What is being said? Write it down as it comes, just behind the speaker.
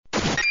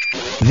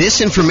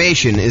This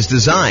information is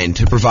designed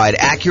to provide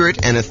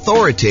accurate and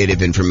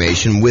authoritative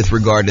information with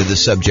regard to the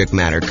subject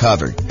matter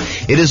covered.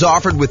 It is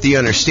offered with the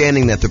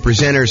understanding that the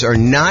presenters are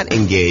not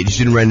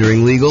engaged in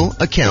rendering legal,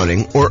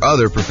 accounting, or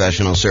other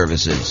professional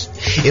services.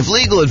 If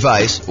legal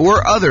advice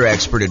or other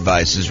expert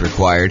advice is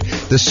required,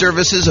 the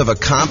services of a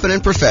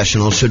competent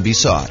professional should be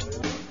sought.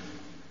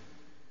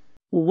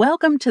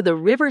 Welcome to the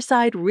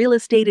Riverside Real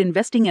Estate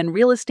Investing and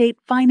Real Estate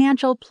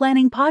Financial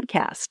Planning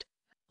Podcast.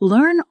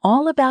 Learn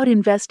all about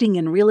investing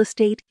in real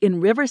estate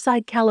in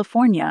Riverside,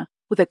 California,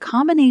 with a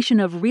combination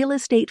of real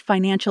estate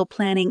financial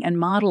planning and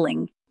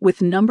modeling with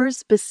numbers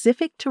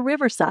specific to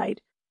Riverside,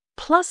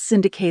 plus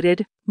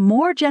syndicated,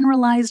 more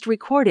generalized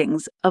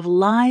recordings of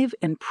live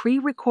and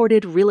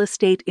pre-recorded real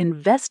estate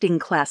investing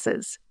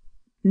classes,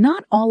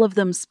 not all of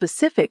them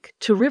specific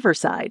to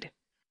Riverside.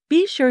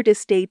 Be sure to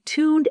stay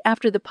tuned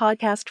after the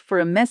podcast for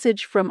a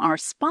message from our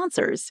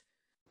sponsors.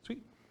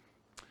 Sweet.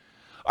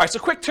 All right, so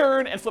quick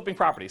turn and flipping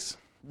properties.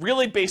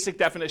 Really basic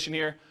definition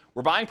here.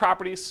 We're buying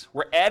properties,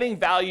 we're adding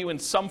value in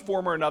some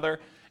form or another,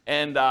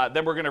 and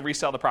then we're going to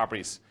resell the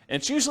properties.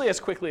 And it's usually as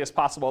quickly as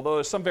possible, although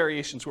there's some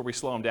variations where we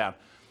slow them down.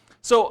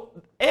 So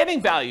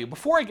adding value,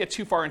 before I get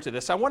too far into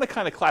this, I want to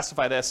kind of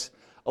classify this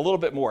a little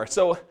bit more.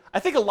 So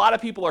I think a lot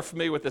of people are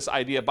familiar with this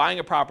idea, buying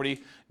a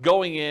property,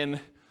 going in,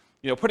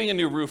 putting a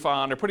new roof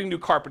on or putting new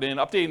carpet in,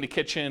 updating the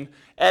kitchen,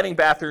 adding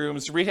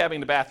bathrooms, rehabbing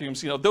the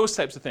bathrooms, those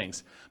types of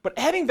things. But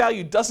adding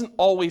value doesn't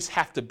always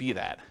have to be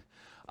that.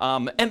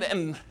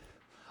 And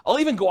I'll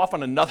even go off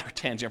on another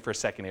tangent for a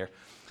second here.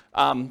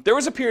 There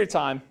was a period of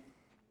time,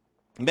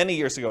 many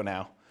years ago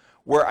now,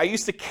 where I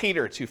used to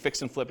cater to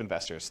fix and flip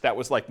investors. That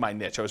was like my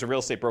niche. I was a real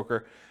estate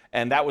broker,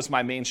 and that was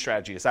my main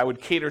strategy, is I would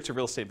cater to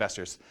real estate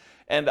investors.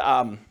 And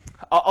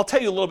I'll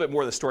tell you a little bit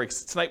more of the story,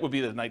 because tonight would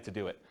be the night to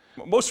do it.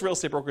 Most real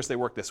estate brokers, they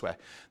work this way.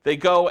 They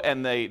go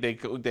and they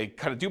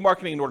kind of do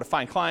marketing in order to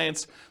find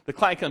clients. The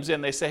client comes in,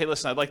 they say, hey,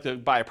 listen, I'd like to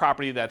buy a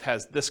property that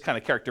has this kind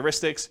of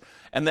characteristics.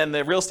 And then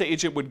the real estate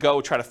agent would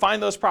go try to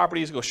find those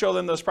properties, go show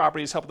them those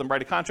properties, help them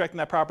write a contract on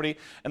that property,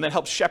 and then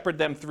help shepherd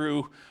them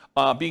through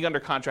being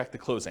under contract to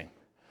closing.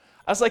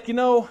 I was like,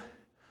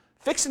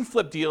 fix and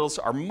flip deals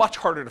are much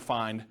harder to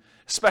find,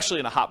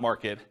 especially in a hot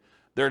market.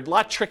 They're a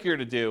lot trickier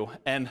to do,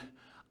 and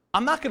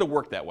I'm not going to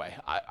work that way.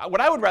 What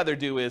I would rather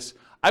do is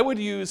I would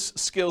use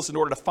skills in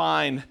order to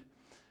find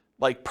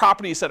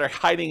properties that are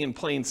hiding in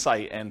plain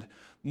sight and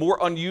more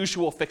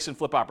unusual fix and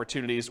flip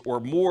opportunities, or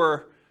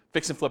more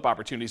fix and flip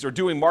opportunities, or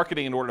doing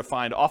marketing in order to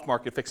find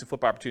off-market fix and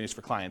flip opportunities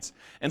for clients.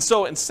 And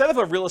so instead of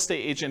a real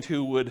estate agent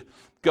who would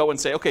go and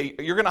say, okay,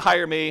 you're going to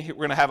hire me, we're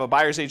going to have a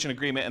buyer's agent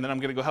agreement, and then I'm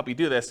going to go help you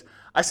do this,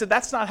 I said,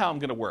 that's not how I'm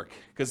going to work,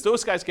 because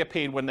those guys get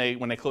paid when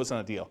they close on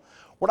a deal.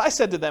 What I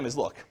said to them is,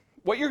 look,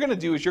 what you're going to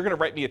do is you're going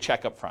to write me a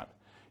check up front.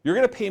 You're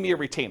going to pay me a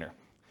retainer.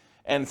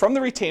 And from the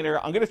retainer,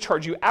 I'm going to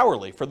charge you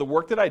hourly for the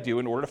work that I do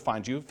in order to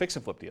find you fix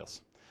and flip deals.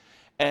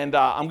 And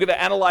I'm going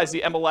to analyze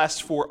the MLS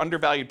for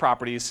undervalued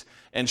properties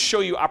and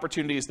show you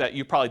opportunities that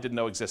you probably didn't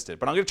know existed.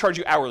 But I'm going to charge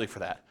you hourly for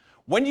that.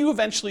 When you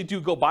eventually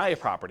do go buy a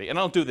property, and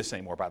I don't do this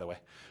anymore, by the way,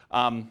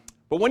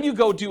 but when you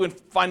go do and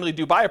finally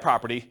do buy a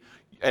property,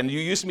 and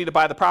you use me to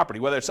buy the property,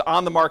 whether it's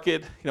on the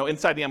market,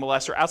 inside the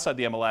MLS or outside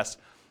the MLS,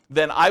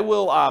 then I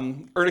will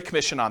earn a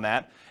commission on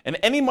that. And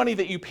any money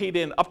that you paid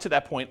in up to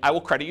that point, I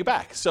will credit you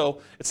back.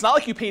 So it's not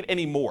like you paid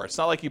any more. It's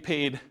not like you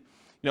paid,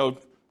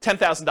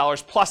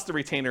 $10,000 plus the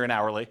retainer and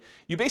hourly.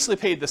 You basically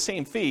paid the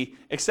same fee,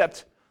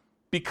 except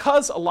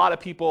because a lot of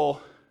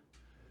people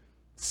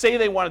say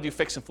they want to do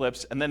fix and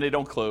flips and then they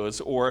don't close,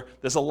 or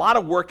there's a lot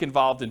of work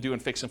involved in doing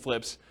fix and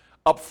flips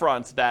up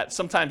front, that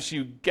sometimes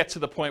you get to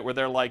the point where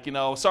they're like,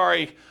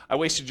 sorry, I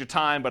wasted your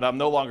time, but I'm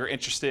no longer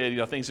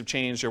interested, things have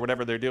changed, or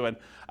whatever they're doing.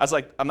 I was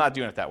like, I'm not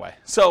doing it that way.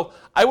 So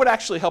I would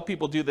actually help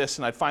people do this,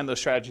 and I'd find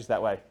those strategies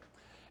that way.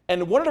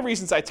 And one of the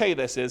reasons I tell you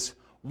this is,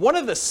 one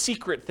of the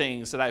secret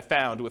things that I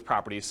found with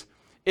properties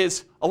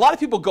is a lot of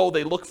people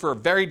they look for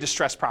very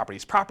distressed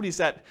properties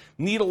that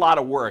need a lot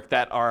of work,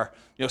 that are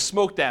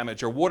smoke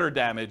damage or water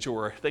damage,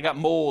 or they got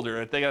mold,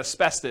 or they got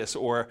asbestos,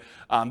 or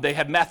they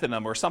had meth in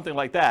them, or something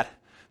like that.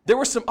 There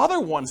were some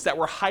other ones that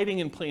were hiding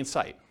in plain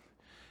sight.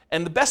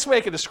 And the best way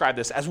I could describe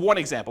this, as one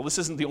example, this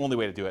isn't the only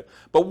way to do it,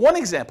 but one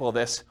example of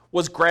this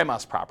was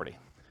grandma's property.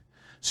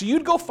 So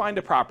you'd go find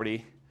a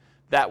property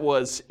that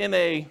was in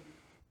a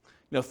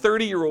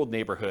 30-year-old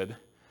neighborhood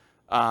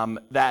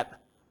that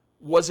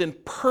was in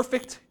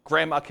perfect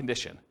grandma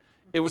condition.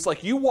 It was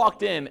like you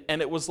walked in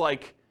and it was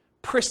like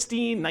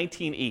pristine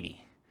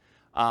 1980.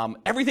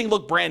 Everything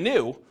looked brand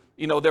new.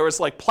 There was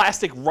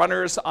plastic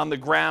runners on the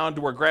ground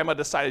where grandma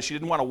decided she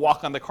didn't want to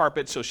walk on the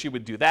carpet, so she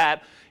would do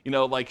that.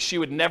 She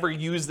would never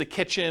use the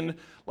kitchen.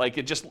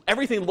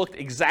 Everything looked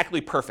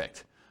exactly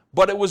perfect.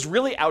 But it was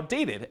really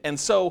outdated. And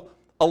so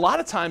a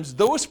lot of times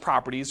those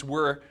properties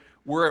were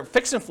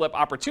fix and flip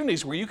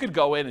opportunities where you could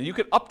go in and you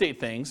could update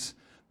things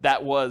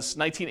that was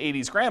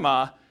 1980s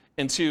grandma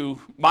into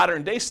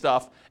modern day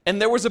stuff, and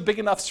there was a big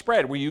enough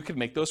spread where you could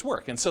make those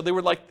work. And so they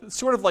were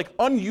sort of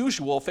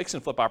unusual fix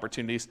and flip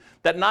opportunities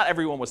that not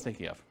everyone was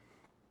thinking of.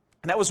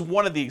 And that was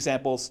one of the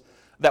examples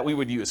that we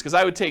would use, because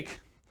I would take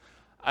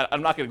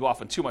I'm not going to go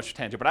off on too much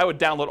tangent, but I would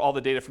download all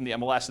the data from the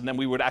MLS, and then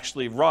we would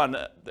actually run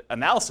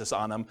analysis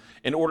on them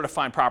in order to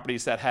find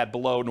properties that had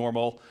below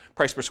normal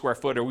price per square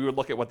foot, or we would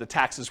look at what the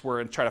taxes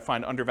were and try to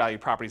find undervalued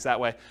properties that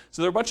way.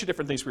 So there are a bunch of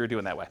different things we were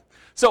doing that way.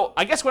 So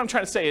I guess what I'm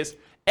trying to say is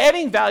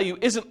adding value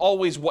isn't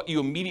always what you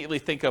immediately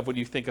think of when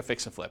you think of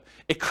fix and flip.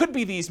 It could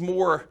be these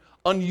more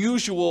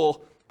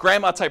unusual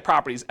grandma-type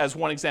properties as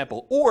one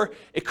example, or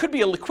it could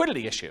be a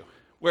liquidity issue,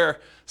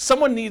 where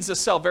someone needs to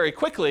sell very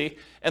quickly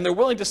and they're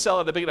willing to sell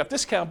at a big enough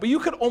discount, but you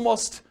could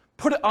almost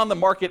put it on the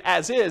market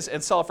as is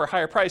and sell it for a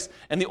higher price.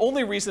 And the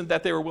only reason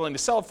that they were willing to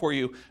sell it for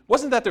you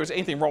wasn't that there was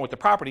anything wrong with the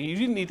property. You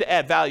didn't need to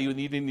add value and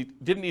you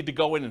didn't need to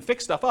go in and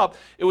fix stuff up.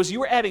 It was you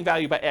were adding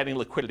value by adding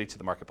liquidity to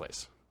the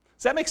marketplace.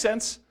 Does that make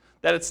sense?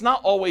 That it's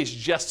not always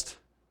just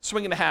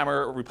swinging a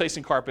hammer, or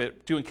replacing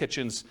carpet, doing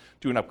kitchens,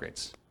 doing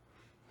upgrades.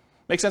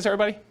 Make sense,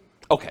 everybody?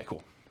 Okay,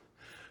 cool.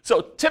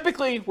 So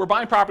typically, we're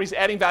buying properties,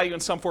 adding value in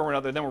some form or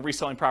another, then we're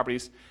reselling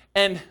properties,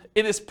 and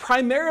it is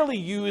primarily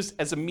used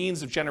as a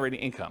means of generating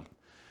income.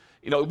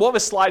 We'll have a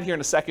slide here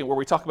in a second where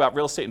we talk about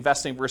real estate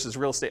investing versus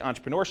real estate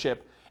entrepreneurship,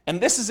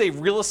 and this is a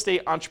real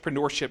estate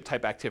entrepreneurship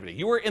type activity.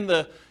 You're in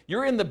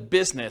the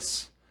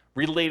business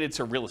related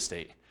to real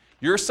estate.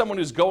 You're someone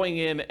who's going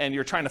in and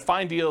you're trying to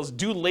find deals,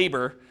 do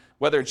labor,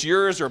 whether it's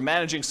yours or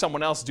managing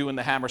someone else doing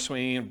the hammer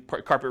swinging,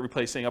 carpet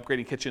replacing,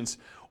 upgrading kitchens,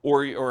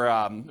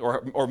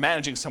 or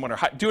managing someone, or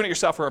doing it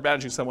yourself, or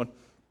managing someone.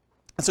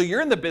 And so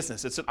you're in the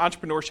business. It's an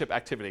entrepreneurship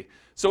activity.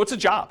 So it's a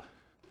job.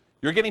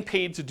 You're getting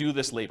paid to do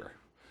this labor.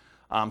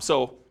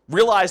 So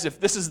realize if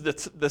this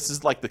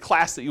is like the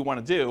class that you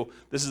want to do,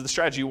 this is the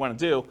strategy you want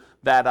to do,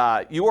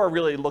 that you are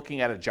really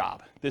looking at a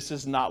job. This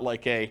is not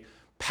like a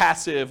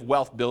passive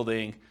wealth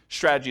building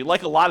strategy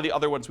like a lot of the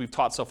other ones we've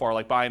taught so far,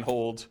 like buy and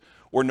hold,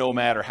 or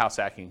nomad, or house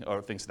hacking, or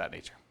things of that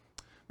nature.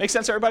 Make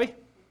sense, everybody?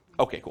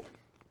 Okay, cool.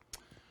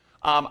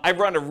 I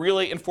run a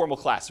really informal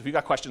class. If you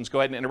got questions, go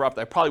ahead and interrupt.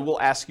 I probably will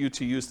ask you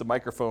to use the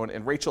microphone,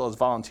 and Rachel has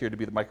volunteered to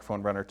be the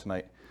microphone runner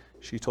tonight.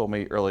 She told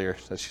me earlier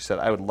that she said,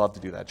 I would love to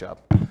do that job.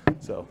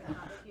 So,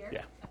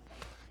 yeah,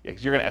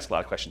 because you're going to ask a lot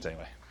of questions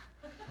anyway.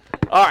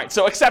 All right,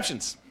 so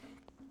exceptions.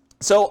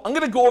 So I'm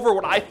going to go over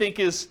what I think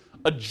is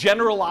a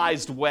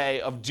generalized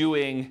way of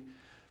doing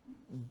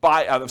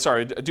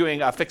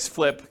fix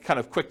flip, kind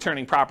of quick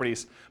turning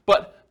properties.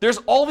 But there's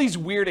all these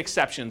weird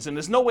exceptions, and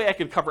there's no way I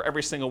could cover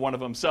every single one of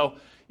them. So,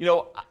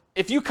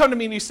 if you come to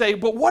me and you say,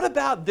 but what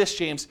about this,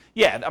 James?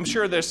 Yeah, I'm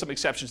sure there's some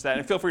exceptions to that,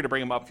 and feel free to bring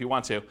them up if you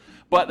want to.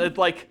 But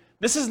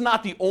this is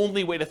not the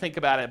only way to think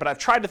about it, but I've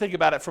tried to think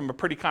about it from a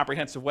pretty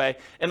comprehensive way,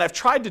 and I've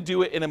tried to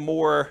do it in a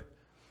more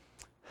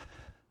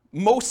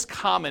most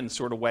common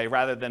sort of way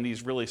rather than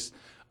these really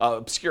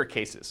obscure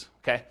cases,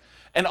 okay?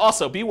 And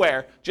also,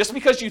 beware, just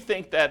because you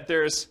think that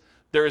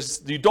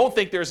you don't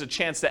think there's a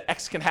chance that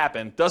X can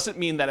happen doesn't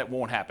mean that it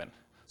won't happen.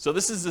 So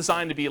this is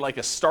designed to be like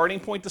a starting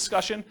point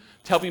discussion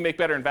to help you make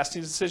better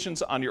investing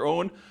decisions on your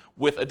own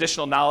with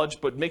additional knowledge,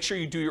 but make sure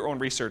you do your own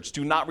research.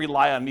 Do not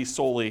rely on me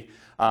solely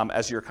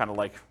as your kind of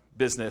like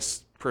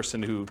business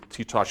person who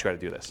taught you how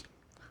to do this.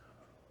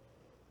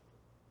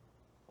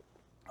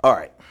 All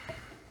right.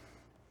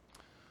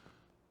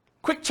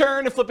 Quick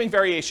turn and flipping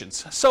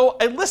variations. So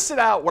I listed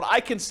out what I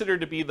consider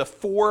to be the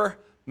 4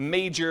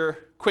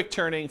 major quick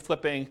turning,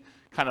 flipping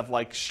kind of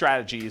like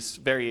strategies,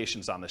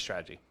 variations on this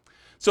strategy.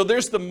 So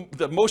there's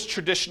the most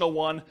traditional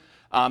one.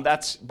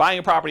 That's buying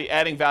a property,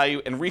 adding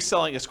value, and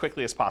reselling as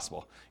quickly as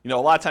possible. A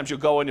lot of times you'll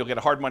go in, you'll get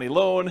a hard money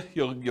loan,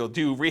 you'll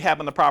do rehab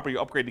on the property,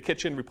 you'll upgrade the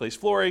kitchen, replace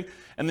flooring,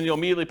 and then you'll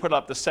immediately put it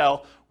up to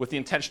sell with the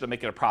intention of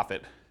making a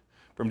profit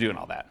from doing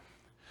all that.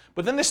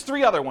 But then there's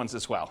 3 other ones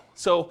as well.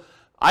 So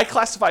I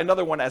classify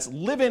another one as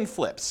live-in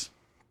flips.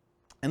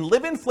 And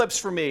live-in flips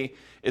for me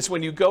is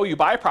when you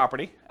buy a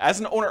property as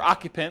an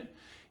owner-occupant,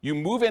 you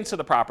move into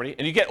the property,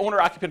 and you get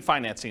owner-occupant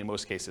financing in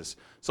most cases.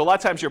 So a lot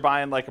of times you're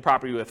buying like a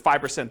property with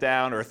 5%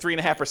 down, or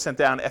 3.5%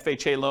 down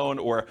FHA loan,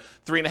 or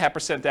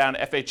 3.5% down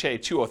FHA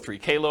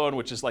 203K loan,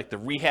 which is like the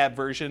rehab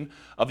version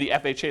of the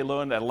FHA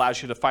loan that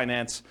allows you to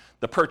finance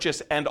the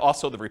purchase and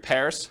also the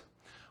repairs.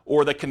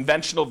 Or the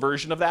conventional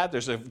version of that,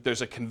 there's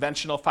a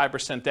conventional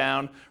 5%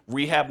 down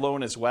rehab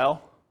loan as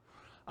well.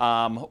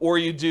 Or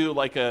you do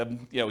like a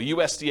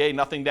USDA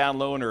nothing down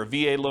loan, or a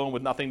VA loan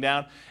with nothing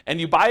down, and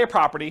you buy a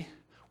property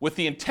with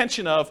the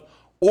intention of,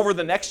 over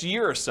the next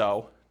year or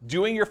so,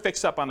 doing your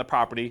fix-up on the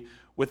property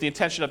with the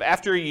intention of,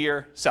 after a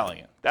year, selling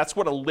it. That's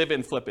what a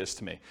live-in flip is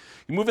to me.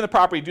 You move in the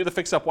property, do the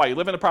fix-up while you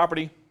live in the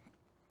property,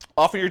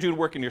 often you're doing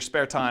work in your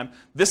spare time.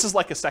 This is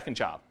like a second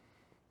job.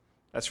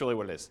 That's really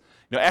what it is.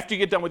 After you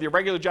get done with your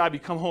regular job, you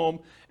come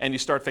home and you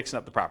start fixing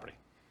up the property.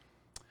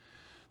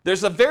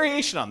 There's a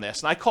variation on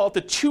this, and I call it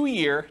the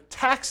 2-year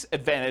tax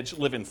advantage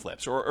live-in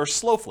flips, or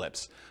slow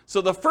flips.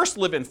 So the first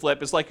live-in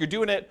flip is like you're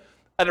doing it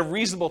at a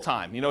reasonable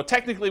time.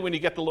 Technically when you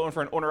get the loan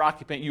for an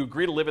owner-occupant, you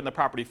agree to live in the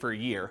property for a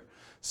year.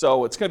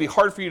 So it's going to be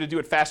hard for you to do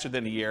it faster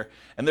than a year.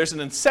 And there's an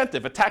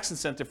incentive, a tax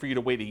incentive for you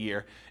to wait a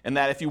year. And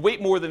that if you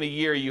wait more than a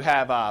year, you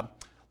have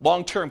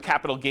long-term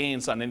capital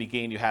gains on any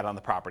gain you had on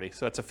the property.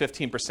 So it's a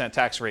 15%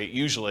 tax rate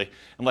usually,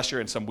 unless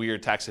you're in some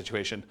weird tax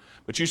situation,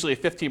 but usually a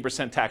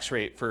 15% tax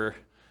rate for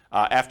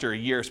after a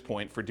year's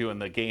point for doing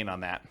the gain on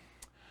that.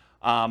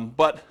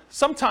 But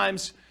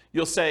sometimes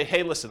you'll say,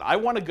 hey, listen, I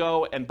want to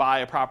go and buy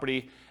a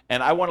property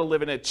and I want to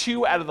live in it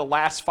 2 out of the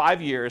last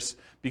 5 years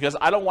because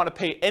I don't want to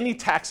pay any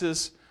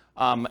taxes,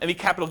 any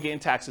capital gain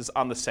taxes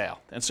on the sale.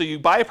 And so you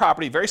buy a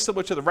property very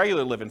similar to the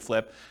regular live and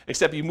flip,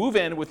 except you move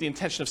in with the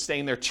intention of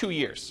staying there 2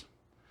 years.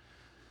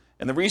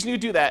 And the reason you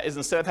do that is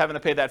instead of having to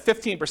pay that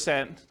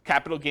 15%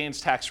 capital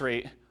gains tax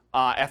rate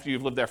after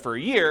you've lived there for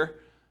a year,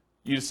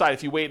 you decide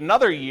if you wait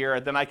another year,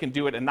 then I can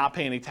do it and not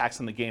pay any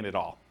tax on the gain at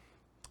all.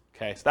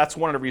 Okay, so that's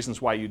one of the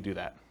reasons why you do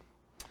that.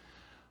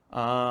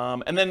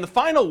 And then the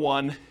final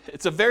one,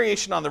 it's a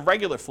variation on the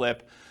regular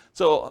flip.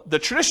 So the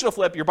traditional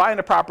flip, you're buying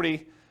a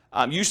property,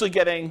 usually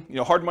getting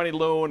hard money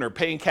loan or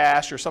paying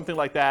cash or something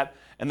like that,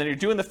 and then you're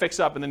doing the fix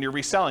up and then you're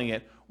reselling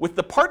it. With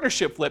the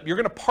partnership flip, you're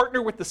going to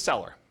partner with the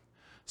seller.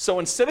 So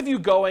instead of you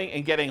going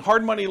and getting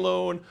hard money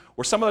loan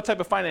or some other type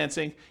of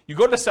financing, you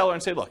go to the seller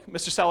and say, look,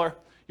 Mr. Seller,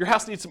 your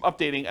house needs some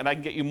updating and I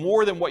can get you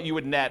more than what you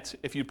would net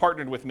if you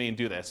partnered with me and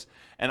do this.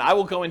 And I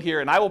will go in here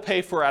and I will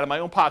pay for out of my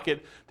own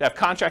pocket to have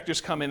contractors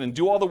come in and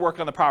do all the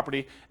work on the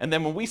property. And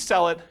then when we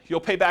sell it,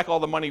 you'll pay back all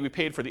the money we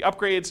paid for the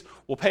upgrades,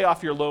 we'll pay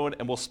off your loan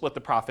and we'll split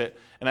the profit.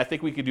 And I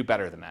think we could do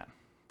better than that.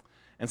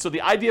 And so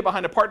the idea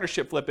behind a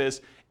partnership flip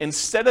is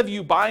instead of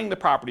you buying the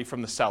property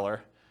from the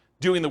seller,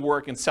 doing the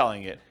work and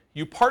selling it,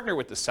 you partner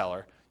with the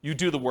seller, you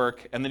do the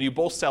work, and then you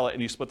both sell it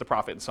and you split the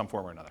profit in some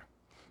form or another.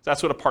 So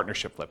that's what a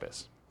partnership flip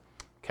is.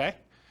 Okay?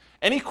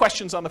 Any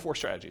questions on the 4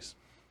 strategies?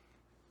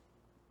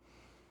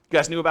 You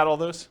guys knew about all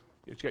those?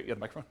 You got the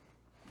microphone?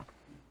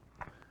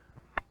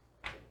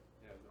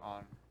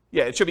 On.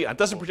 Yeah, it should be on. It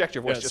doesn't project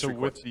your voice, just so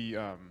records. with the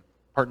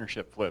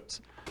partnership flips,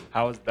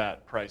 how is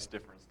that price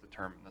difference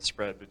determined, the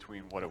spread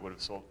between what it would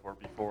have sold for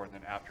before and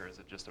then after? Is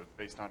it just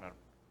based on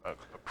a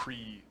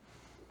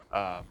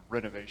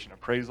pre-renovation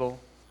appraisal?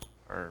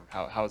 Or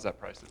how is that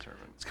price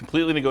determined? It's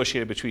completely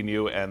negotiated between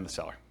you and the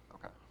seller.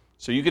 Okay.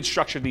 So you could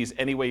structure these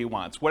any way you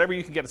want. It's whatever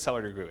you can get a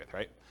seller to agree with,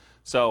 right?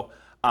 So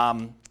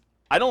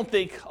I don't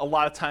think a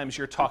lot of times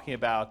you're talking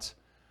about,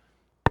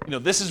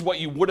 this is what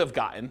you would have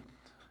gotten,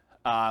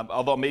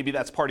 although maybe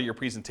that's part of your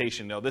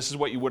presentation. This is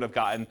what you would have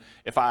gotten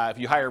if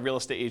you hire a real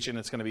estate agent.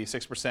 It's going to be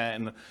 6%,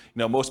 and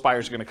most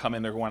buyers are going to come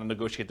in. They're going to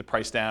negotiate the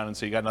price down, and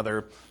so you got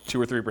another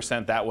 2 or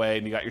 3% that way,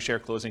 and you got your share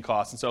closing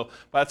costs. And so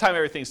by the time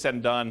everything's said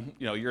and done,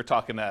 you're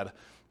talking at a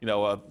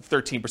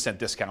 13%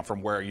 discount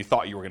from where you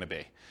thought you were going to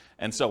be.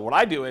 And so what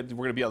I do is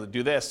we're going to be able to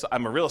do this.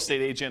 I'm a real estate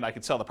agent. I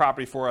can sell the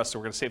property for us, so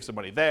we're going to save some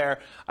money there.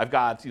 I've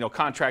got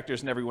contractors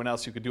and everyone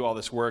else who could do all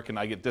this work, and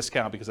I get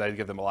discount because I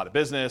give them a lot of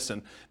business.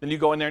 And then you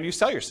go in there and you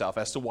sell yourself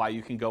as to why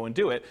you can go and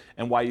do it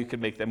and why you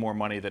can make them more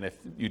money than if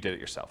you did it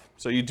yourself.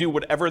 So you do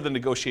whatever the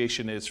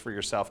negotiation is for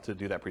yourself to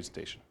do that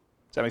presentation.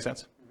 Does that make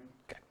sense?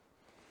 Okay.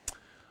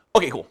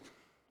 Okay, cool.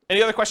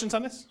 Any other questions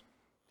on this?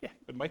 Yeah,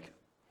 good, Mike.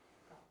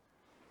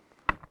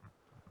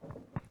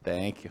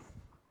 Thank you.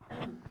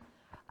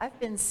 I've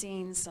been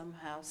seeing some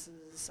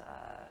houses,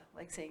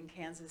 like say in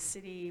Kansas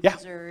City, Yeah.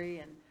 Missouri,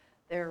 and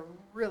they're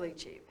really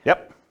cheap.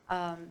 Yep.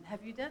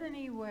 Have you done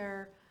any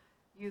where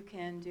you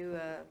can do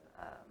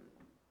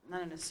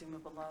not an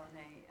assumable loan,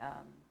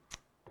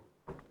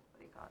 what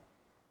do you call it?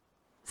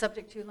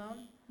 Subject to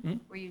loan,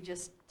 where you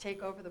just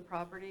take over the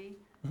property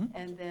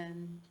and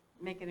then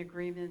make an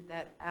agreement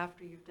that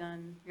after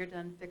you're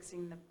done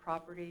fixing the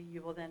property,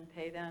 you will then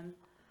pay them.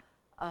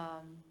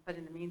 But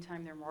in the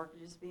meantime, their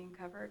mortgage is being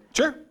covered.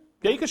 Sure.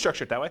 Yeah, you can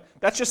structure it that way.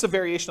 That's just a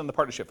variation on the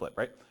partnership flip,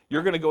 right?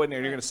 You're going to go in there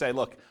and you're going to say,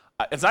 look,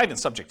 it's not even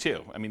subject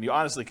to. I mean, you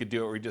honestly could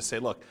do it where you just say,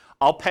 look,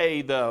 I'll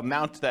pay the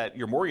amount that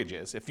your mortgage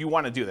is. If you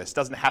want to do this, it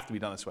doesn't have to be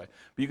done this way.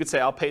 But you could say,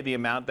 I'll pay the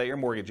amount that your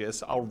mortgage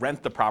is. I'll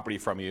rent the property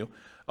from you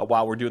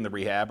while we're doing the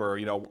rehab, or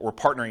we're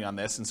partnering on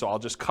this, and so I'll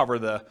just cover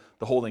the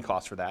holding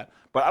costs for that.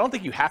 But I don't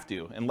think you have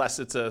to, unless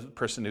it's a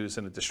person who's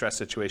in a distressed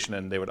situation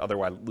and they would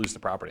otherwise lose the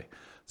property.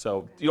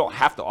 So you don't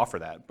have to offer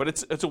that, but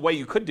it's a way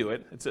you could do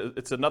it.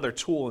 It's another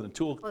tool in the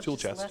tool Well, it's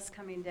chest. just less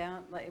coming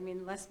down,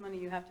 less money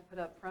you have to put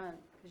up front,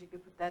 because you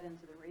could put that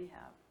into the rehab,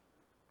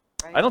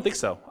 right? I don't think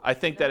so. I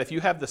think that if you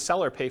have the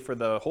seller pay for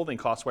the holding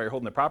costs while you're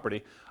holding the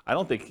property,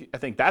 I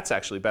think that's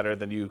actually better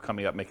than you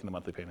coming up making the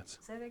monthly payments.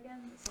 Say that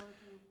again?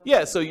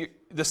 Yeah, so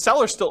the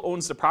seller still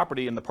owns the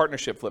property in the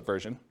partnership flip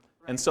version,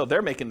 and so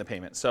they're making the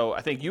payment. So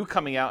I think you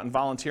coming out and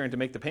volunteering to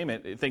make the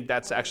payment, I think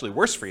that's actually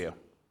worse for you.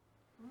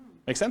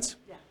 Make sense?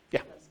 Yeah.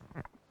 Yeah.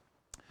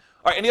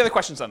 All right, any other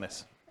questions on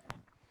this? Do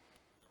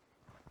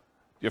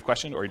you have a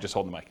question, or are you just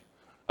holding the mic?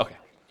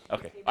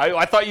 Okay.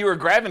 I thought you were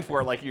grabbing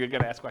for it like you were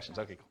going to ask questions.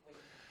 Okay, cool.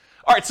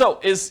 All right, so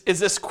is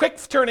this quick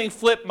turning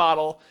flip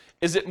model,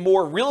 is it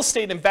more real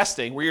estate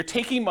investing where you're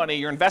taking money,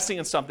 you're investing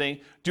in something,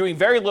 doing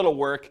very little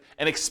work,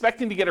 and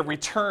expecting to get a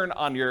return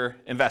on your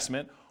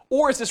investment?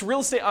 Or is this real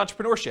estate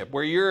entrepreneurship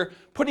where you're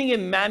putting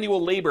in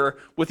manual labor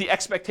with the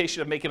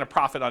expectation of making a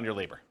profit on your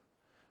labor?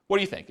 What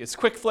do you think? Is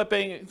quick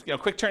flipping,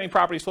 quick turning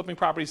properties, flipping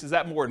properties, is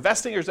that more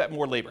investing or is that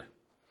more labor?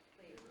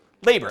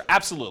 Labor,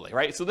 absolutely,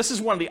 right? So this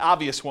is one of the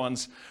obvious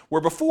ones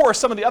where before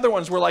some of the other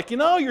ones were like,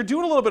 you're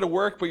doing a little bit of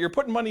work, but you're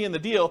putting money in the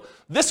deal.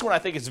 This one I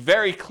think is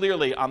very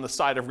clearly on the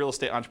side of real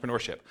estate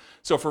entrepreneurship.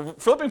 So for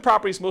flipping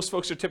properties, most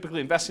folks are typically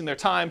investing their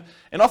time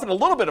and often a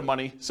little bit of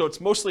money, so it's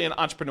mostly an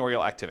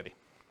entrepreneurial activity.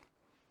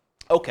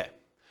 Okay,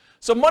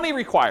 so money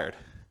required.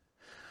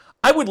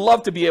 I would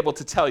love to be able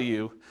to tell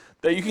you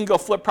that you can go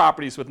flip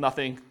properties with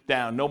nothing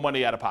down, no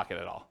money out of pocket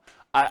at all.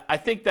 I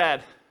think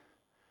that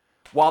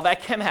while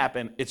that can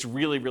happen, it's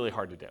really, really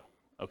hard to do,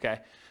 okay?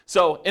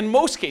 So in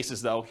most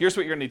cases, though, here's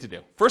what you're gonna need to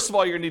do. First of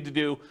all, you're gonna need to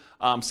do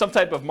some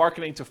type of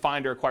marketing to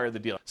find or acquire the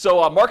deal.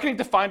 So marketing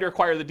to find or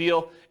acquire the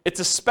deal, it's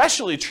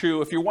especially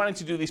true if you're wanting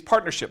to do these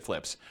partnership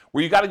flips,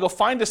 where you gotta go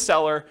find a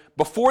seller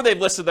before they've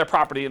listed their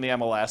property in the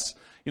MLS,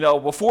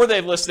 before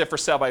they've listed it for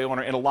sale by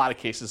owner in a lot of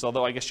cases,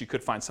 although I guess you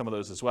could find some of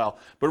those as well.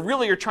 But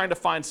really you're trying to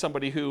find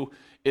somebody who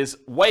is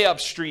way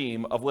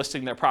upstream of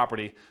listing their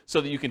property so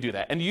that you can do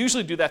that. And you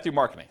usually do that through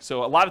marketing.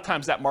 So a lot of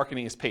times that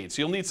marketing is paid.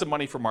 So you'll need some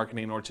money for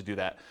marketing in order to do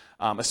that,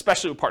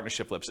 especially with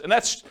partnership flips. And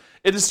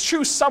it is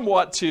true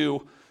somewhat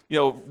to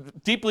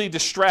deeply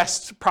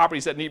distressed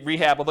properties that need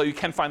rehab, although you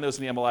can find those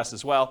in the MLS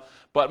as well.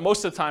 But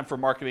most of the time for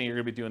marketing, you're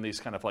gonna be doing these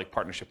kind of like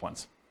partnership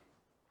ones.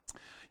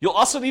 You'll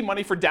also need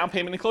money for down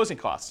payment and closing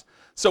costs.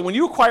 So when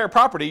you acquire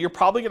property, you're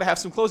probably gonna have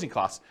some closing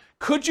costs.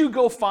 Could you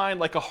go find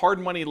like a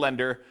hard money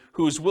lender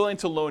who's willing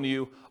to loan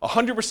you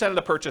 100% of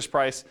the purchase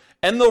price,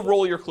 and they'll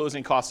roll your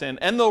closing costs in,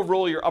 and they'll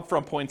roll your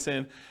upfront points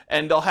in,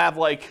 and they'll have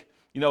like,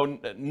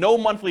 no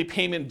monthly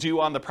payment due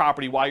on the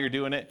property while you're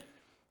doing it?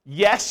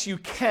 Yes, you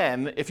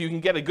can, if you can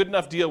get a good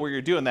enough deal where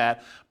you're doing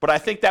that, but I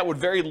think that would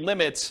very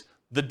limit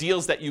the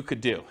deals that you could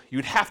do.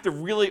 You'd have to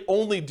really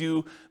only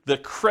do the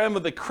creme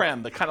of the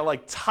creme, the kind of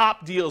like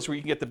top deals where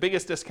you can get the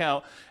biggest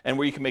discount and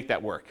where you can make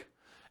that work.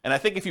 And I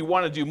think if you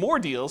want to do more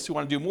deals, you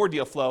want to do more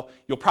deal flow,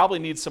 you'll probably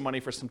need some money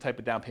for some type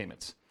of down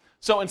payments.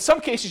 So in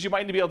some cases, you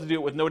might be able to do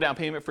it with no down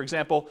payment. For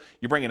example,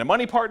 you bring in a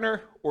money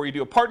partner, or you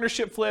do a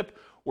partnership flip,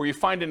 or you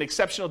find an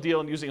exceptional deal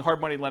and using a hard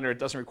money lender, it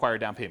doesn't require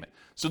down payment.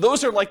 So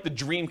those are like the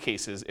dream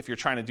cases if you're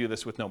trying to do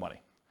this with no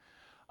money.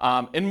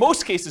 In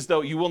most cases,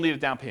 though, you will need a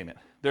down payment.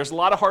 There's a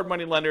lot of hard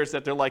money lenders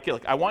that they're like, hey,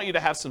 look, I want you to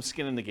have some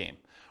skin in the game.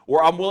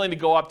 Or I'm willing to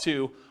go up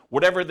to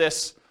whatever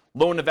this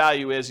loan to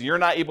value is. You're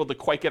not able to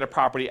quite get a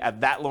property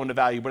at that loan to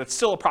value, but it's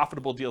still a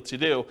profitable deal to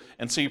do.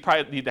 And so you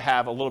probably need to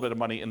have a little bit of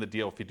money in the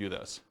deal if you do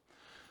those.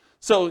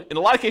 So in a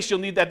lot of cases, you'll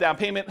need that down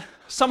payment.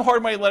 Some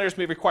hard money lenders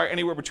may require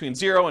anywhere between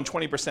 0 and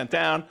 20%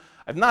 down.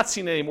 I've not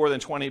seen any more than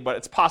 20, but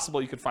it's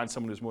possible you could find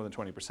someone who's more than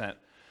 20%.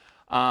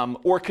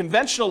 Or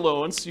conventional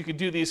loans, you could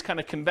do these kind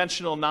of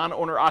conventional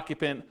non-owner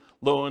occupant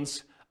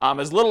loans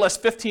as little as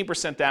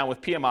 15% down with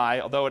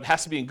PMI, although it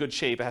has to be in good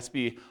shape. It has to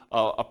be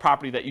a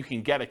property that you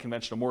can get a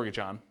conventional mortgage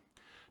on.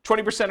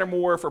 20% or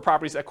more for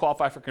properties that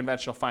qualify for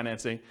conventional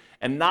financing,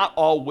 and not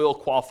all will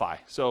qualify.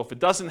 So if it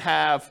doesn't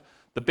have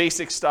the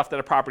basic stuff that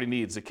a property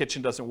needs, the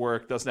kitchen doesn't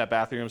work, doesn't have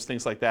bathrooms,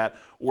 things like that,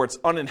 or it's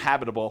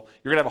uninhabitable,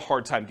 you're gonna have a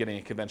hard time getting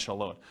a conventional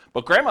loan.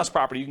 But grandma's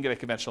property, you can get a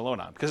conventional loan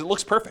on because it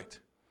looks perfect.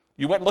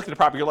 You went and looked at the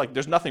property, you're like,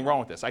 there's nothing wrong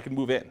with this, I can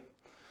move in,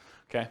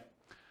 okay?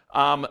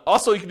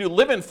 Also, you can do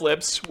live-in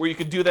flips where you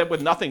could do that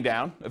with nothing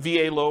down, a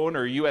VA loan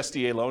or a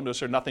USDA loan,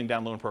 those are nothing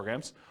down loan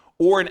programs,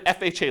 or an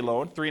FHA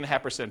loan,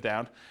 3.5%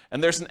 down.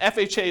 And there's an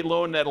FHA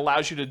loan that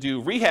allows you to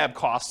do rehab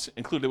costs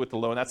included with the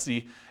loan. That's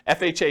the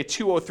FHA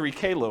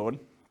 203K loan.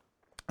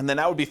 And then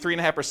that would be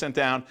 3.5%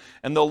 down,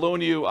 and they'll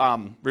loan you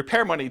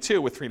repair money too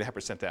with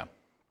 3.5% down.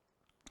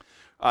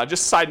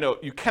 Just a side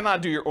note, you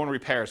cannot do your own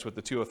repairs with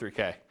the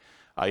 203K.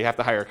 You have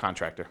to hire a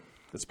contractor.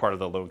 That's part of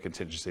the loan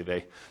contingency.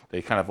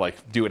 They kind of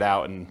like do it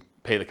out and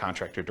pay the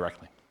contractor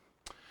directly.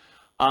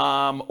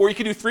 Or you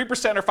can do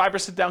 3% or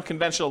 5% down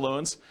conventional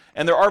loans,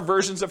 and there are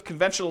versions of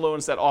conventional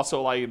loans that also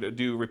allow you to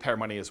do repair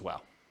money as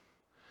well.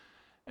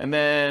 And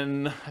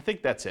then I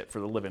think that's it for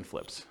the live-in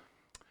flips.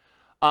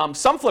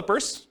 Some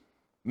flippers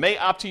may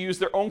opt to use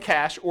their own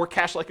cash or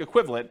cash-like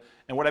equivalent.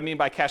 And what I mean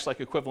by cash-like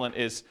equivalent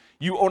is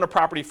you own a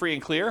property free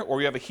and clear,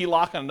 or you have a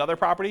HELOC on another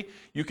property.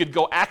 You could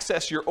go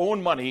access your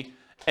own money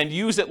and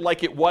use it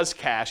like it was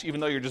cash, even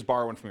though you're just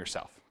borrowing from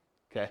yourself.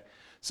 Okay?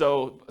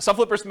 So some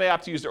flippers may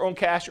opt to use their own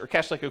cash or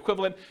cash-like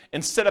equivalent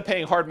instead of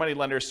paying hard money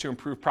lenders to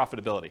improve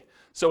profitability.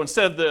 So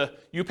instead of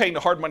you paying the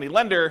hard money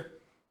lender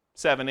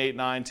 7, 8,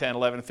 9, 10,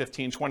 11,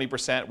 15,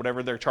 20%,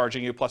 whatever they're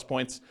charging you plus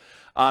points,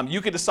 you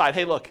could decide,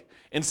 hey, look,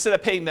 instead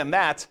of paying them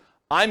that,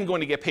 I'm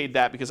going to get paid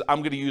that because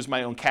I'm going to use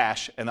my own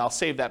cash and I'll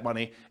save that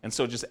money, and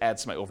so it just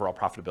adds to my overall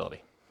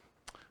profitability.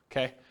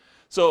 Okay?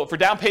 So for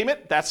down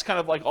payment, that's kind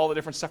of like all the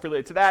different stuff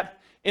related to that.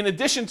 In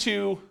addition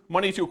to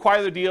money to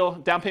acquire the deal,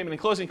 down payment and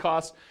closing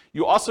costs,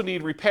 you also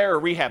need repair or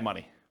rehab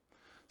money.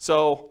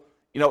 So,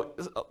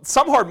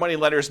 some hard money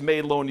lenders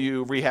may loan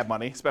you rehab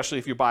money, especially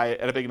if you buy it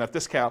at a big enough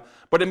discount.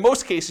 But in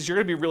most cases, you're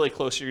going to be really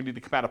close. You're going to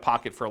need to come out of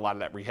pocket for a lot of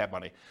that rehab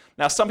money.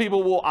 Now, some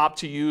people will opt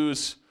to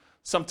use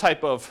some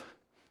type of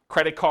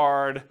credit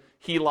card,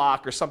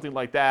 HELOC or something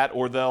like that,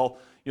 or they'll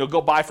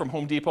go buy from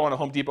Home Depot on a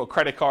Home Depot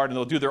credit card, and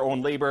they'll do their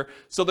own labor.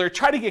 So they're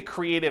trying to get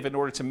creative in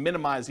order to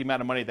minimize the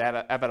amount of money they have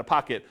out of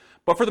pocket.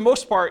 But for the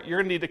most part, you're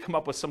going to need to come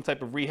up with some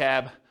type of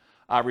rehab,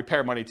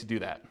 repair money to do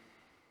that.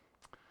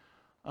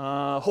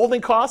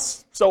 Holding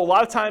costs. So a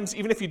lot of times,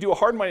 even if you do a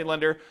hard money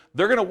lender,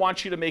 they're going to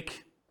want you to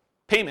make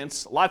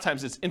payments. A lot of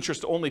times it's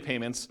interest-only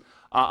payments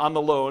on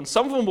the loan.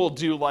 Some of them will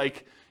do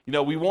like,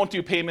 we won't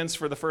do payments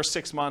for the first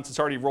 6 months. It's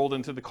already rolled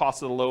into the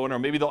cost of the loan, or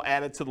maybe they'll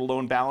add it to the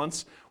loan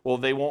balance. Well,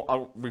 they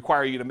won't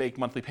require you to make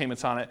monthly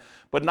payments on it.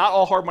 But not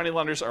all hard money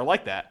lenders are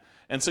like that.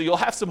 And so you'll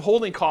have some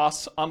holding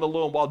costs on the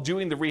loan while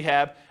doing the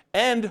rehab.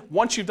 And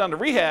once you've done the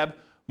rehab,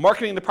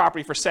 marketing the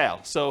property for sale.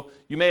 So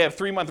you may have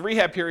 3-month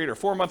rehab period, or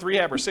 4-month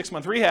rehab, or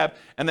 6-month rehab,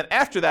 and then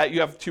after that you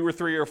have 2 or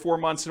 3 or 4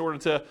 months in order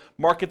to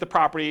market the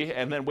property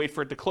and then wait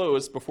for it to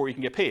close before you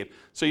can get paid.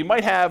 So you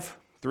might have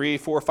 3,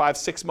 4, 5,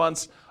 6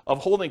 months of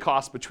holding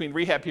costs between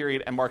rehab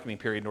period and marketing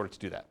period in order to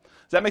do that.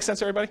 Does that make sense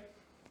to everybody?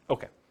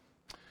 Okay.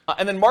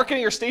 And then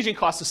marketing or staging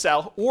costs to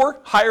sell, or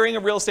hiring a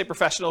real estate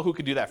professional who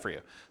could do that for you.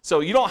 So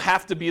you don't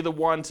have to be the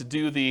one to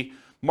do the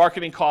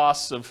marketing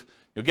costs of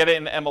get it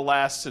in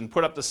MLS and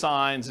put up the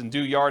signs and do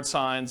yard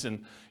signs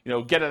and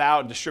get it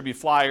out and distribute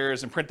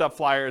flyers and print up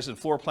flyers and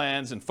floor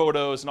plans and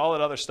photos and all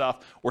that other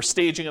stuff, or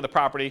staging of the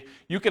property.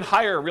 You can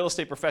hire a real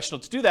estate professional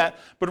to do that,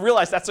 but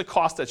realize that's a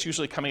cost that's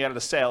usually coming out of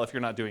the sale if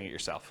you're not doing it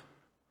yourself.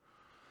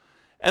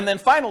 And then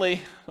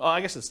finally,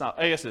 I guess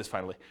it is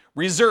finally,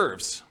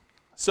 reserves.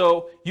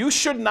 So you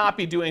should not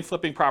be doing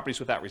flipping properties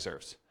without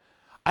reserves.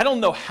 I don't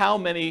know how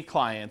many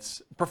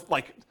clients,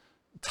 like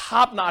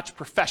top-notch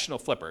professional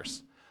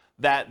flippers,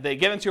 that they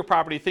get into a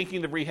property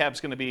thinking the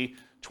rehab's going to be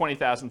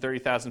 $20,000,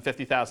 $30,000,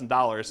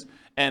 $50,000,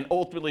 and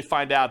ultimately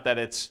find out that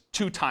it's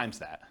 2 times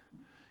that.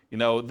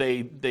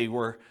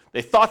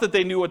 They thought that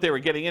they knew what they were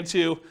getting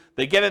into.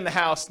 They get in the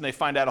house and they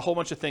find out a whole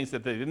bunch of things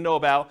that they didn't know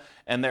about,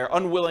 and they're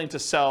unwilling to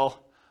sell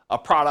a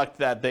product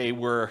that they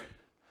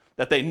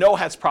know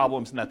has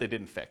problems and that they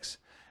didn't fix.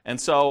 And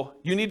so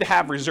you need to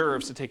have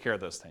reserves to take care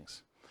of those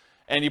things.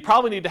 And you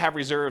probably need to have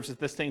reserves if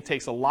this thing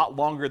takes a lot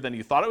longer than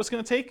you thought it was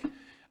going to take.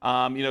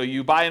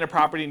 You buy in a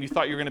property and you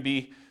thought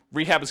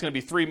rehab is going to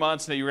be 3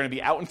 months, and that you're going to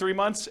be out in 3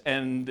 months,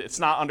 and it's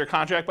not under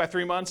contract by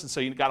 3 months, and so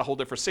you got to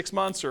hold it for 6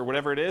 months or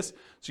whatever it is.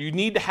 So you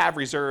need to have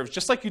reserves,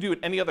 just like you do with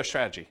any other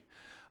strategy.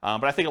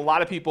 But I think a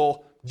lot of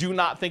people do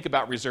not think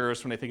about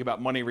reserves when they think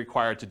about money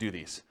required to do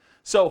these.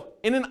 So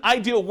in an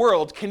ideal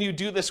world, can you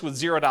do this with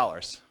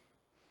 $0?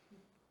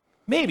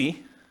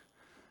 Maybe.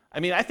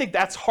 I think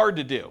that's hard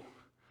to do.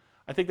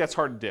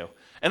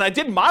 And I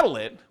did model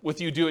it with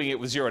you doing it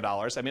with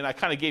 $0. I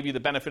kind of gave you the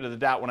benefit of the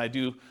doubt when I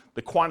do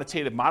the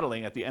quantitative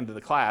modeling at the end of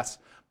the class,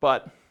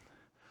 but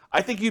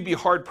I think you'd be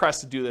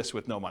hard-pressed to do this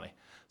with no money.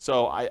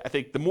 So I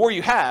think the more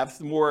you have,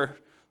 the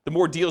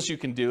more deals you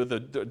can do, the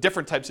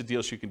different types of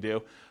deals you can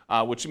do,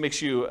 which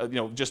makes you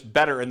just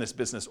better in this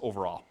business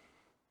overall.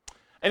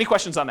 Any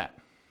questions on that?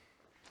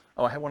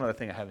 Oh, I have one other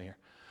thing I have in here.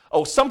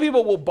 Oh, some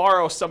people will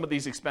borrow some of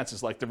these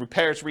expenses, like the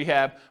repairs,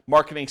 rehab,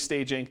 marketing,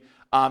 staging.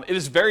 It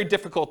is very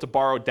difficult to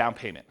borrow down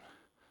payment.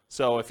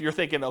 So if you're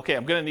thinking, okay,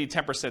 I'm going to need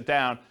 10%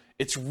 down,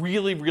 it's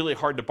really, really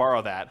hard to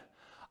borrow that.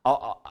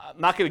 I'm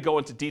not going to go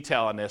into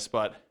detail on this,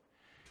 but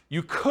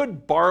you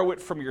could borrow it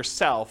from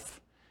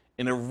yourself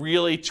in a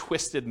really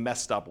twisted,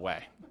 messed up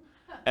way.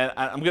 And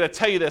I'm going to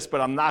tell you this, but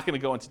I'm not going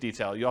to go into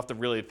detail. You'll have to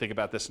really think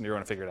about this and you're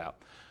going to figure it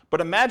out.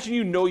 But imagine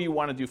you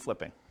want to do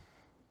flipping.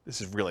 This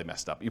is really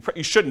messed up.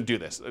 You shouldn't do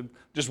this.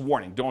 Just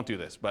warning, don't do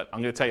this, but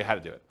I'm going to tell you how to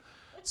do it.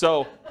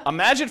 So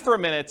imagine for a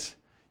minute,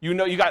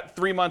 you got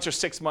 3 months or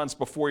 6 months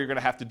before you're going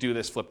to have to do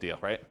this flip deal,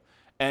 right?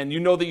 And you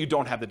know that you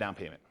don't have the down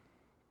payment.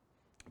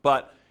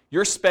 But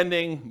you're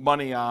spending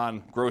money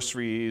on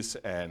groceries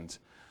and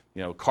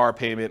car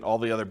payment, all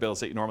the other bills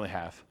that you normally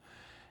have.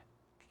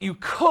 You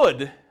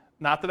could,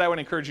 not that I would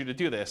encourage you to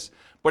do this,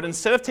 but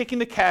instead of taking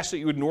the cash that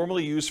you would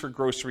normally use for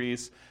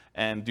groceries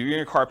and doing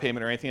your car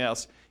payment or anything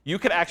else, you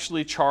could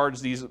actually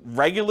charge these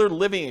regular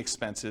living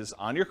expenses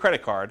on your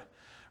credit card,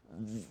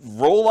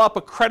 roll up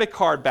a credit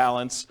card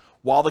balance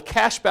while the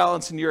cash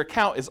balance in your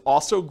account is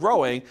also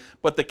growing,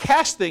 but the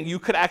cash thing you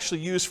could actually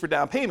use for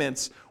down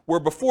payments, where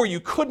before you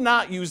could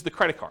not use the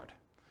credit card.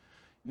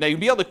 Now you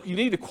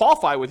need to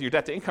qualify with your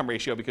debt to income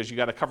ratio because you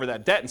got to cover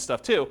that debt and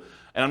stuff too.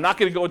 And I'm not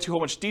going to go into too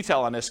much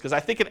detail on this because I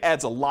think it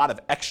adds a lot of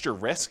extra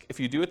risk if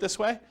you do it this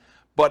way.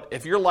 But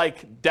if you're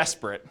like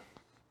desperate,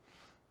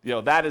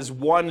 that is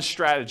one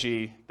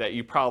strategy that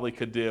you probably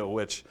could do,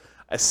 which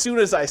as soon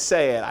as I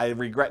say it, I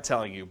regret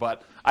telling you.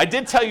 But I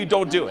did tell you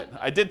don't do it.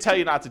 I did tell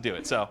you not to do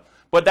it.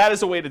 But that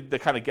is a way to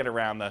kind of get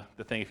around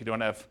the thing if you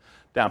don't have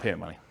down payment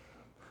money.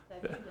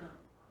 Have you done it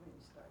when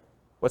you started?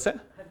 What's that?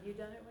 Have you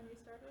done it when you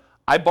started?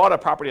 I bought a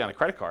property on a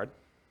credit card.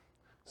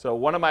 So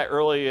one of my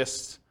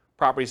earliest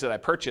properties that I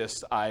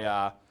purchased,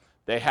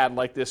 they had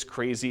like this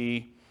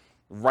crazy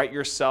write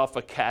yourself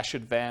a cash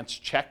advance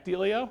check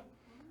dealio.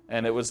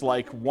 And it was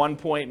like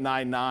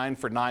 1.99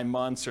 for 9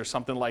 months or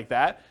something like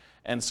that.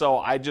 And so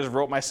I just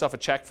wrote myself a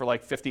check for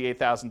like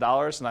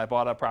 $58,000 and I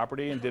bought a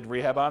property and did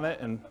rehab on it.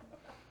 And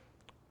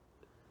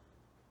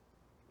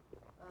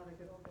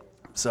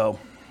So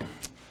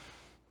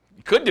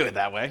you could do it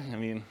that way. I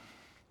mean,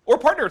 or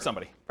partner with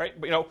somebody, right?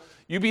 But,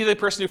 you be the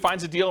person who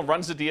finds a deal and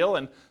runs the deal,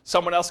 and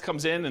someone else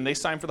comes in and they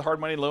sign for the hard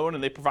money loan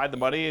and they provide the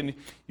money, and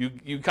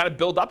you kind of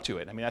build up to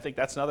it. I mean, I think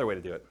that's another way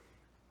to do it,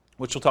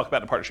 which we'll talk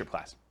about in the partnership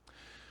class.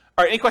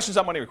 All right, any questions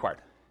on money required?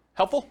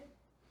 Helpful?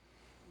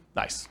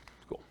 Nice,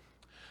 cool.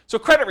 So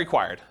credit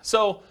required.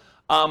 So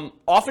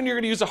often you're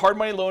going to use a hard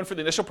money loan for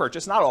the initial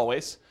purchase, not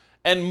always.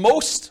 And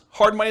most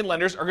hard money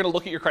lenders are going to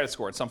look at your credit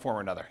score in some form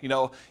or another.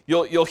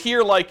 You'll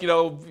hear like,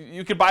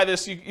 you could buy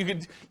this. You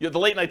could. The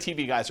late night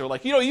TV guys are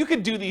like, you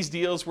could do these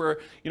deals where,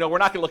 we're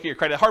not going to look at your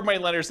credit. Hard money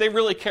lenders, they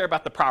really care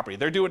about the property.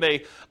 They're doing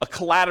a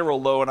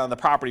collateral loan on the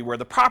property where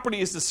the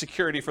property is the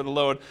security for the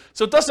loan.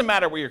 So it doesn't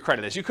matter where your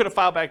credit is. You could have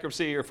filed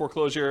bankruptcy or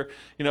foreclosure,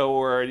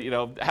 or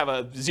have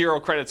a 0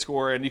 credit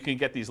score and you can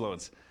get these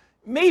loans.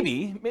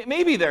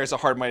 Maybe there's a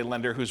hard money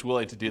lender who's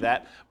willing to do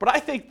that, but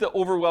I think the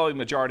overwhelming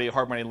majority of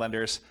hard money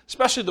lenders,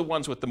 especially the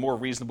ones with the more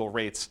reasonable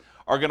rates,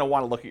 are going to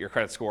want to look at your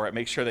credit score and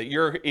make sure that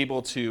you're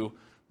able to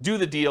do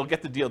the deal,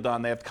 get the deal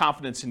done. They have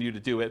confidence in you to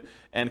do it,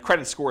 and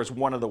credit score is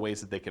one of the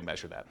ways that they can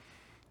measure that.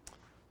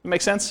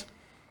 Make sense?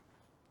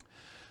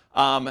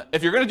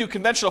 If you're going to do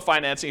conventional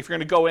financing, if you're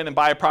going to go in and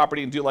buy a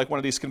property and do like one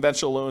of these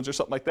conventional loans or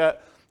something like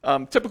that,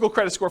 typical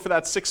credit score for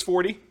that's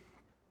 640.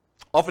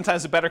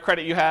 Oftentimes, the better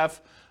credit you have,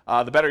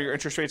 the better your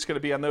interest rate's going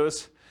to be on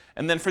those.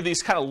 And then for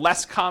these kind of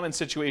less common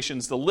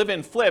situations, the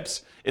live-in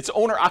flips, it's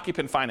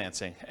owner-occupant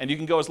financing. And you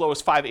can go as low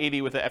as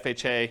 580 with the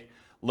FHA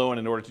loan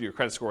in order to do your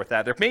credit score with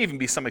that. There may even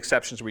be some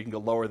exceptions where you can go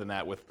lower than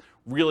that with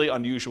really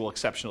unusual,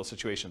 exceptional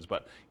situations.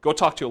 But go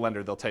talk to a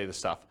lender. They'll tell you this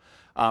stuff.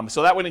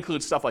 So that would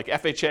include stuff like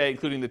FHA,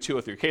 including the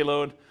 203K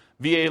loan,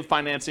 VA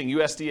financing,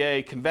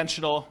 USDA,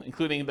 conventional,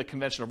 including the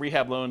conventional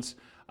rehab loans,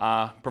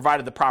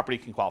 provided the property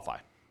can qualify.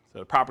 So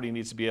the property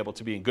needs to be able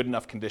to be in good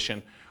enough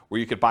condition where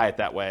you could buy it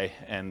that way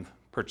and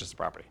purchase the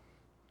property.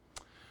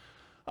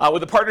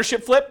 With a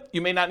partnership flip,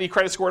 you may not need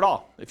credit score at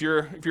all. If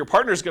your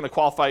partner is going to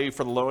qualify you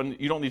for the loan,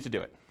 you don't need to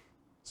do it.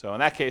 So in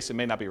that case, it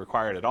may not be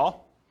required at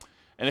all.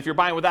 And if you're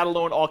buying without a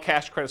loan, all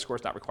cash, credit score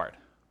is not required.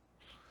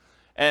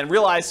 And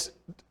realize,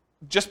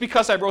 just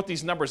because I wrote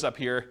these numbers up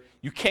here,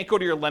 you can't go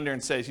to your lender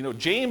and say,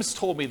 James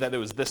told me that it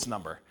was this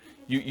number.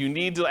 You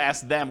need to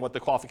ask them what the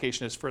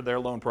qualification is for their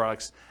loan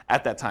products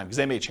at that time, because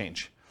they may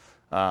change.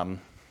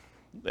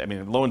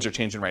 Loans are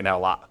changing right now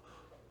a lot.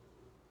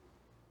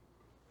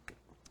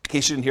 In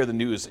case you didn't hear the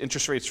news,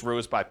 interest rates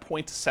rose by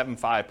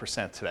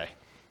 0.75% today.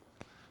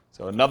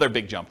 So another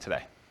big jump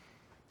today.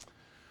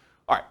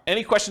 All right,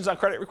 any questions on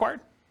credit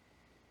required?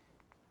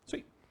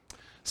 Sweet.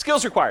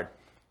 Skills required.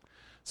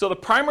 So the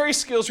primary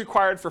skills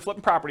required for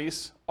flipping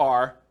properties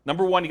are,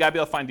 number one, you got to be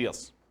able to find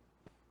deals.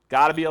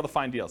 Got to be able to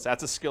find deals.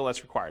 That's a skill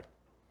that's required.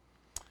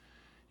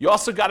 You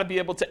also got to be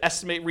able to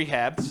estimate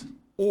rehabs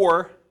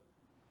or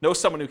know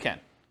someone who can.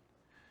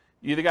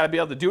 You either got to be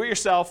able to do it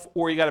yourself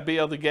or you got to be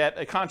able to get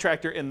a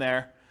contractor in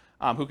there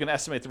who can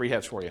estimate the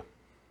rehabs for you.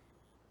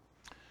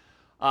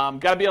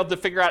 Got to be able to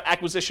figure out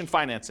acquisition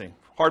financing,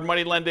 hard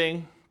money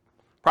lending,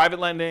 private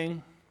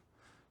lending,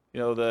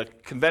 the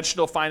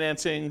conventional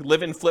financing,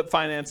 live-in flip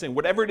financing,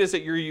 whatever it is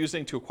that you're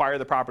using to acquire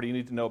the property, you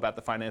need to know about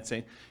the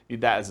financing. You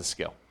need that as a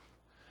skill.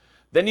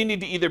 Then you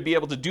need to either be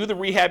able to do the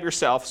rehab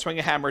yourself, swing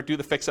a hammer, do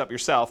the fix-up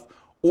yourself,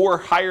 or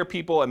hire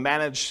people and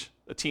manage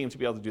a team to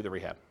be able to do the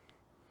rehab.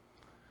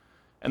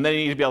 And then you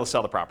need to be able to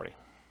sell the property.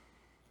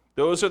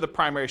 Those are the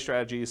primary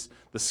strategies,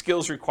 the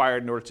skills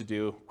required in order to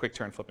do quick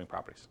turn flipping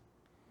properties.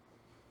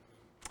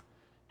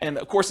 And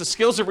of course, the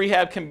skills of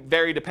rehab can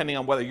vary depending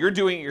on whether you're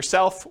doing it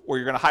yourself or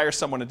you're going to hire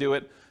someone to do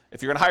it.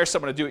 If you're going to hire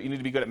someone to do it, you need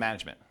to be good at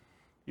management.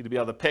 You need to be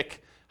able to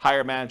pick,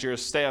 hire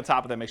managers, stay on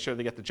top of them, make sure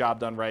they get the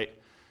job done right,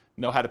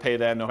 know how to pay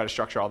them, know how to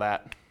structure all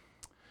that.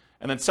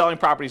 And then selling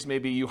properties may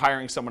be you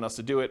hiring someone else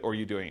to do it or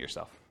you doing it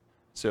yourself.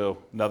 So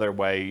another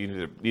way,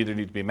 you either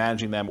need to be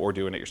managing them or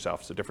doing it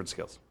yourself. So different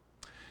skills.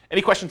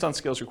 Any questions on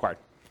skills required?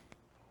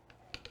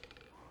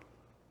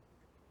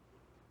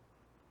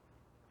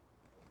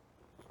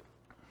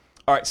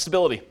 All right,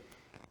 stability.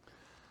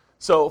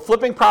 So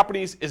flipping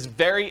properties is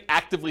very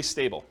actively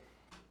stable.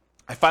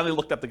 I finally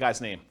looked up the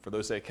guy's name, for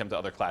those that came to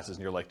other classes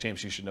and you're like,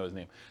 James, you should know his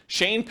name.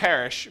 Shane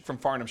Parrish from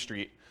Farnham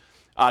Street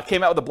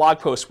came out with a blog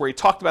post where he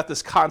talked about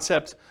this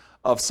concept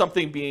of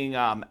something being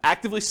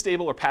actively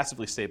stable or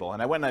passively stable.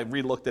 And I went and I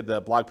re-looked at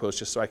the blog post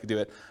just so I could do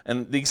it.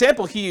 And the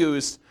example he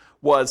used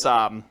was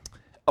a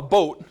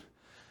boat.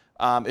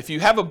 If you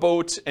have a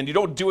boat and you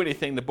don't do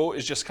anything, the boat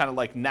is just kind of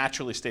like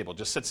naturally stable.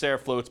 Just sits there,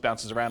 floats,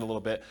 bounces around a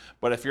little bit.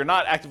 But if you're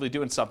not actively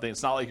doing something,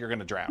 it's not like you're going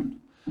to drown.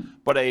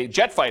 But a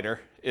jet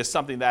fighter is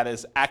something that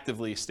is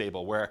actively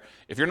stable, where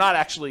if you're not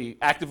actually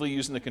actively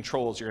using the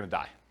controls, you're going to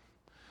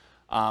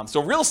die.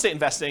 So real estate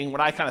investing,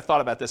 when I kind of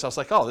thought about this, I was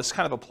like, oh, this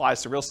kind of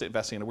applies to real estate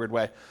investing in a weird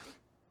way.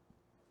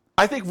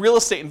 I think real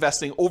estate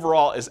investing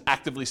overall is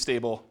actively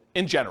stable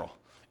in general.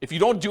 If you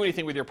don't do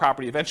anything with your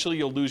property, eventually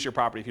you'll lose your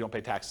property if you don't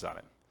pay taxes on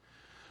it.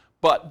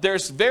 But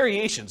there's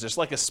variations. There's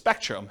like a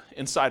spectrum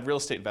inside real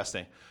estate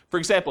investing. For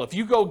example, if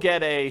you go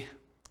get a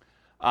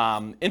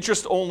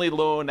interest-only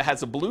loan that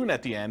has a balloon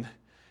at the end,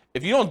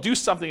 If you don't do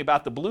something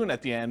about the balloon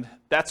at the end,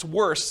 that's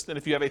worse than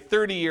if you have a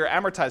 30-year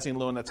amortizing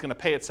loan that's going to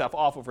pay itself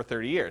off over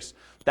 30 years.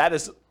 That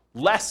is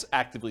less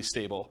actively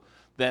stable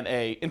than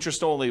a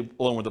interest-only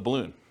loan with a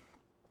balloon.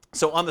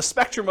 So on the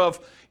spectrum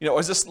of,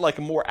 is this like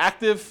a more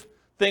active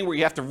thing where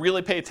you have to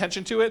really pay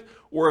attention to it,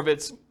 or if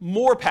it's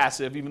more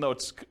passive, even though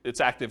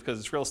it's active because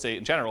it's real estate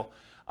in general,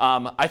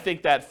 I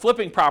think that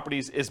flipping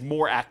properties is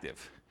more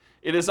active.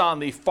 It is on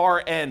the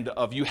far end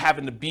of you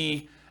having to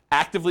be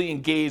actively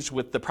engaged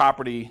with the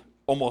property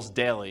almost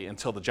daily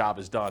until the job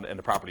is done and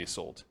the property is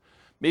sold.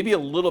 Maybe a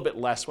little bit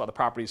less while the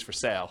property is for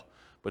sale,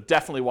 but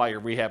definitely while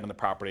you're rehabbing the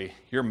property,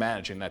 you're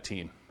managing that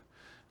team.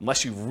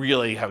 Unless you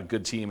really have a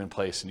good team in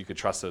place and you could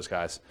trust those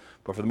guys.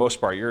 But for the most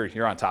part,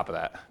 you're on top of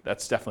that.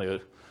 That's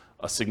definitely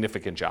a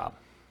significant job.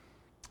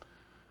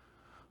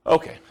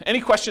 Okay, any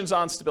questions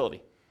on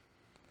stability?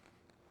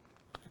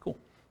 Cool.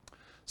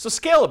 So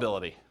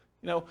scalability.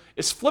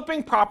 Is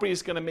flipping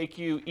properties going to make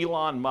you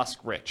Elon Musk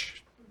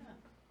rich?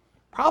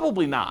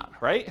 Probably not,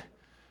 right?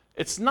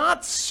 It's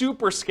not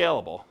super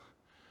scalable.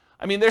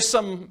 I mean, there's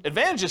some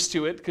advantages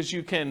to it because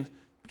you can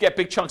get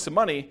big chunks of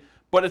money,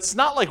 but it's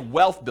not like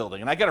wealth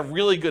building. And I got a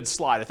really good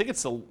slide. I think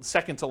it's the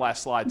second to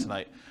last slide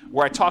tonight,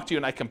 where I talk to you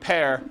and I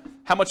compare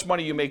how much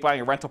money you make buying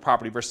a rental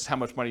property versus how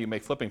much money you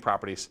make flipping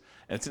properties.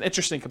 And it's an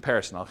interesting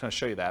comparison. I'll kind of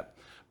show you that.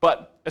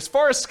 But as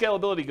far as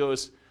scalability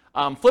goes,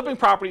 flipping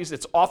properties,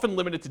 it's often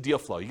limited to deal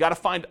flow. You got to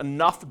find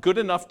good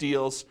enough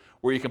deals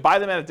where you can buy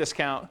them at a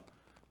discount,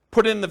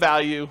 put in the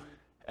value,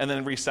 and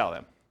then resell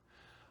them.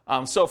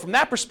 So from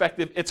that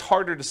perspective, it's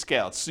harder to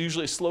scale. It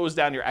usually slows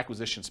down your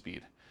acquisition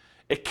speed.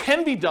 It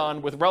can be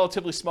done with a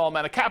relatively small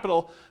amount of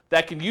capital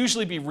that can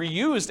usually be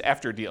reused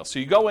after a deal. So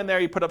you go in there,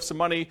 you put up some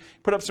money,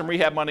 put up some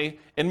rehab money.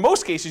 In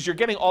most cases, you're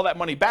getting all that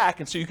money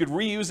back, and so you could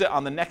reuse it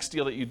on the next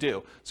deal that you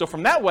do. So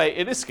from that way,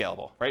 it is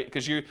scalable, right?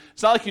 Because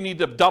it's not like you need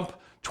to dump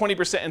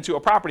 20% into a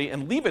property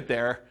and leave it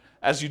there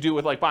as you do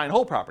with like buy and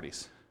hold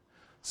properties.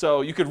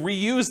 So you could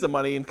reuse the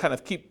money and kind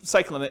of keep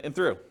cycling it in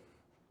through.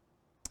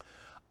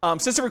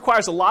 Since it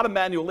requires a lot of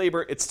manual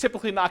labor, it's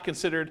typically not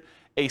considered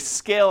a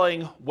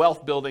scaling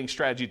wealth building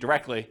strategy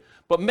directly,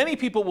 but many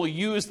people will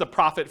use the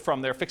profit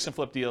from their fix and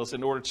flip deals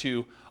in order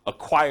to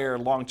acquire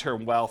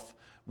long-term wealth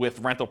with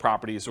rental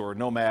properties or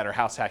nomad or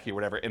house hacking or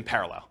whatever in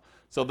parallel.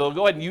 So they'll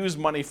go ahead and use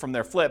money from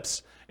their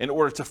flips in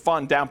order to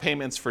fund down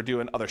payments for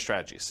doing other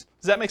strategies.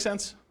 Does that make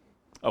sense?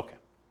 Okay.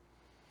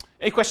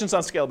 Any questions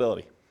on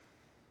scalability?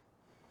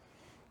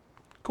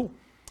 Cool.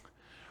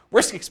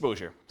 Risk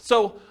exposure.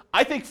 So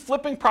I think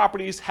flipping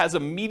properties has a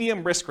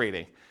medium risk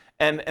rating.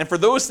 And for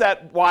those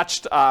that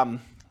watched,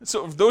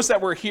 so those that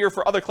were here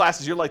for other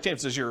classes, you're like,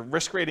 James, does your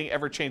risk rating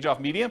ever change off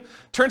medium?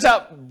 Turns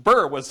out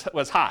Burr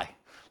was high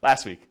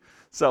last week.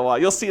 So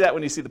you'll see that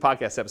when you see the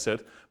podcast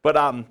episode.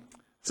 But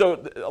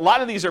so a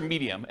lot of these are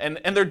medium. And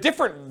there are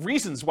different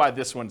reasons why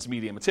this one's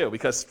medium too,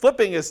 because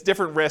flipping is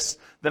different risks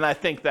than I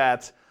think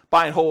that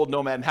buy and hold,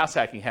 nomad, and house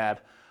hacking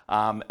had.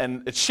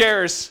 And it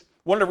shares,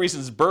 one of the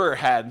reasons Burr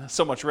had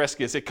so much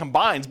risk is it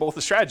combines both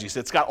the strategies.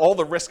 It's got all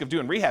the risk of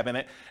doing rehab in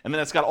it, and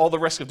then it's got all the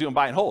risk of doing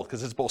buy and hold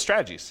because it's both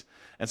strategies.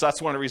 And so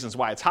that's one of the reasons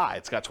why it's high.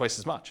 It's got twice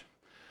as much.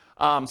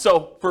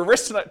 So for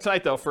risk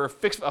tonight though, for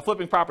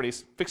flipping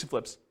properties, fix and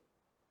flips,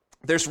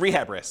 there's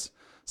rehab risks.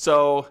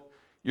 So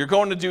you're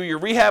going to do your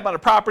rehab on a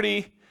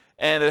property,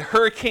 and a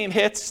hurricane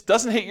hits,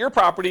 doesn't hit your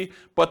property,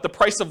 but the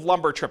price of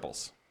lumber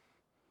triples.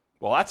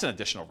 Well, that's an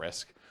additional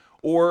risk.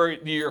 Or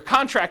your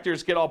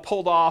contractors get all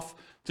pulled off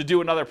to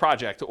do another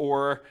project,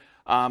 or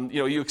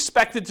you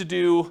expected to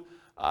do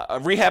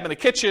a rehab in the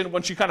kitchen.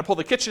 Once you kind of pull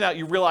the kitchen out,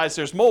 you realize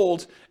there's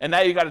mold, and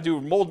now you got to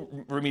do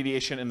mold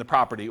remediation in the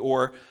property.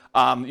 Or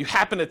you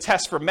happen to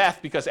test for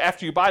meth because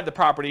after you buy the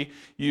property,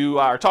 you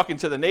are talking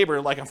to the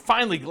neighbor like, I'm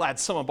finally glad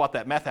someone bought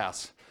that meth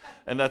house,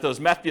 and that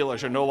those meth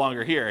dealers are no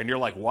longer here. And you're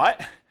like,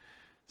 what?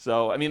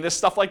 So, I mean, there's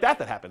stuff like that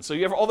happens. So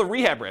you have all the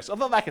rehab risks,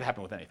 although that could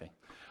happen with anything.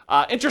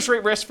 Interest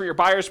rate risk for your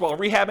buyers while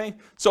rehabbing.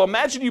 So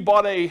imagine you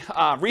bought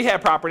a rehab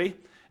property,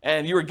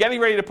 and you were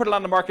getting ready to put it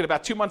on the market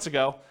about 2 months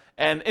ago,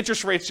 and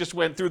interest rates just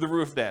went through the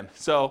roof then.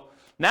 So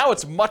now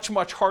it's much,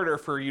 much harder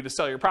for you to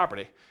sell your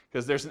property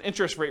because there's an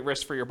interest rate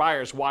risk for your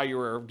buyers while you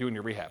were doing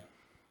your rehab.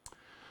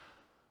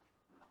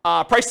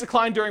 Price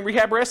decline during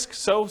rehab risk.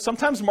 So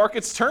sometimes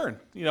markets turn.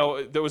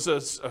 There was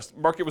a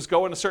market was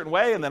going a certain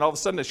way, and then all of a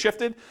sudden it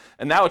shifted,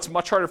 and now it's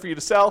much harder for you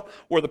to sell,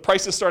 or the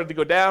prices started to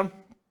go down.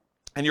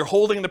 And you're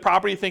holding the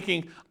property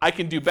thinking, I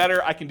can do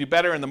better,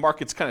 and the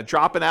market's kind of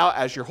dropping out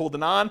as you're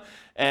holding on.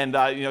 And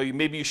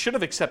maybe you should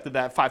have accepted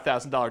that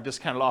 $5,000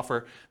 discounted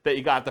offer that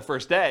you got the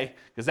first day,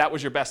 because that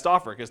was your best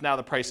offer, because now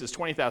the price is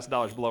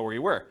 $20,000 below where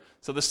you were.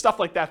 So there's stuff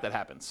like that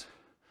happens.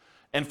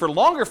 And for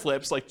longer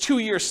flips, like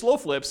 2-year slow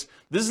flips,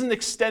 this is an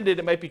extended,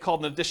 it might be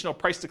called an additional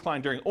price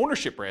decline during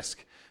ownership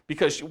risk,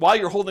 because while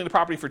you're holding the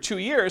property for 2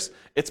 years,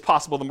 it's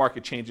possible the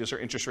market changes or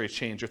interest rates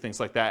change or things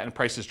like that, and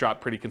prices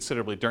drop pretty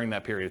considerably during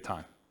that period of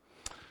time.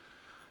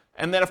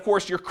 And then, of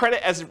course, your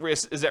credit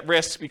is at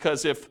risk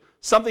because if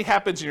something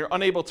happens and you're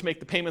unable to make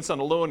the payments on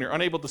the loan, you're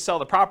unable to sell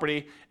the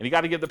property, and you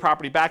got to give the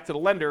property back to the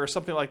lender or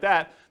something like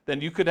that,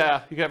 then you could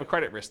have a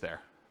credit risk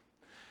there.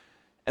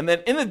 And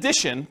then in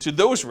addition to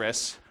those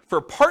risks,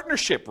 for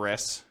partnership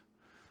risks,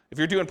 if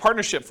you're doing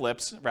partnership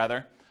flips,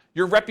 rather,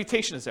 your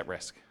reputation is at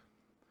risk,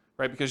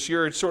 right? Because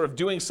you're sort of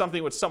doing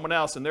something with someone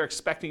else and they're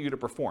expecting you to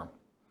perform.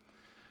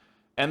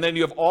 And then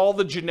you have all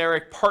the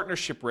generic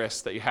partnership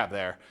risks that you have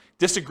there.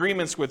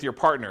 Disagreements with your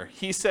partner.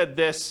 He said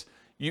this,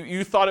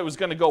 you thought it was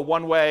going to go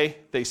one way,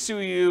 they sue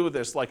you,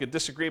 there's like a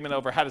disagreement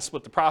over how to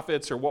split the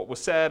profits or what was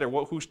said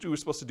or who was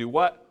supposed to do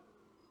what.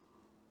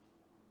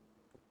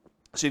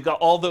 So you've got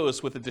all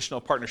those with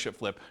additional partnership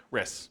flip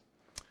risks.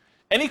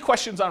 Any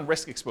questions on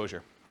risk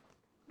exposure?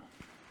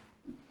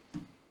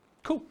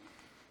 Cool.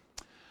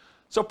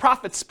 So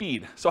profit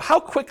speed. So how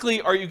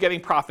quickly are you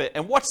getting profit,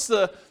 and what's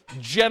the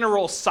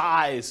general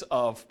size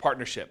of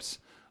partnerships?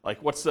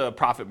 Like what's the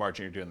profit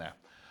margin you're doing there?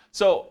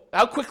 So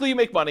how quickly you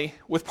make money.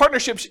 With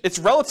partnerships, it's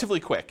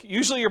relatively quick.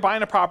 Usually you're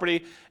buying a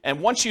property,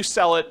 and once you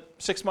sell it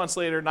 6 months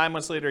later, 9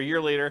 months later, a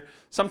year later,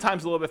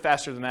 sometimes a little bit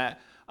faster than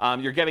that,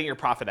 you're getting your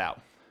profit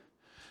out.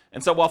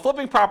 And so while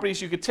flipping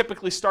properties, you could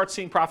typically start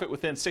seeing profit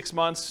within 6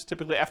 months,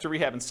 typically after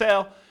rehab and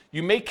sale.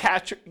 You may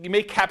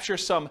capture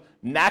some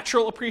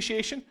natural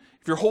appreciation.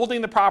 If you're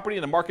holding the property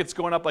and the market's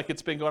going up like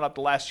it's been going up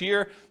the last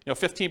year,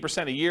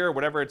 15% a year,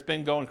 whatever it's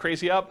been going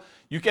crazy up,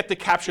 you get to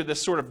capture this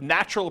sort of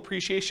natural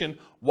appreciation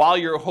while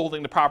you're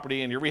holding the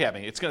property and you're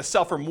rehabbing. It's going to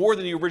sell for more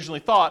than you originally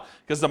thought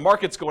because the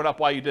market's going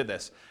up while you did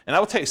this. And I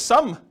will tell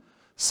you,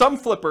 some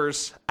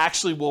flippers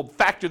actually will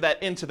factor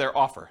that into their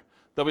offer.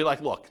 They'll be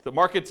like, look, the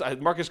market's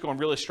going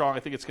really strong.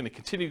 I think it's going to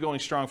continue going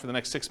strong for the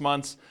next 6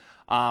 months.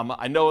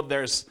 I know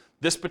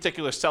this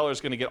particular seller is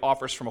going to get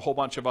offers from a whole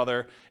bunch of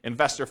other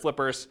investor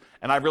flippers,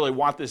 and I really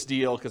want this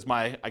deal because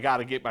I got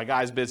to get my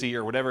guys busy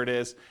or whatever it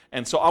is.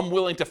 And so I'm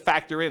willing to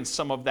factor in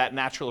some of that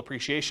natural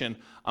appreciation.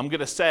 I'm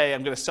going to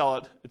sell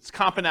it. It's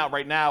comping out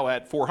right now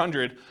at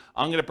 400.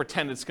 I'm going to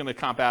pretend it's going to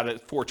comp out at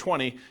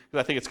 420 because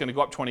I think it's going to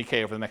go up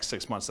 20K over the next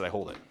 6 months that I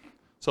hold it.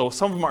 So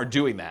some of them are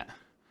doing that.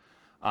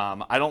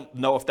 I don't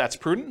know if that's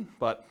prudent,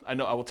 but I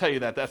will tell you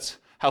that that's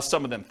how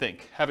some of them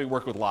think, having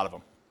worked with a lot of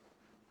them.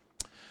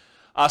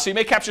 So you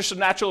may capture some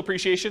natural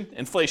appreciation,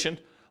 inflation,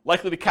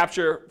 likely to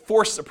capture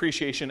forced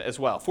appreciation as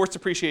well. Forced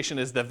appreciation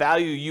is the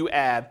value you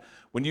add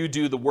when you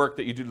do the work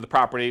that you do to the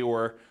property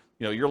or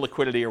your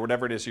liquidity or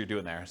whatever it is you're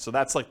doing there. So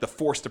that's like the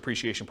forced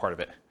appreciation part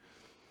of it.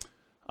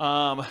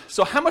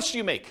 So how much do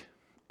you make?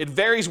 It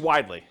varies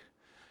widely,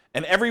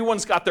 and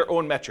everyone's got their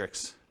own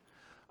metrics.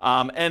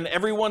 And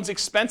everyone's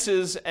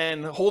expenses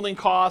and holding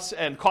costs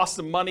and costs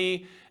of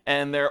money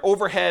and their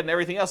overhead and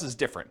everything else is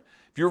different.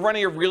 If you're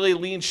running a really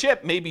lean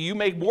ship, maybe you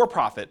make more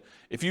profit.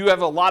 If you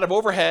have a lot of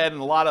overhead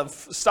and a lot of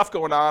stuff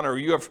going on, or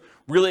you have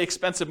really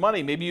expensive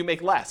money, maybe you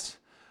make less.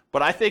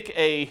 But I think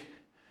a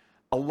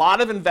lot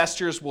of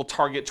investors will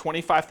target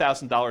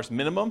 $25,000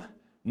 minimum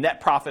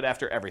net profit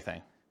after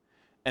everything.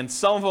 And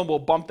some of them will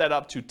bump that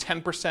up to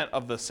 10%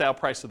 of the sale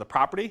price of the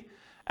property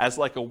as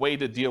like a way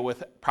to deal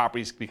with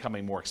properties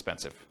becoming more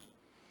expensive.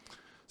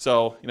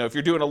 So, if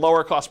you're doing a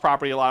lower cost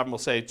property, a lot of them will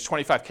say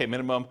 $25K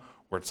minimum,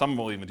 or some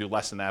will even do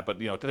less than that,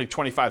 but I think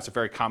 25 is a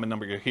very common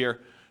number you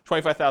hear.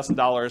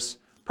 $25,000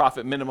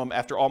 profit minimum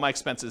after all my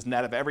expenses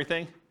net of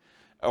everything.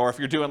 Or if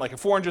you're doing like a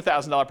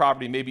 $400,000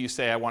 property, maybe you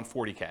say I want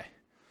 40K.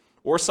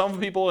 Or some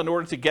people, in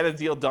order to get a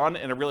deal done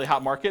in a really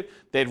hot market,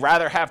 they'd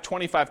rather have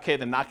 25K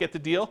than not get the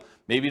deal.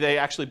 Maybe they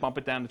actually bump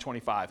it down to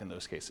 25 in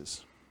those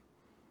cases.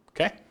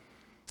 Okay?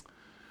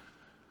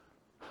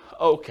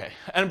 Okay,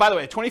 and by the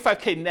way,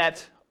 25K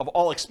net of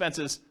all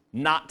expenses,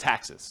 not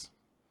taxes.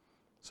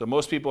 So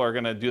most people are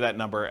going to do that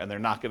number, and they're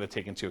not going to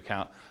take into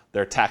account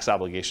their tax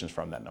obligations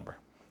from that number.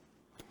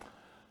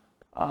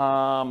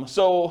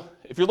 So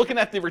if you're looking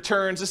at the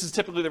returns, this is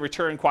typically the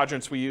return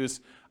quadrants we use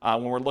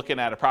when we're looking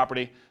at a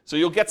property. So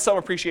you'll get some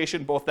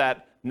appreciation, both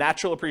that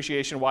natural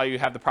appreciation while you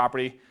have the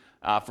property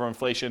from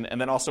inflation, and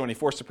then also any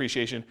forced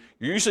appreciation.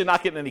 You're usually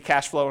not getting any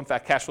cash flow. In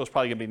fact, cash flow is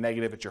probably going to be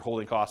negative at your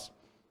holding costs.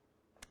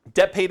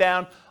 Debt pay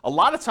down, a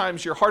lot of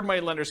times your hard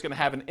money lender is going to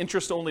have an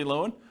interest-only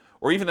loan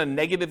or even a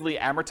negatively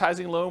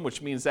amortizing loan,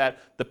 which means that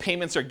the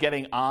payments are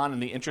getting on and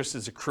the interest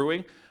is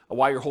accruing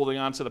while you're holding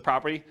on to the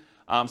property.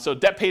 So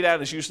debt pay down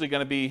is usually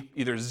going to be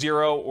either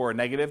zero or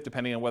negative,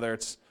 depending on whether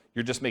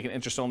you're just making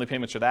interest-only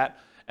payments or that.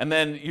 And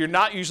then you're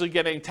not usually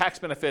getting tax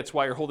benefits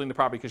while you're holding the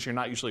property because you're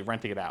not usually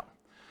renting it out.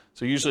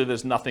 So usually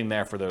there's nothing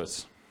there for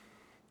those.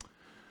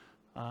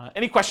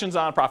 Any questions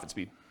on profit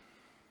speed?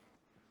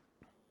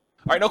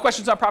 All right, no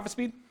questions on profit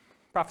speed?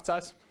 Profit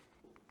size?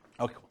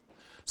 Okay, cool.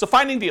 So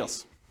finding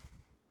deals.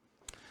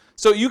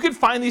 So you can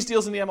find these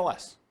deals in the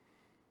MLS.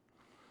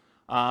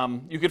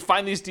 You can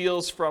find these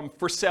deals from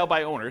for sale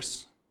by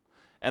owners.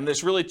 And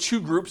there's really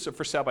two groups of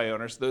for sale by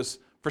owners. Those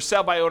for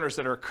sale by owners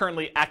that are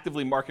currently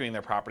actively marketing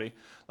their property,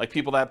 like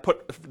people that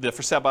put the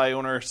for sale by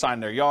owner sign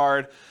their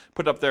yard,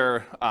 put up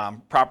their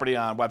property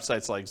on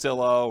websites like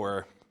Zillow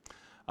or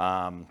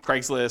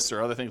Craigslist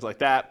or other things like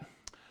that.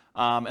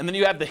 And then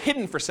you have the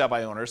hidden for sale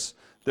by owners.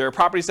 There are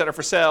properties that are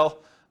for sale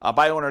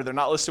by owner. They're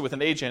not listed with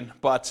an agent,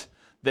 but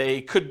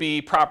they could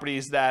be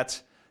properties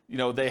that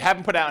they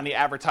haven't put out any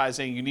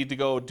advertising. You need to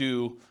go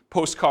do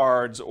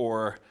postcards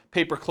or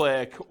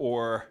pay-per-click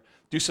or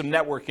do some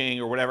networking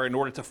or whatever in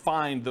order to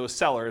find those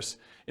sellers,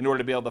 in order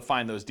to be able to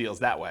find those deals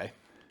that way.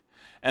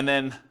 And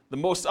then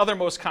the other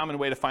most common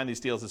way to find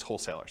these deals is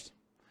wholesalers.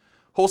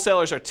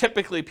 Wholesalers are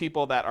typically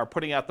people that are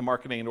putting out the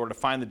marketing in order to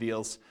find the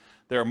deals.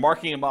 They're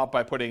marking them up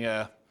by putting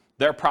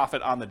their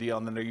profit on the deal,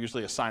 and then they're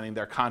usually assigning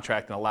their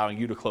contract and allowing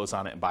you to close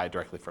on it and buy it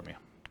directly from you.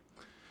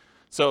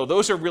 So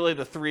those are really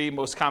the three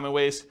most common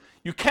ways.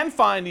 You can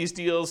find these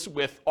deals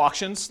with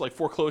auctions, like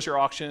foreclosure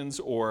auctions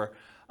or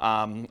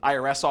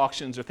IRS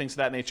auctions or things of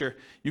that nature.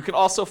 You can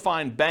also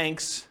find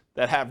banks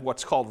that have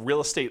what's called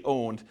real estate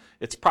owned.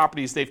 It's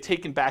properties they've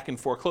taken back in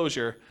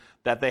foreclosure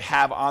that they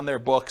have on their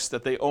books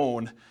that they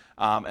own.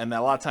 And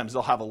a lot of times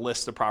they'll have a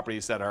list of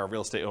properties that are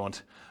real estate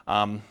owned.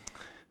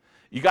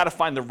 You got to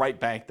find the right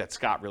bank that's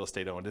got real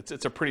estate owned.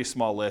 It's a pretty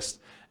small list,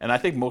 and I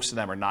think most of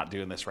them are not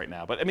doing this right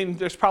now. But I mean,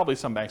 there's probably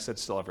some banks that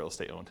still have real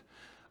estate owned,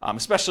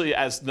 especially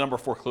as the number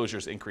of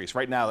foreclosures increase.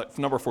 Right now,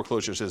 the number of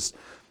foreclosures is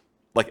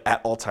like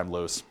at all-time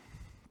lows.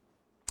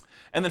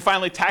 And then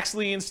finally, tax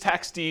liens,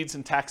 tax deeds,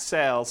 and tax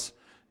sales.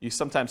 You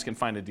sometimes can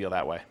find a deal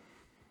that way.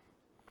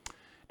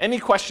 Any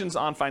questions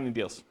on finding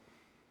deals?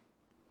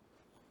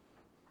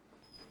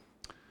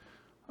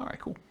 All right,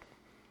 cool.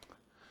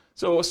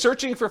 So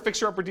searching for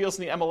fixer-upper deals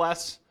in the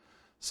MLS.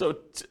 So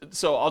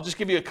I'll just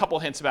give you a couple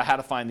hints about how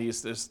to find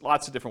these. There's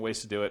lots of different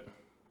ways to do it.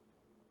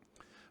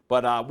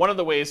 But one of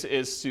the ways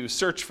is to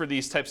search for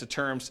these types of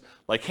terms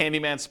like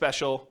handyman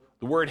special,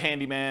 the word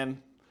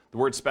handyman, the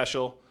word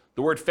special,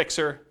 the word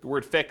fixer, the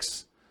word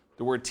fix,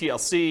 the word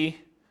TLC,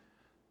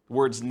 the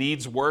words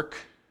needs work,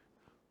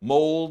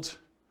 mold,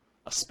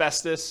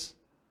 asbestos,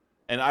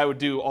 and I would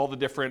do all the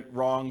different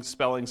wrong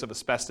spellings of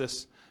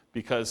asbestos,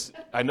 because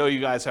I know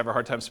you guys have a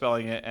hard time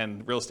spelling it,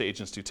 and real estate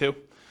agents do too.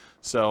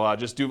 So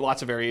just do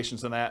lots of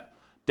variations on that.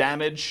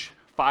 Damage,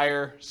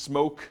 fire,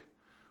 smoke,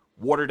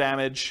 water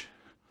damage,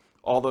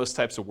 all those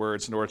types of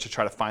words in order to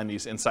try to find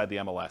these inside the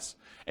MLS.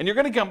 And you're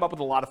going to come up with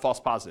a lot of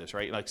false positives,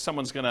 right? Like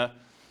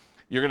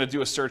you're going to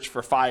do a search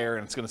for fire,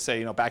 and it's going to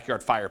say,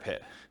 backyard fire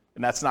pit.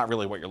 And that's not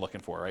really what you're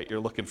looking for, right? You're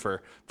looking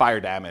for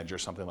fire damage or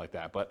something like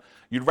that. But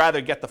you'd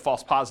rather get the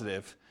false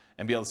positive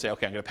and be able to say,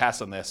 okay, I'm going to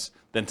pass on this,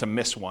 than to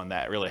miss one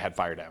that really had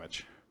fire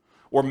damage.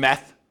 Or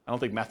meth. I don't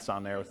think meth's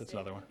on there. That's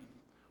another one.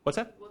 What's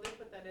that? Will they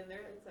put that in there?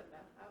 It's a meth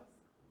house?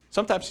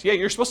 Sometimes. Yeah,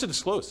 you're supposed to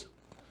disclose.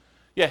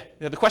 Yeah,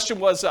 the question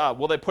was,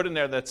 will they put in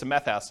there that it's a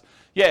meth house?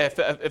 Yeah,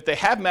 if they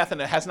have meth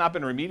and it has not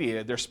been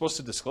remediated, they're supposed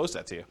to disclose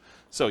that to you.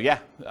 So yeah,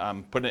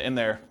 putting it in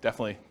there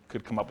definitely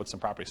could come up with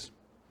some properties.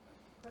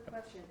 Quick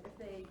question, if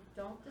they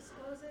don't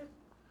disclose it,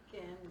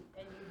 and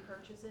you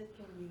purchase it,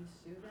 can you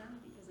sue them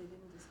because they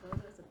didn't disclose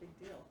it? It's a big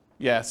deal.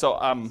 Yeah, so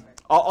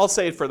I'll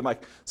say it for the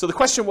mic. So the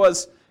question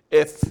was,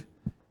 if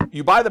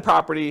you buy the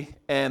property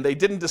and they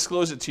didn't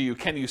disclose it to you,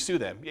 can you sue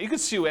them? You could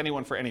sue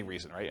anyone for any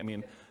reason, right? I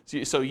mean,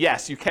 so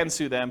yes, you can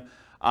sue them.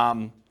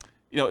 Now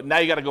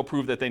you got to go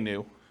prove that they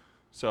knew.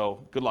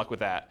 So good luck with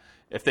that.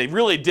 If they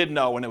really did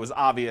know and it was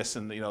obvious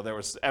and there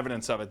was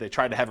evidence of it, they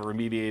tried to have it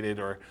remediated,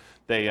 or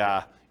they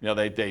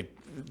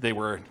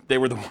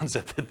were the ones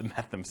that did the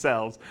meth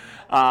themselves,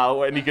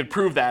 and you could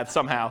prove that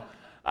somehow.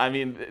 I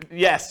mean,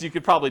 yes, you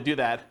could probably do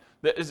that.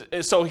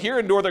 So here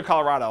in northern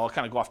Colorado, I'll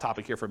kind of go off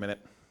topic here for a minute.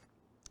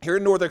 Here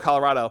in northern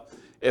Colorado,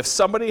 if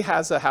somebody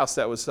has a house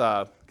that was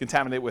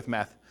contaminated with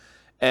meth,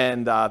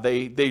 and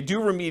they do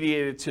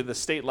remediate it to the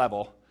state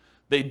level,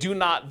 they do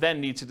not then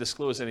need to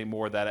disclose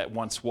anymore that it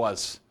once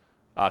was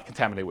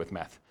contaminated with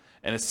meth.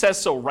 And it says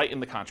so right in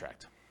the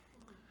contract.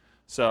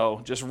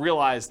 So just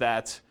realize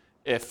that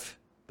if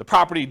the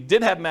property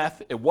did have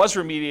meth, it was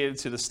remediated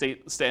to the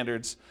state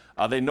standards,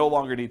 they no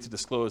longer need to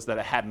disclose that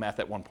it had meth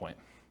at one point,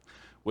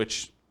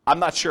 which I'm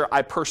not sure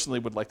I personally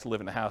would like to live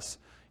in a house,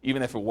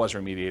 even if it was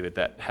remediated,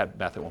 that had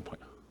meth at one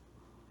point.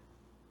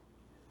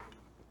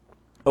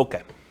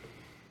 Okay.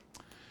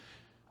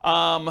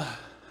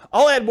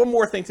 I'll add one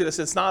more thing to this.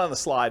 It's not on the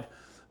slide,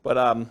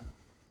 but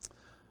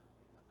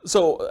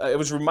so I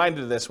was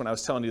reminded of this when I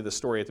was telling you the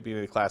story at the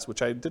beginning of the class,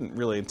 which I didn't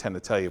really intend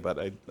to tell you, but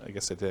I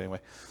guess I did anyway.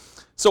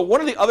 So one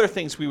of the other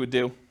things we would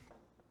do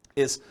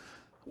is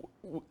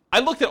I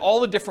looked at all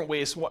the different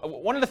ways.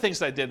 One of the things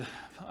that I did,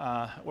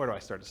 where do I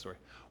start the story?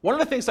 One of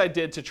the things I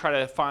did to try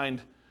to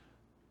find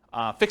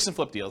fix and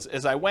flip deals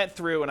is I went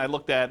through and I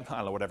looked at, I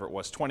don't know, whatever it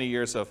was, 20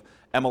 years of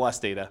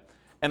MLS data,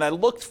 and I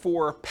looked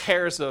for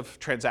pairs of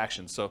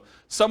transactions. So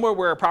somewhere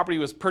where a property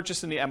was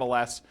purchased in the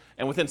MLS,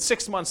 and within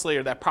 6 months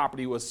later, that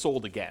property was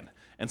sold again.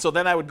 And so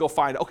then I would go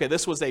find, okay,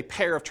 this was a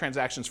pair of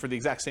transactions for the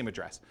exact same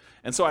address.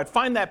 And so I'd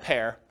find that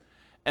pair,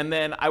 and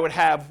then I would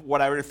have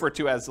what I refer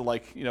to as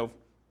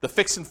the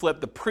fix and flip,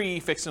 the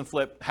pre-fix and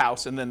flip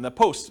house, and then the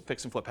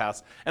post-fix and flip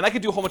house. And I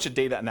could do a whole bunch of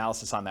data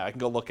analysis on that. I can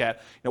go look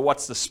at,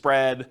 what's the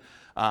spread,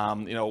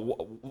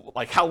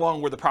 like how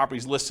long were the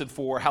properties listed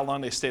for, how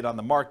long they stayed on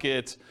the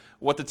market,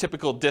 what the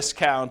typical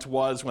discount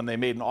was when they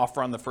made an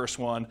offer on the first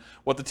one,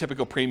 what the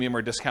typical premium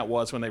or discount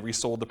was when they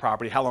resold the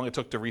property, how long it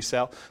took to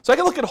resell. So I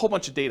can look at a whole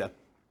bunch of data.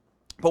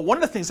 But one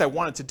of the things I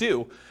wanted to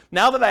do,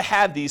 now that I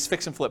had these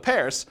fix and flip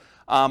pairs,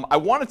 I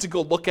wanted to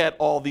go look at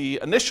all the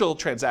initial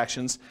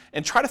transactions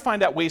and try to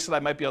find out ways that I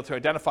might be able to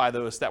identify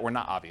those that were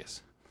not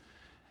obvious.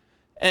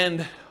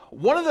 And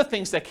one of the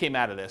things that came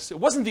out of this, it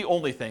wasn't the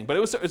only thing, but it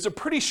was a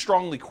pretty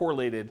strongly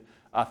correlated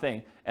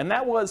thing, and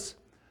that was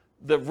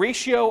the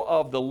ratio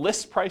of the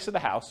list price of the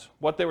house,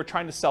 what they were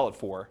trying to sell it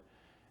for,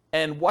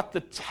 and what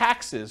the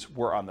taxes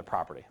were on the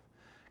property.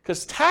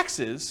 Because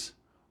taxes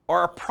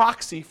are a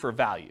proxy for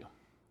value.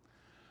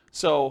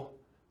 So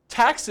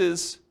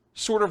taxes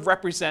sort of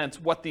represent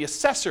what the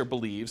assessor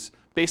believes,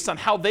 based on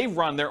how they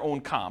run their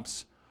own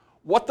comps,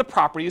 what the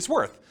property is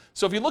worth.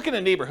 So if you look in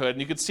a neighborhood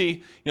and you can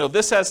see,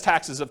 this has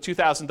taxes of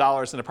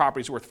 $2,000 and the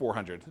property's worth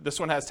 $400.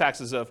 This one has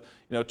taxes of,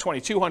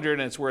 $2,200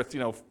 and it's worth,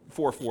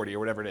 $440 or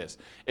whatever it is.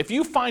 If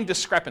you find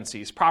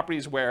discrepancies,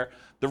 properties where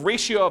the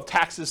ratio of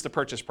taxes to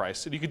purchase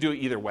price, and you could do it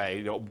either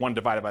way, one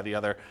divided by the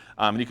other,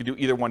 and you could do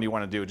either one you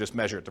want to do, just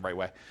measure it the right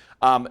way.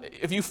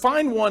 If you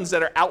find ones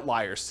that are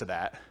outliers to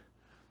that,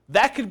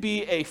 that could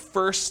be a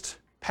first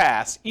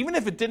pass, even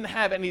if it didn't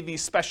have any of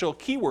these special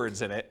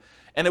keywords in it,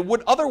 and it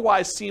would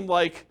otherwise seem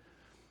like,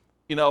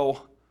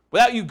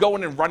 without you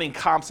going and running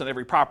comps on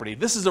every property,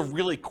 this is a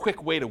really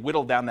quick way to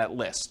whittle down that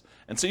list.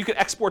 And so you could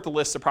export the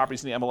list of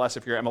properties in the MLS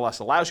if your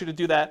MLS allows you to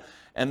do that,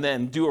 and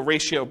then do a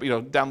ratio,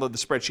 download the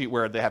spreadsheet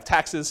where they have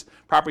taxes,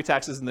 property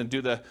taxes, and then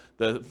do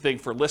the thing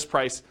for list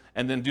price,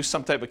 and then do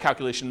some type of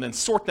calculation, and then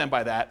sort them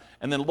by that,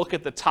 and then look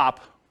at the top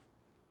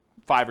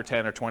 5 or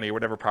 10 or 20 or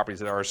whatever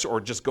properties there are,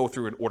 or just go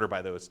through and order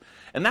by those.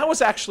 And that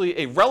was actually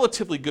a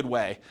relatively good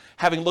way,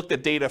 having looked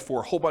at data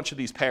for a whole bunch of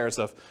these pairs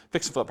of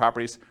fix and flip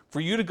properties,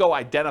 for you to go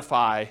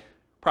identify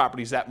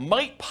properties that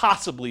might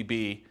possibly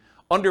be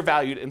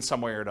undervalued in some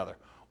way or another.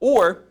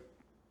 Or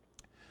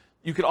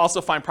you could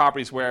also find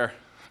properties where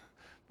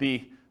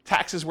the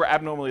taxes were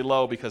abnormally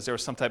low because there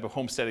was some type of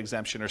homestead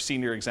exemption or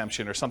senior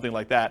exemption or something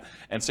like that.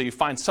 And so you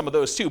find some of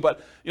those too.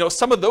 But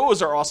some of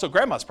those are also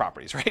grandma's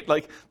properties, right?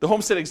 Like the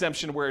homestead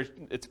exemption where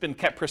it's been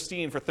kept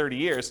pristine for 30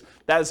 years,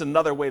 that is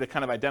another way to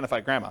kind of identify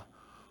grandma.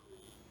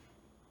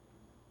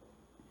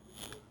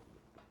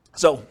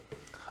 So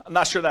I'm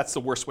not sure that's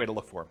the worst way to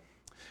look for.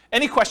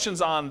 Any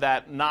questions on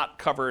that not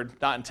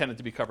intended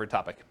to be covered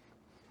topic?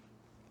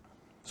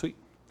 Sweet.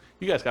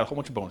 You guys got a whole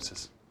bunch of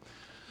bonuses.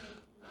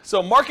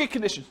 So market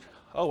conditions.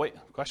 Oh, wait,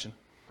 question.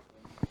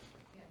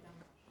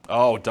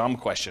 Oh, dumb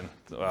question.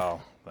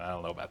 Well, I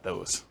don't know about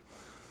those.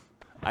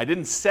 I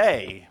didn't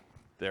say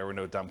there were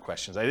no dumb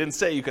questions. I didn't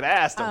say you could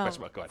ask dumb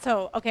questions. Go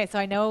ahead. So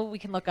I know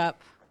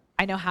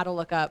I know how to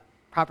look up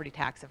property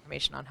tax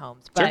information on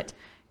homes, but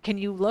can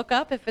you look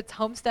up if it's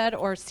homestead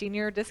or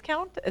senior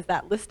discount? Is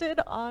that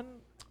listed on?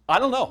 I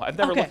don't know. I've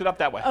never looked it up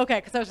that way.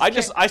 Okay, because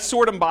I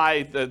sort them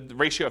by the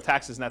ratio of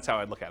taxes, and that's how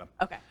I'd look at them.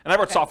 Okay. And I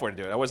wrote software to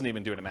do it. I wasn't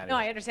even doing it manually.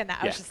 No, I understand that.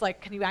 I was just like,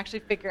 can you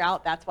actually figure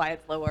out that's why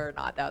it's lower or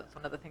not? That was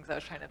one of the things I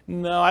was trying to.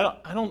 No, I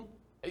don't.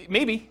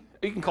 Maybe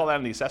you can call that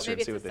in the assessor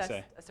and see what they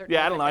say.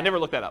 Yeah, I don't know. I never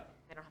looked that up.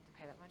 They don't have to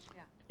pay that much.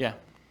 Yeah.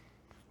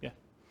 Yeah.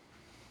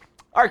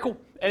 All right, cool.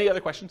 Any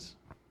other questions?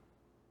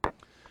 All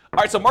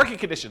right, so market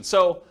conditions.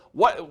 So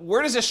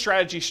where does this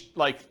strategy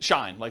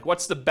shine? Like,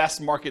 what's the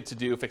best market to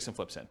do fix and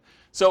flips in?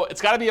 So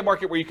it's got to be a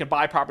market where you can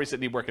buy properties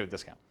that need work at a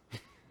discount.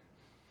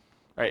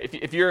 Right?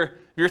 If you're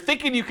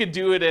thinking you could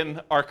do it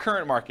in our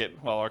current market,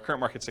 well, our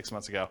current market 6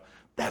 months ago,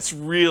 that's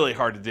really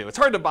hard to do. It's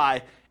hard to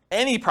buy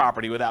any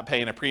property without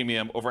paying a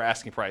premium over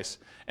asking price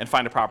and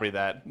find a property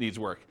that needs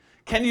work.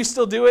 Can you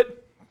still do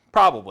it?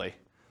 Probably.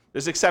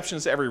 There's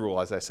exceptions to every rule,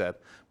 as I said,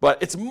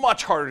 but it's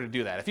much harder to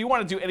do that. If you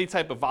want to do any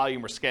type of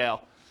volume or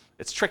scale,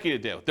 it's tricky to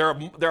do. There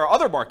are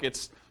other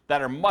markets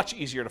that are much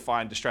easier to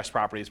find distressed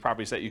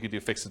properties that you could do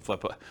fix and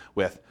flip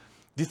with.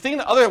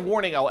 The other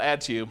warning I'll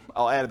add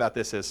about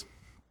this is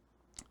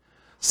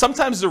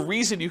sometimes the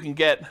reason you can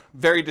get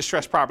very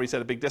distressed properties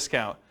at a big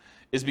discount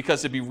is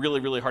because it'd be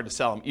really, really hard to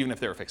sell them even if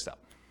they were fixed up.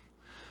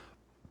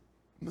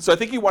 So I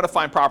think you want to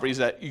find properties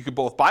that you could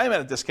both buy them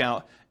at a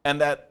discount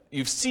and that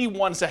you see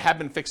ones that have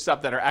been fixed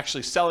up that are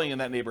actually selling in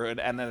that neighborhood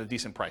and at a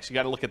decent price. You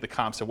got to look at the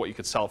comps of what you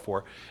could sell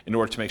for in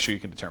order to make sure you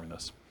can determine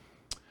those.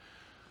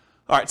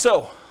 All right,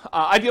 so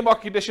ideal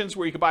market conditions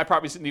where you can buy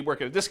properties that need work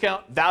at a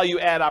discount, value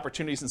add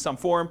opportunities in some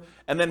form,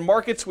 and then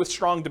markets with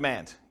strong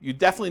demand. You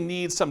definitely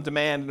need some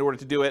demand in order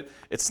to do it.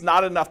 It's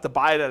not enough to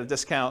buy it at a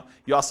discount.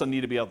 You also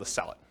need to be able to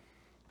sell it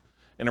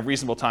in a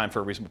reasonable time for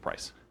a reasonable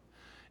price.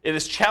 It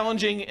is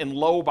challenging in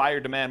low buyer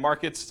demand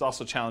markets. It's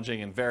also challenging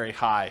in very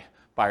high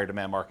buyer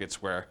demand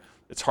markets where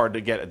it's hard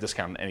to get a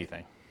discount on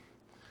anything.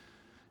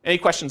 Any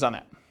questions on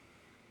that?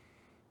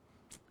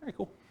 Very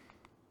cool.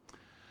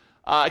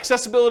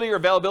 Accessibility or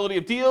availability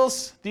of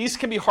deals. These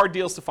can be hard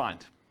deals to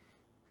find.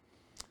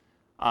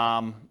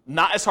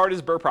 Not as hard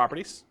as BRRRR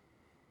properties.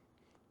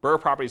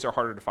 BRRRR properties are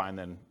harder to find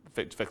than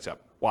fix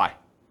up. Why?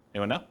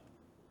 Anyone know?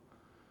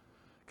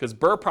 Because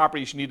BRRRR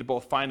properties, you need to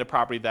both find a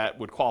property that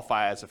would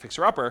qualify as a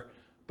fixer-upper,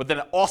 but then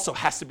it also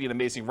has to be an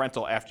amazing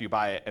rental after you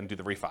buy it and do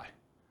the refi.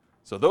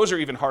 So those are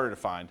even harder to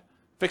find.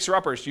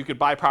 Fixer-uppers, you could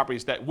buy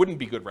properties that wouldn't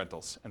be good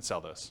rentals and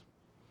sell those.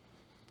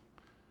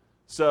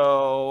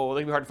 So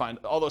they can be hard to find,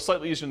 although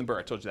slightly easier than Burr,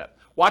 I told you that.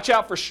 Watch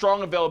out for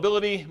strong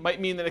availability. Might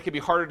mean that it can be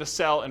harder to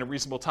sell in a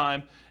reasonable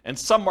time. And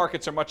some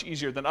markets are much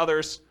easier than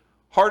others.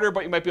 Harder,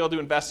 but you might be able to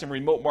invest in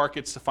remote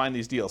markets to find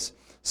these deals.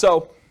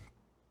 So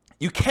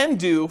you can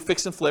do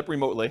fix and flip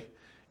remotely.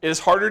 It is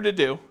harder to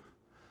do.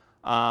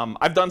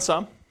 I've done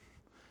some,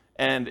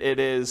 and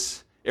it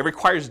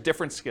requires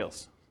different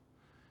skills.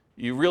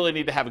 You really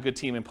need to have a good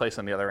team in place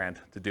on the other end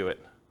to do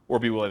it, or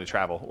be willing to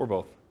travel, or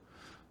both.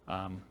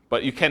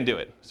 But you can do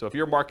it. So if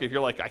if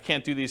you're like, I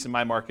can't do these in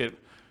my market,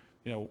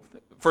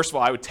 first of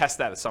all, I would test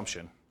that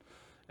assumption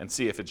and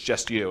see if it's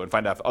just you and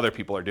find out if other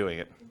people are doing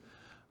it.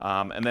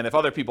 And then if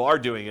other people are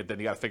doing it, then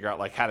you got to figure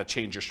out how to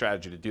change your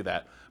strategy to do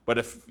that. But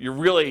if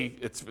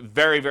it's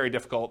very, very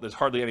difficult, there's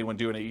hardly anyone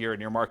doing it here in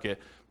your market,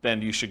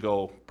 then you should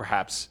go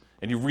perhaps,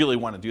 and you really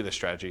want to do this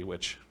strategy,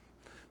 which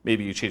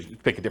maybe you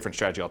pick a different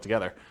strategy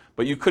altogether.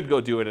 But you could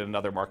go do it in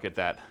another market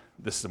that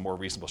this is a more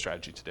reasonable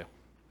strategy to do.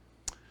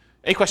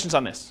 Any questions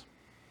on this?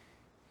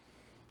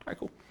 All right,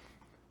 cool.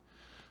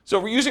 So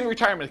we're using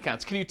retirement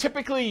accounts. Can you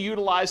typically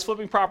utilize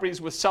flipping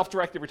properties with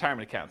self-directed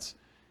retirement accounts?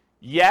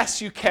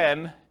 Yes, you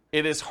can.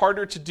 It is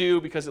harder to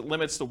do because it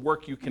limits the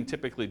work you can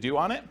typically do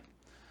on it.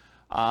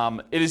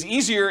 It is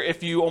easier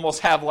if you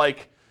almost have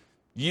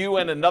you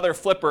and another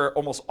flipper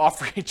almost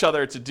offer each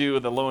other to do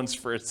the loans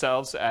for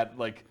itself at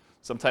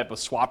some type of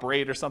swap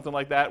rate or something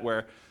like that,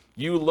 where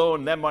you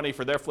loan them money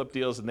for their flip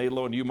deals and they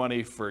loan you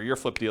money for your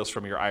flip deals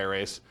from your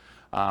IRAs.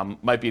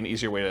 Might be an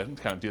easier way to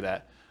kind of do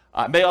that.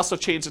 It may also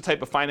change the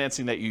type of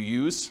financing that you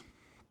use.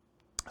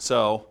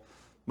 So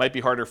might be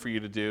harder for you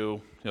to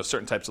do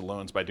certain types of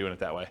loans by doing it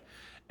that way.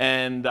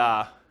 And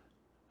I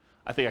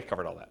think I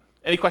covered all that.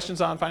 Any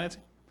questions on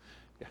financing?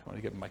 Yeah, I want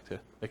to give Mike to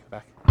take it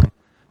back.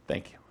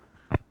 Thank you.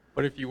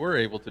 But if you were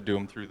able to do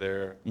them through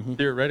there,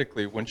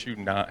 theoretically, wouldn't you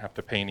not have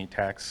to pay any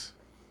tax?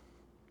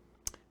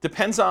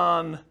 Depends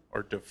on...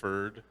 Or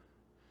deferred?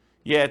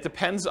 Yeah, it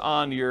depends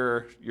on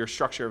your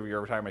structure of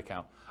your retirement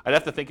account. I'd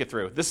have to think it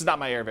through. This is not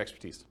my area of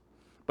expertise.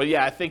 But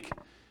yeah, I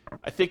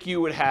think you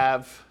would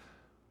have...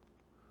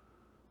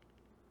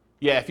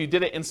 Yeah, if you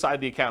did it inside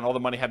the account, all the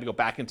money had to go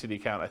back into the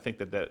account. I think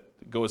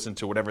that goes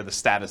into whatever the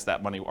status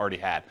that money already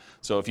had.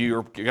 So if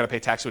you're going to pay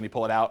tax when you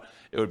pull it out,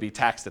 it would be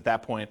taxed at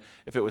that point.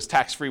 If it was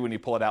tax-free when you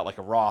pull it out like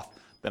a Roth,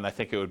 then I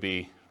think it would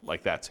be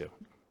like that too.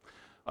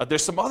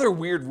 There's some other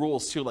weird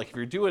rules too, like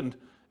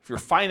if you're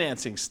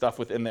financing stuff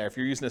within there, if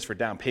you're using this for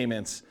down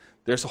payments,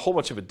 there's a whole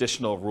bunch of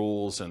additional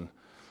rules, and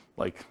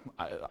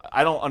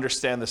I don't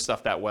understand this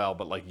stuff that well,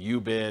 but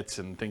UBITs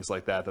and things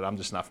like that I'm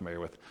just not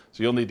familiar with.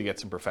 So you'll need to get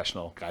some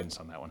professional guidance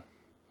on that one.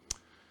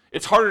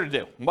 It's harder to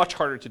do, much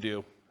harder to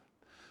do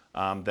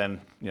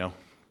than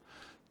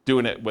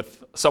doing it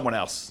with someone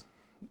else's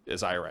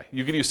IRA.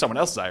 You can use someone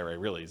else's IRA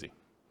real easy.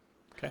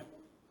 Okay?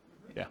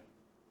 Yeah.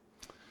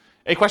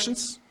 Any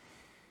questions?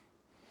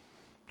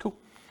 Cool.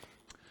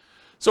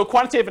 So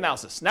quantitative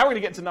analysis. Now we're going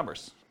to get into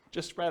numbers,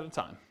 just right at a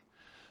time.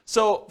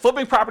 So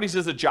flipping properties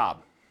is a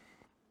job.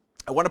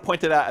 I want to point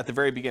that out at the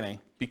very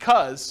beginning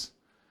because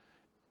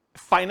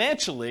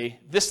financially,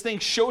 this thing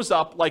shows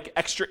up like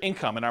extra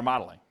income in our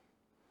modeling.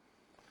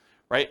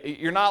 Right?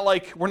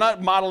 We're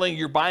not modeling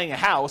you're buying a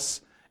house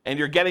and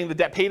you're getting the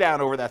debt pay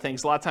down over that thing.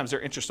 So a lot of times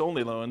they're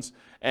interest-only loans,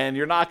 and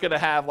you're not going to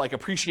have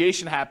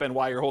appreciation happen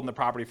while you're holding the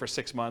property for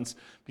 6 months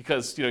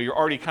because you're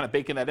already kind of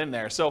baking that in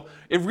there. So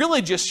it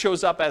really just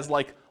shows up as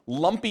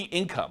lumpy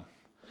income.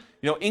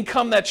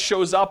 Income that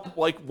shows up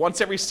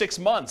once every 6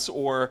 months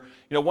or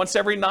once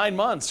every 9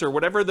 months or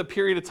whatever the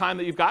period of time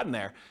that you've gotten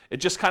there. It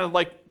just kind of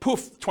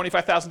poof,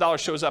 $25,000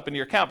 shows up in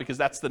your account because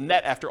that's the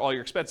net after all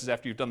your expenses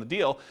after you've done the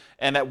deal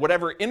and at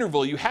whatever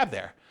interval you have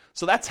there.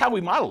 So that's how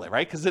we model it,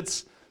 right? Because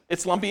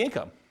it's lumpy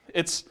income.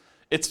 It's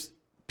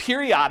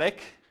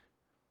periodic,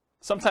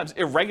 sometimes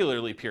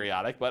irregularly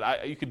periodic,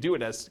 but you could do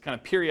it as kind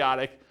of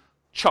periodic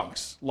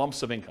chunks,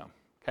 lumps of income.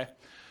 Okay.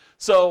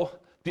 So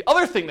the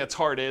other thing that's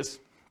hard is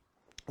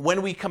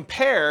when we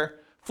compare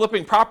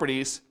flipping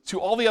properties to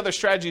all the other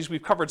strategies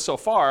we've covered so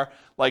far,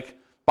 like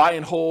buy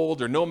and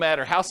hold or nomad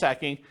or house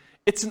hacking,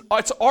 it's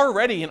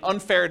already an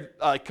unfair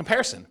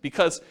comparison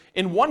because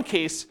in one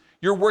case,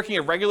 you're working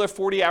a regular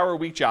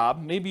 40-hour-a-week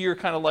job. Maybe you're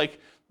kind of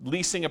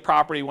leasing a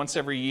property once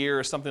every year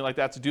or something like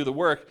that to do the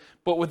work.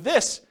 But with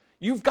this,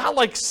 you've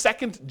got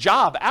second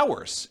job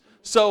hours.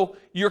 So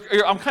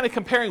I'm kind of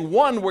comparing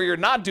one where you're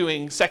not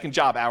doing second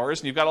job hours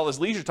and you've got all this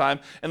leisure time,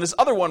 and this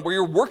other one where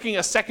you're working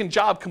a second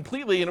job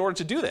completely in order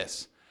to do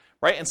this,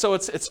 right? And so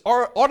it's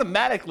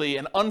automatically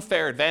an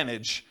unfair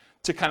advantage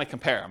to kind of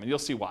compare them, and you'll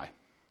see why.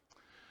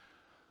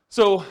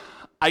 So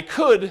I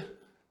could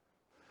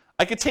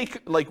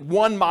take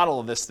one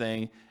model of this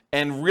thing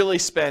and really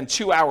spend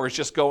 2 hours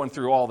just going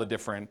through all the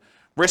different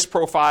risk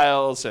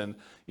profiles and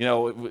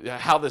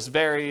how this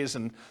varies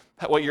and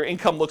what your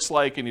income looks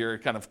like and your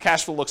kind of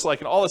cash flow looks like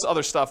and all this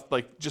other stuff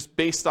just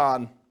based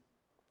on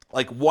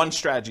one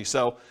strategy.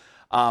 So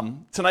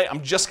tonight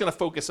I'm just going to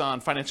focus on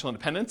financial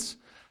independence,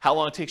 how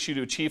long it takes you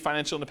to achieve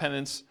financial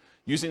independence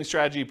using the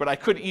strategy, but I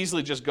could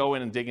easily just go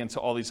in and dig into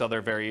all these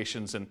other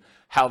variations and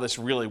how this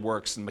really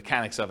works and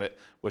mechanics of it,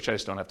 which I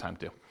just don't have time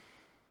to do.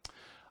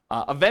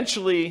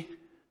 Eventually,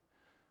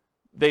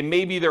 they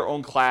may be their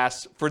own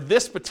class. For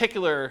this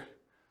particular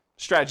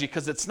strategy,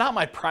 because it's not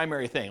my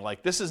primary thing,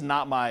 like this is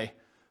not my,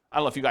 I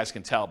don't know if you guys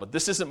can tell, but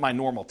this isn't my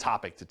normal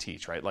topic to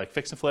teach, right? Like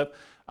fix and flip.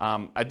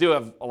 I do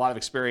have a lot of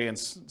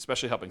experience,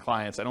 especially helping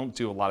clients. I don't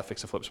do a lot of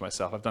fix and flips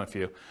myself. I've done a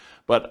few.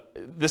 But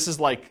this is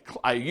like,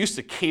 I used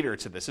to cater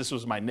to this. This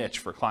was my niche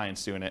for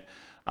clients doing it.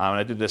 And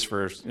I did this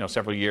for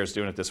several years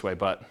doing it this way.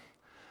 But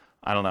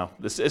I don't know.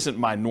 This isn't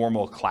my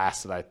normal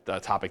class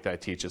topic that I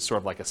teach. It's sort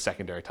of like a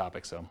secondary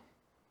topic. So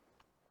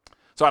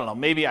I don't know.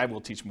 Maybe I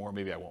will teach more.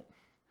 Maybe I won't.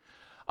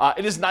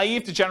 It is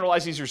naive to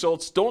generalize these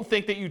results. Don't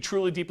think that you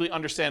truly deeply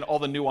understand all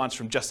the nuance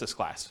from just this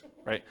class,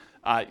 right?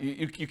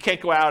 You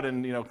can't go out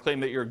and claim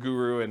that you're a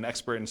guru and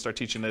expert and start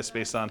teaching this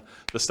based on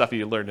the stuff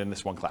you learned in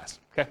this one class,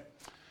 okay?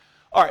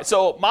 All right,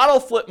 so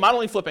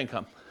modeling flip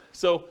income.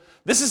 So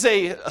this is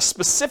a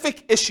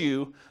specific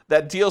issue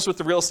that deals with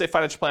the real estate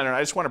financial planner, and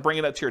I just want to bring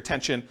it up to your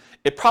attention.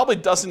 It probably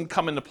doesn't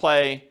come into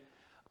play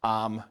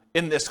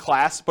in this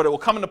class, but it will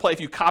come into play if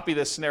you copy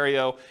this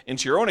scenario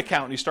into your own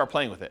account and you start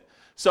playing with it.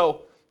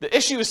 So the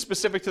issue is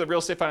specific to the real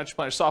estate financial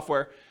planner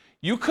software.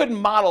 You could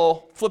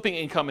model flipping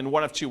income in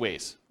one of two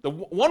ways. The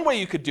one way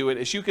you could do it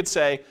is you could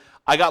say,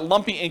 I got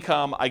lumpy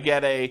income, I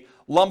get a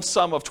lump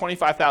sum of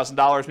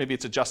 $25,000, maybe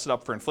it's adjusted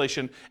up for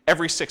inflation,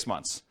 every 6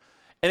 months.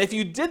 And if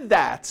you did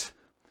that,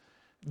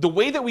 the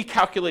way that we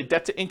calculate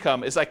debt to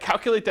income is I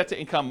calculate debt to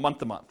income month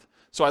to month.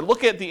 So I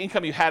look at the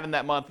income you had in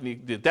that month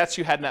and the debts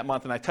you had in that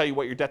month, and I tell you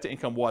what your debt to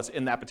income was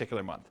in that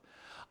particular month.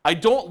 I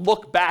don't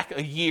look back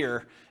a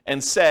year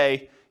and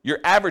say, your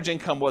average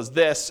income was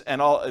this,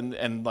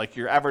 and like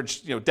your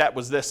average debt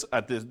was this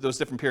at those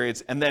different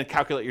periods, and then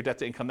calculate your debt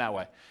to income that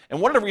way.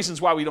 And one of the reasons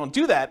why we don't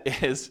do that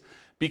is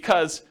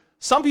because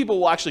some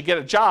people will actually get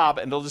a job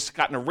and they'll just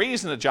gotten a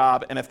raise in a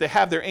job, and if they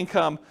have their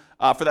income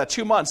for that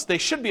 2 months, they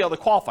should be able to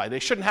qualify. They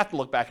shouldn't have to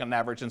look back on an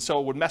average, and so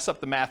it would mess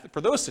up the math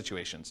for those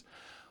situations.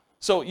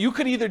 So you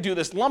could either do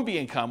this lumpy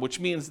income, which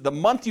means the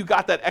month you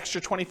got that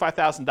extra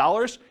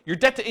 $25,000, your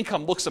debt to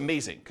income looks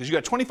amazing because you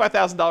got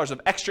 $25,000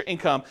 of extra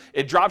income.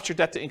 It drops your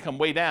debt to income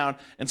way down,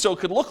 and so it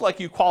could look like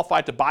you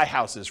qualified to buy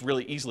houses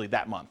really easily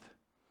that month.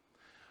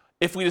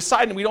 If we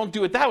decide and we don't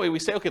do it that way, we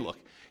say, okay, look,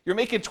 you're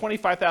making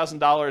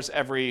 $25,000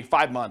 every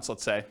 5 months,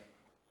 let's say.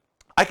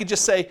 I could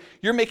just say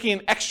you're making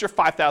an extra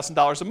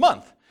 $5,000 a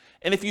month.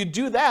 And if you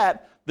do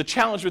that, the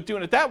challenge with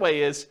doing it that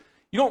way is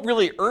you don't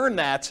really earn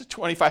that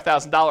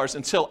 $25,000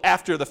 until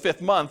after the 5th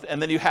month,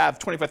 and then you have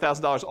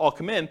 $25,000 all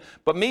come in,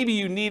 but maybe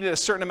you needed a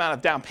certain amount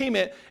of down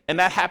payment, and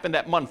that happened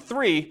at month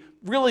 3,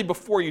 really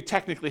before you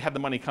technically had the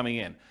money coming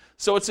in.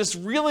 So it's this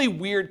really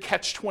weird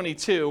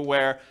catch-22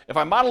 where if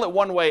I model it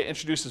one way, it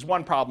introduces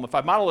one problem. If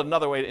I model it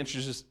another way, it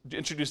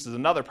introduces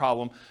another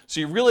problem. So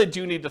you really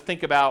do need to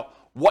think about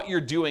what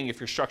you're doing if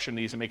you're structuring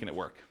these and making it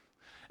work.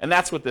 And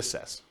that's what this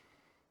says.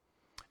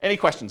 Any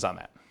questions on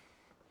that?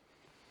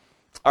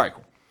 All right,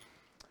 cool.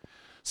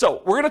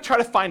 So we're going to try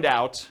to find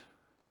out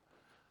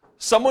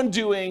someone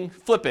doing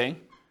flipping,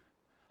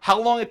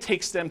 how long it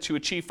takes them to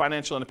achieve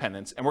financial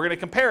independence, and we're going to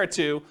compare it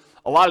to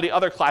a lot of the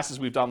other classes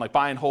we've done, like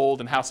buy and hold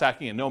and house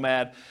hacking and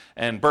nomad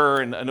and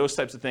BRRRR and those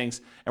types of things,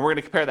 and we're going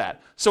to compare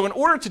that. So in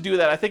order to do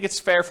that, I think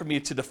it's fair for me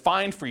to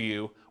define for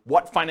you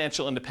what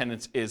financial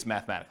independence is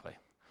mathematically.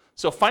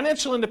 So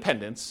financial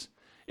independence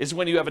is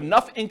when you have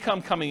enough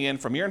income coming in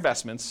from your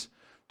investments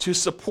to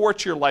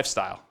support your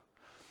lifestyle.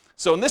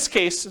 So in this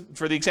case,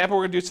 for the example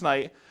we're going to do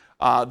tonight,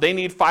 they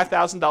need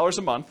 $5,000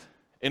 a month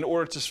in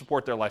order to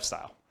support their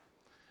lifestyle.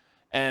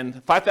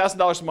 And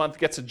 $5,000 a month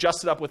gets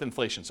adjusted up with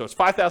inflation. So it's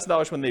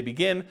 $5,000 when they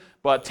begin,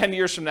 but 10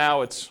 years from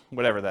now, it's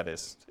whatever that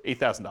is,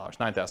 $8,000,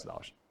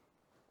 $9,000.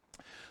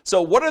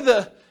 So what are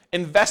the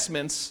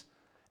investments,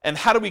 and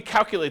how do we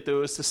calculate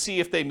those to see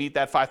if they meet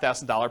that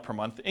 $5,000 per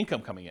month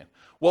income coming in?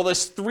 Well,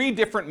 there's 3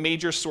 different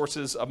major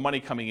sources of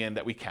money coming in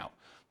that we count.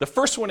 The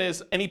first one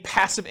is any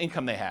passive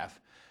income they have.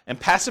 And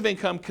passive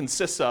income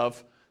consists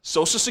of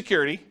Social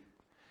Security,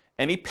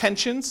 any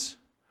pensions,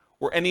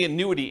 or any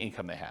annuity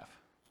income they have.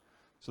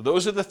 So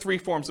those are the 3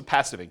 forms of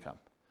passive income.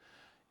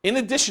 In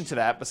addition to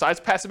that, besides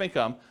passive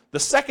income, the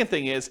second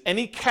thing is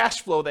any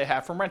cash flow they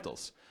have from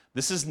rentals.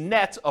 This is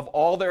net of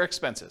all their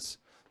expenses.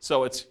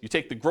 So it's you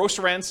take the gross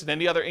rents and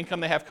any other income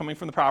they have coming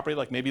from the property,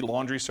 like maybe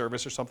laundry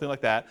service or something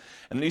like that,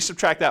 and then you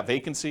subtract out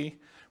vacancy,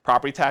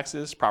 property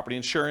taxes, property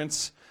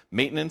insurance,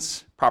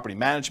 maintenance, property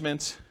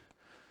management,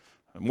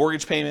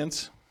 mortgage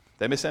payments.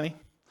 Did I miss any?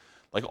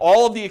 Like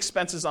all of the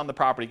expenses on the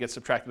property get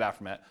subtracted out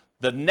from it.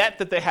 The net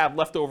that they have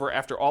left over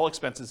after all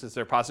expenses is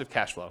their positive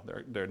cash flow,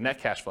 their net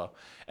cash flow.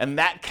 And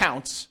that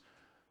counts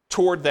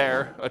toward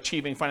their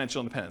achieving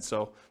financial independence.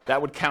 So that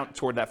would count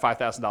toward that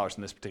 $5,000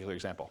 in this particular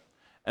example.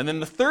 And then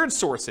the third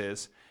source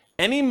is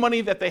any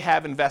money that they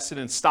have invested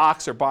in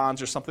stocks or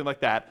bonds or something like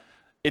that,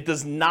 it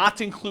does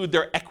not include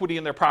their equity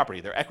in their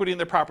property. Their equity in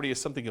their property is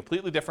something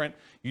completely different.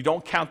 You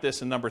don't count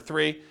this in number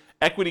 3.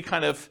 Equity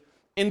kind of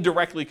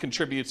indirectly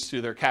contributes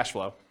to their cash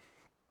flow.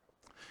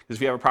 Because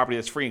if you have a property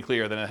that's free and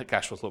clear, then the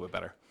cash flow is a little bit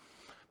better.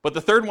 But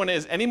the third one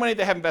is any money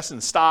they have invested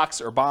in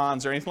stocks or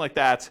bonds or anything like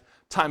that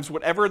times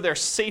whatever their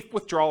safe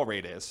withdrawal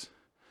rate is.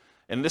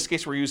 In this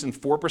case, we're using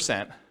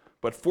 4%,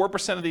 but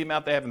 4% of the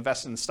amount they have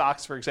invested in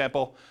stocks, for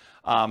example,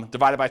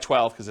 divided by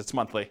 12 because it's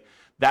monthly,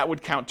 that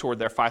would count toward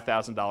their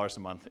 $5,000 a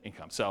month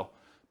income. So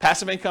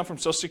passive income from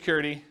Social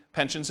Security,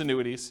 pensions,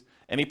 annuities,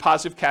 any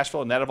positive cash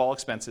flow net of all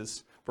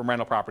expenses from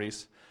rental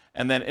properties,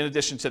 and then in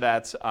addition to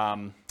that,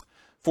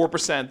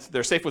 4%,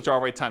 their safe withdrawal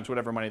rate times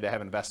whatever money they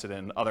have invested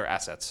in other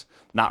assets,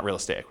 not real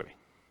estate equity.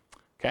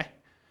 Okay?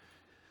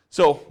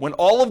 So when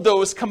all of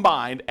those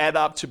combined add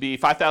up to be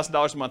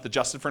 $5,000 a month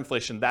adjusted for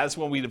inflation, that is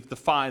when we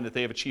define that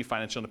they have achieved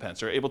financial independence.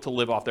 They're able to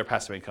live off their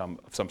passive income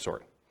of some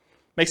sort.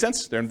 Make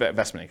sense? Their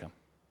investment income.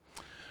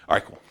 All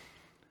right, cool.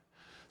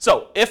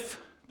 So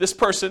if this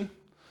person,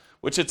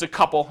 which it's a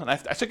couple, and I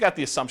took out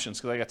the assumptions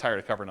because I got tired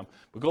of covering them,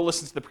 but go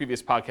listen to the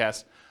previous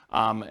podcast,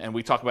 and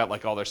we talk about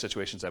like all their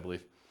situations, I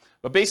believe.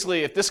 But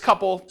basically, if this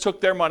couple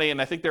took their money,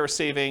 and I think they were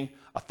saving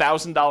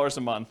 $1,000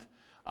 a month,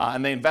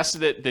 and they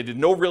invested it, they did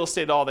no real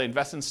estate at all, they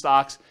invested in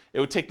stocks, it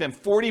would take them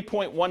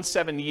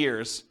 40.17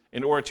 years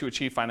in order to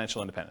achieve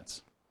financial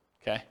independence.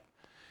 Okay?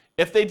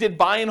 If they did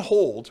buy and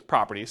hold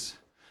properties,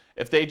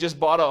 if they just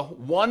bought a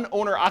one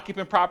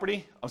owner-occupant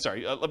property,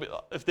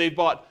 if they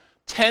bought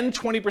 10,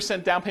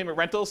 20% down payment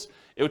rentals,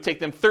 it would take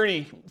them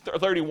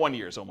 31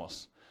 years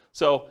almost.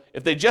 So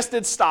if they just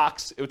did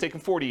stocks, it would take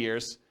them 40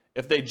 years.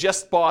 If they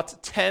just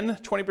bought 10,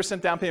 20%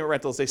 down payment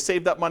rentals, they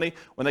saved up money.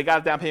 When they got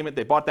a down payment,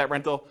 they bought that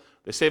rental.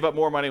 They save up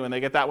more money. When they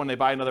get that one, they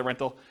buy another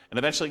rental, and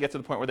eventually get to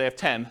the point where they have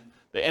 10.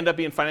 They end up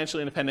being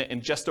financially independent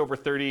in just over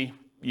 30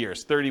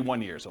 years,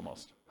 31 years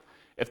almost.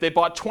 If they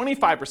bought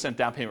 25%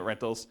 down payment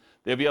rentals,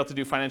 they'll be able to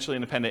do financially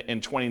independent in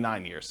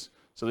 29 years.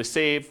 So they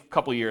save a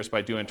couple years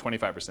by doing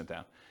 25%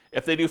 down.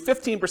 If they do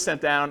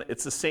 15% down,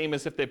 it's the same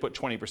as if they put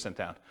 20%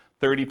 down,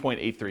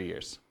 30.83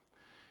 years.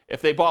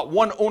 If they bought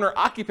one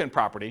owner-occupant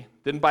property,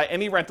 didn't buy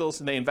any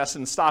rentals, and they invested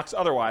in stocks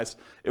otherwise,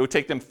 it would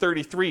take them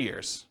 33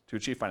 years to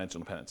achieve financial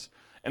independence.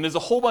 And there's a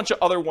whole bunch of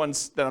other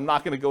ones that I'm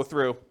not going to go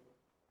through.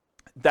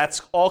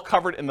 That's all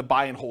covered in the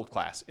buy and hold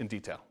class in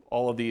detail,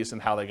 all of these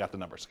and how they got the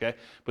numbers, okay?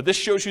 But this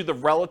shows you the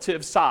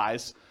relative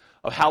size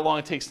of how long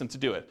it takes them to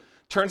do it.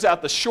 Turns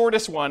out the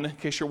shortest one, in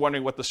case you're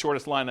wondering what the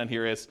shortest line on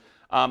here is,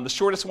 the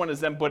shortest one is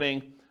them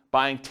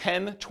buying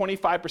 10,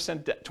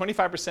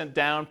 25%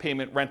 down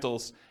payment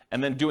rentals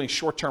and then doing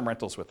short-term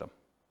rentals with them,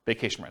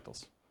 vacation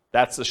rentals.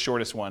 That's the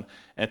shortest one,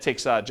 and it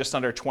takes just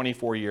under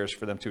 24 years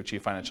for them to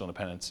achieve financial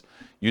independence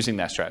using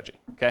that strategy,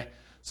 okay?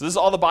 So this is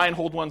all the buy and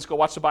hold ones. Go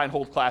watch the buy and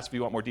hold class if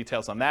you want more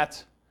details on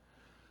that.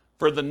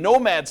 For the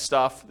nomad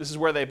stuff, this is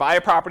where they buy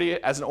a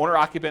property as an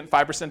owner-occupant,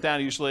 5%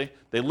 down usually.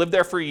 They live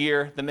there for a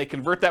year, then they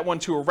convert that one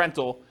to a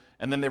rental,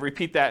 and then they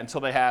repeat that until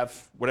they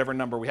have whatever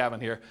number we have on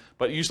here,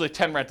 but usually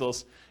 10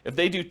 rentals. If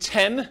they do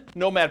 10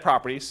 nomad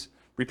properties,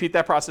 repeat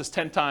that process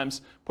 10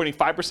 times, putting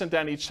 5%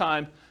 down each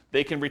time,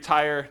 they can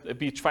retire,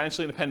 be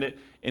financially independent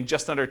in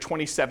just under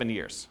 27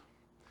 years.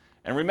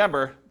 And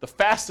remember, the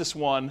fastest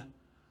one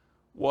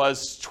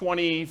was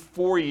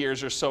 24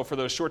 years or so for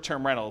those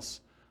short-term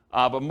rentals,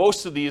 but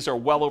most of these are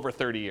well over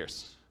 30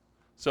 years.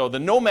 So the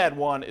nomad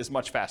one is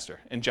much faster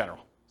in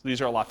general. So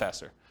these are a lot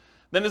faster.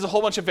 Then there's a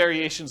whole bunch of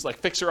variations like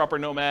fixer-upper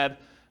nomad,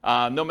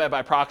 nomad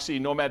by proxy,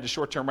 nomad to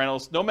short-term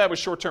rentals. Nomad with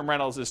short-term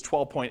rentals is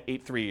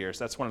 12.83 years.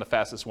 That's one of the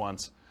fastest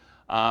ones.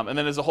 And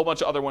then there's a whole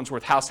bunch of other ones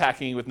with house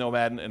hacking with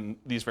nomad and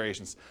these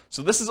variations.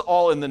 So this is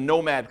all in the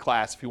nomad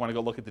class if you want to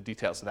go look at the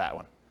details of that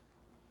one.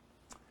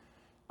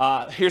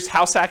 Here's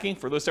house hacking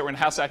for those that were in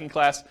house hacking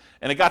class.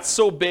 And it got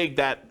so big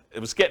that it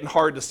was getting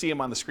hard to see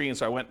them on the screen,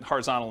 so I went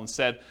horizontal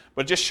instead.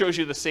 But it just shows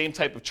you the same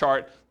type of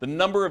chart, the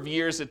number of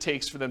years it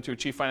takes for them to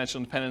achieve financial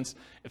independence.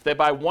 If they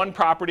buy one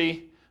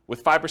property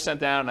with 5%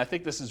 down, and I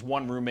think this is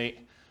one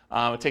roommate,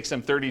 it takes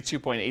them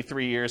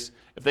 32.83 years.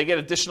 If they get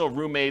additional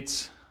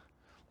roommates,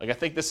 like I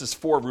think this is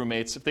 4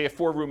 roommates. If they have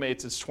 4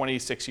 roommates, it's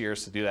 26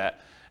 years to do that.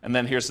 And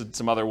then here's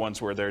some other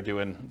ones where they're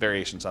doing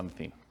variations on the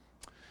theme.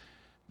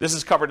 This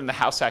is covered in the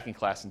house hacking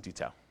class in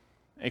detail.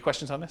 Any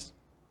questions on this?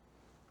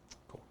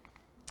 Cool.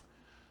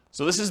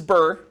 So this is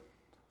BRRRR.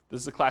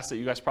 This is a class that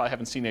you guys probably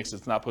haven't seen yet because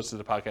it's not posted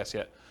to the podcast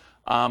yet.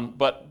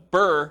 But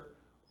BRRRR,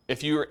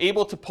 if you are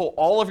able to pull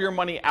all of your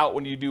money out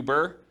when you do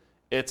BRRRR,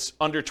 it's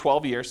under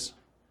 12 years.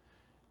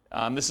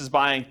 This is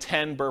buying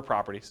 10 BRRRR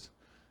properties.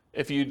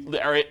 If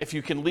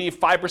you can leave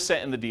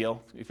 5% in the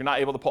deal, if you're not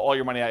able to pull all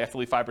your money out, you have to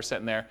leave 5%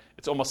 in there.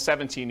 It's almost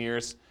 17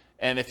 years.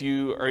 And if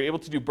you are able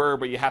to do BRRRR,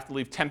 but you have to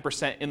leave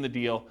 10% in the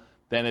deal,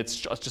 then it's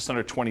just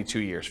under 22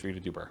 years for you to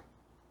do BRRRR.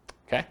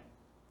 Okay?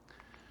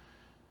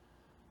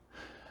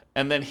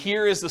 And then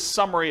here is the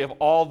summary of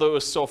all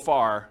those so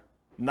far,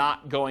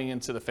 not going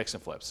into the fix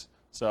and flips.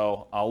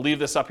 So I'll leave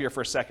this up here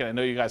for a second. I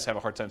know you guys have a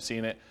hard time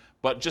seeing it,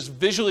 but just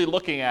visually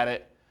looking at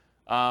it,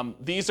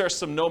 these are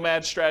some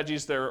nomad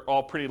strategies. They're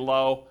all pretty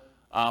low.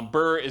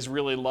 BRRRR is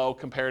really low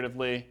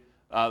comparatively.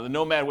 The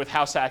nomad with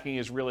house hacking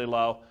is really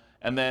low.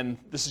 And then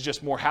this is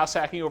just more house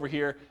hacking over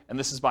here, and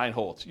this is buy and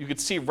hold. You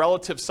could see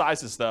relative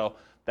sizes, though,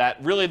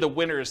 that really the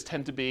winners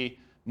tend to be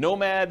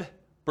nomad,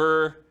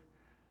 BRRRR,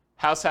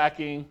 house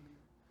hacking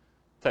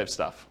type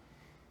stuff.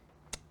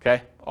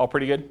 Okay, all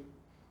pretty good?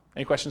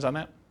 Any questions on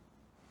that?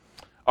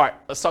 All right,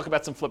 let's talk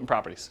about some flipping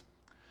properties.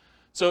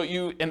 So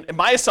in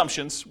my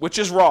assumptions, which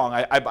is wrong,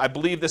 I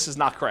believe this is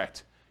not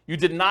correct, you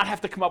did not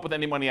have to come up with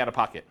any money out of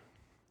pocket.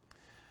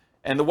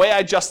 And the way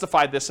I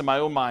justified this in my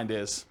own mind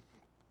is,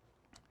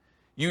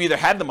 you either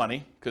had the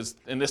money, because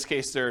in this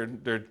case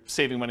they're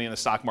saving money in the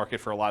stock market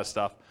for a lot of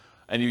stuff,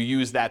 and you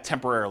use that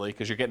temporarily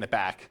because you're getting it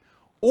back,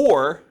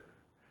 or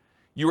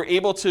you were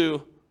able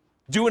to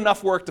do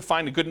enough work to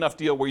find a good enough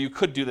deal where you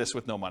could do this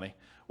with no money,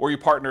 or you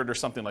partnered or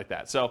something like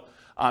that. So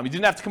you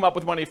didn't have to come up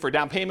with money for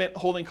down payment,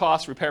 holding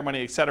costs, repair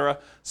money, etc.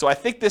 So I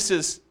think this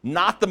is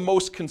not the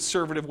most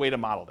conservative way to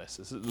model this.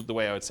 This is the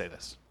way I would say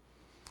this.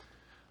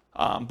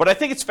 But I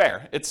think it's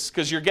fair. It's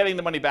because you're getting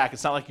the money back.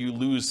 It's not like you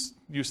lose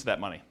use of that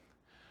money.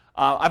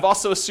 I've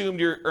also assumed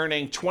you're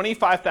earning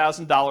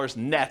 $25,000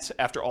 net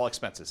after all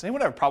expenses.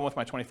 Anyone have a problem with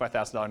my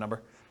 $25,000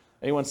 number?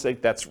 Anyone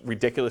think that's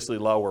ridiculously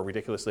low or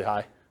ridiculously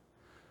high?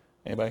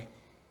 Anybody?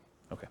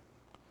 Okay.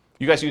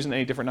 You guys using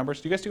any different numbers?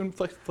 Do you guys do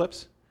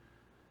flips?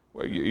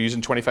 Where you're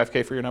using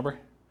 25K for your number?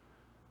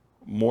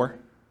 More?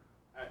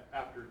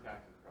 After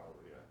taxes,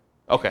 probably,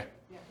 yeah. Okay.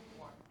 Yeah,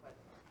 more. But,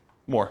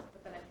 More.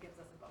 but then it gives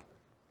us a buffer.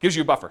 Gives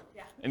you a buffer.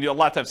 Yeah. And you a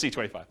lot of times see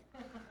 25.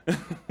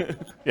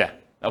 Yeah,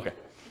 okay.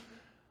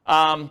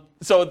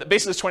 So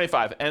basically it's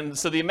 25. And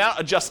so the amount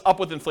adjusts up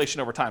with inflation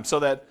over time so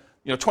that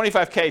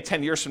 25K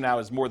 10 years from now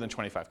is more than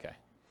 25K.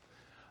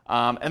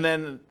 And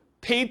then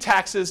paid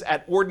taxes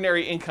at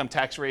ordinary income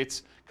tax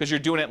rates because you're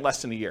doing it in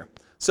less than a year.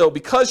 So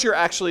because you're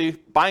actually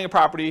buying a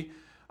property,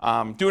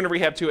 doing a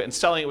rehab to it, and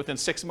selling it within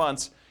 6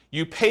 months,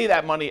 you pay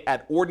that money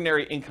at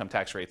ordinary income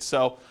tax rates.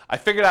 So I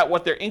figured out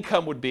what their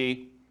income would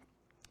be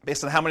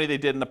based on how many they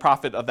did in the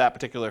profit of that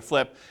particular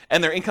flip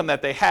and their income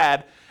that they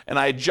had, and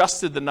I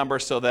adjusted the number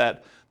so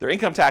that their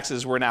income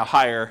taxes were now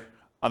higher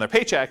on their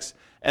paychecks,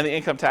 and the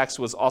income tax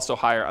was also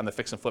higher on the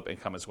fix and flip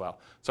income as well.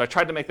 So I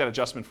tried to make that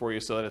adjustment for you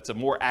so that it's a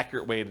more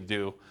accurate way to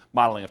do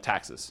modeling of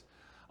taxes.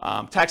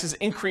 Taxes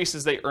increase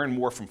as they earn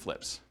more from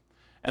flips.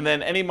 And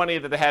then any money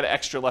that they had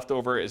extra left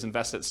over is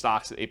invested in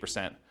stocks at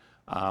 8%.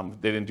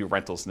 They didn't do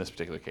rentals in this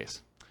particular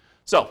case.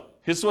 So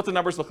here's what the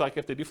numbers look like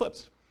if they do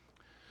flips.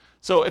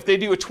 So if they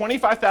do a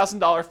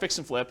 $25,000 fix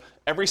and flip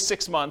every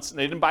 6 months, and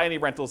they didn't buy any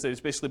rentals, they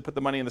just basically put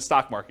the money in the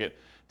stock market,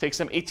 it takes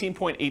them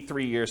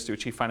 18.83 years to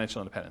achieve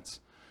financial independence.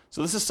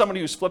 So this is somebody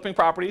who's flipping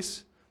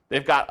properties.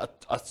 They've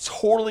got a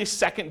totally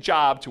second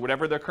job to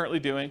whatever they're currently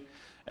doing.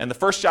 And the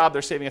first job,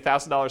 they're saving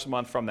 $1,000 a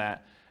month from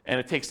that. And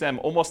it takes them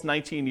almost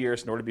 19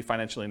 years in order to be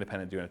financially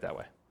independent doing it that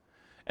way.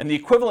 And the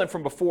equivalent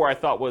from before, I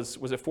thought, was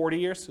it 40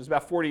 years? It was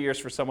about 40 years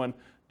for someone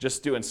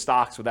just doing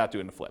stocks without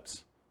doing the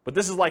flips. But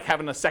this is like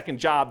having a second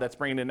job that's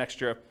bringing in an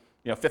extra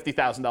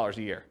 $50,000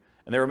 a year.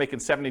 And they were making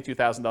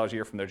 $72,000 a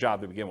year from their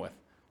job to begin with,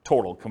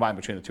 total, combined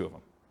between the two of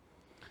them.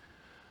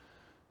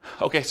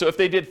 Okay, so if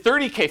they did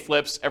 30K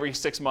flips every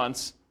 6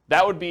 months,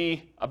 that would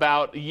be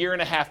about a year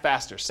and a half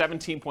faster,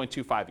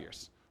 17.25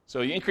 years.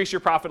 So you increase your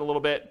profit a little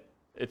bit,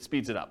 it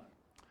speeds it up.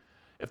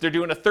 If they're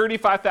doing a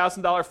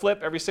 $35,000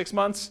 flip every 6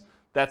 months,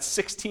 that's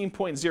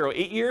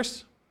 16.08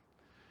 years.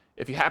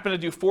 If you happen to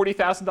do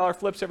 $40,000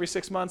 flips every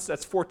 6 months,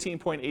 that's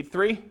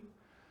 14.83.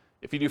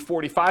 If you do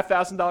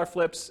 $45,000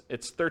 flips,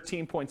 it's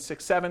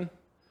 13.67.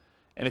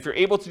 And if you're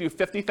able to do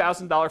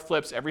 $50,000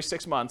 flips every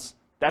 6 months,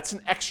 that's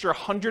an extra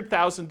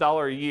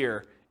 $100,000 a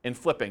year in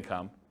flip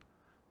income.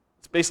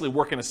 It's basically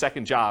working a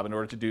second job in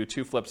order to do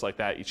 2 flips like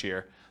that each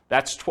year.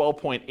 That's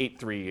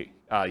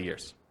 12.83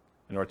 years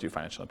in order to do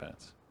financial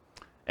independence.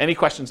 Any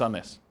questions on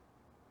this?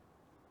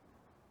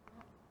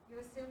 You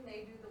assume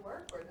they do the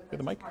work, or is the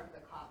that mic? part of the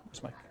cost? Where's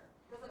the mic?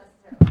 It doesn't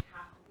necessarily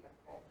have to be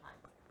a full-time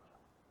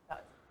job.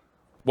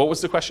 What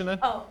was the question then?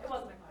 Oh, it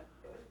wasn't a question.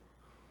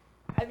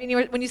 I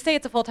mean, when you say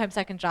it's a full-time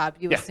second job,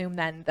 you Yeah. assume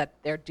then that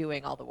they're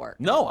doing all the work.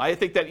 No, I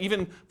think that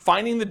even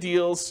finding the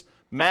deals,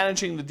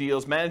 managing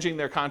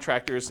their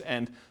contractors,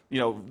 and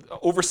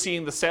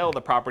overseeing the sale of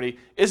the property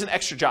is an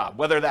extra job.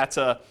 Whether that's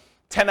a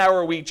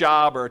 10-hour-a-week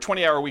job or a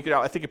 20-hour-a-week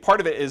job, I think part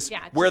of it is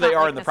Yeah, it's where not they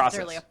are like in the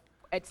process.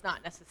 It's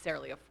not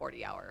necessarily a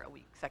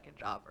 40-hour-a-week second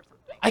job or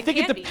something. I think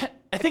can it be. depends.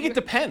 I think it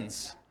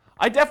depends.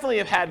 I definitely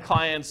have had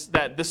clients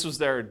that this was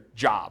their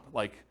job,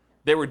 like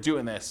they were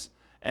doing this,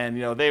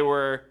 and they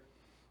were,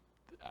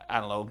 I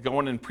don't know,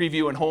 going and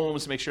previewing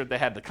homes to make sure that they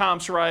had the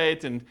comps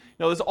right, and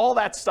there's all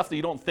that stuff that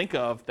you don't think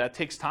of that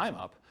takes time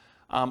up.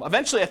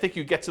 Eventually, I think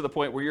you get to the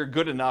point where you're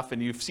good enough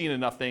and you've seen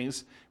enough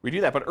things where you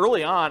do that. But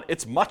early on,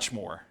 it's much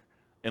more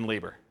in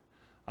labor.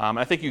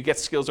 I think you get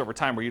skills over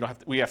time where you don't have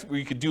to, where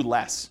you could do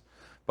less.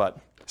 But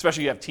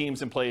especially you have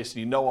teams in place and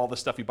you know all the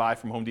stuff you buy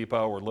from Home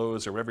Depot or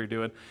Lowe's or whatever you're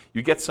doing,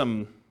 you get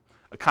some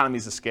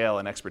economies of scale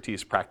and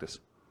expertise practice.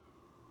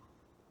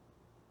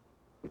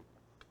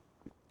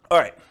 All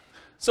right.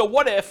 So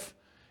what if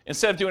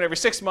instead of doing every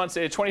 6 months,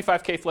 they did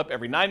 25K flip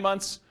every 9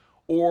 months,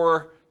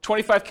 or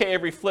 25K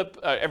every flip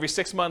every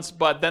 6 months,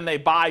 but then they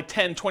buy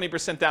 10,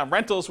 20% down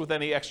rentals with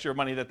any extra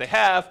money that they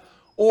have,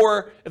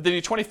 Or if they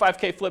do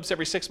 25K flips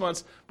every 6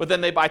 months, but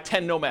then they buy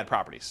 10 Nomad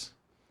properties.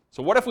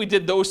 So what if we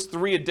did those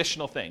 3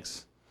 additional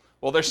things?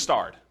 Well, they're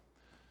starred.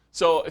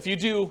 So if you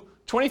do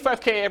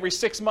 25K every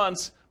 6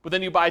 months, but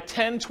then you buy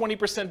 10,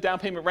 20% down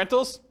payment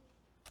rentals,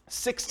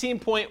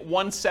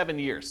 16.17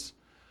 years.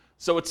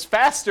 So it's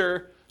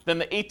faster than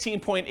the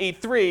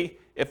 18.83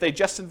 if they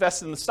just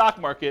invested in the stock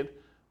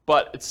market,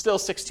 but it's still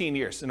 16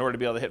 years in order to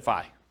be able to hit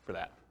FI for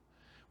that.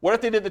 What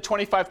if they did the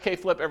 25K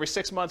flip every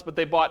 6 months, but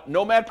they bought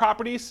Nomad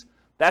properties?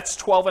 That's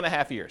 12 and a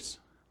half years.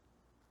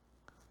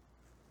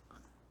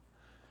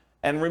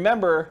 And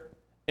remember,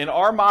 in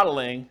our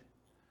modeling,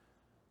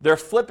 their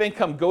flip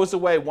income goes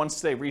away once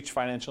they reach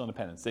financial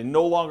independence. They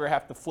no longer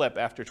have to flip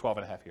after 12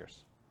 and a half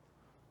years.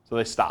 So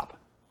they stop.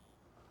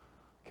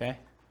 Okay?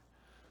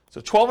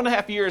 So 12 and a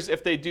half years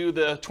if they do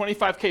the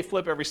 25K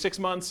flip every 6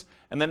 months,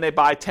 and then they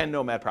buy 10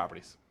 Nomad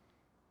properties.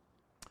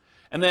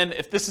 And then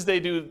if this is they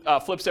do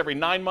flips every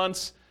 9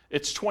 months,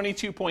 it's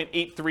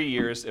 22.83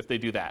 years if they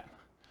do that.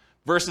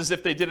 Versus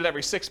if they did it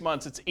every 6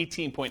 months, it's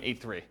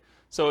 18.83.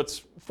 So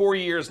it's 4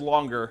 years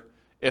longer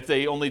if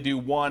they only do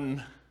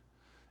one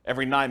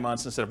every 9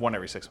 months instead of one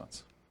every 6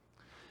 months.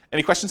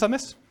 Any questions on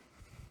this?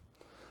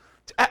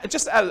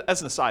 Just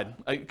as an aside,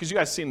 because you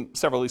guys have seen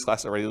several of these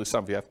classes already, at least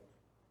some of you have.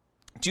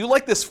 Do you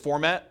like this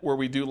format where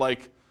we do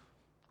like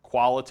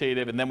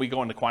qualitative and then we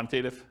go into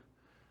quantitative?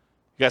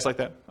 You guys like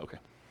that? Okay.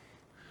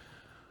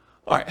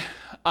 All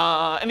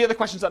right. Any other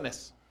questions on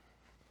this?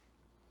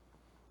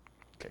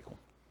 Okay, cool.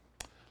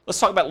 Let's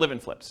talk about live-in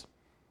flips.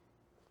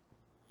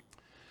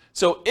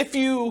 So if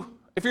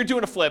you're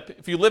doing a flip,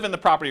 if you live in the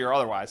property or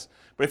otherwise,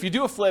 but if you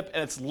do a flip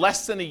and it's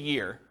less than a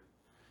year,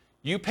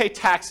 you pay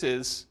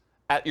taxes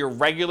at your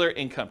regular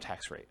income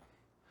tax rate.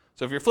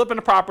 So if you're flipping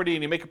a property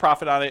and you make a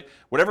profit on it,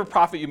 whatever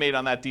profit you made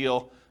on that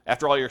deal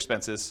after all your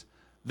expenses,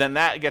 then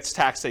that gets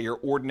taxed at your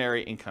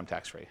ordinary income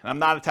tax rate. And I'm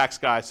not a tax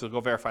guy, so go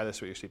verify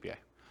this with your CPA.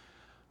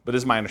 But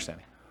this is my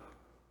understanding.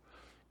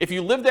 If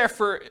you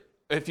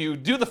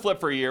do the flip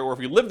for a year, or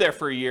if you live there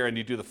for a year and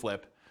you do the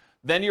flip,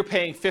 then you're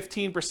paying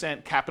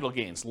 15% capital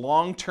gains,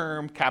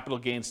 long-term capital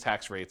gains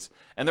tax rates.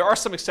 And there are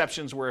some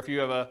exceptions where if you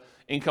have an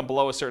income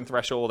below a certain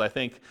threshold, I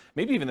think,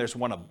 maybe even there's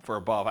one for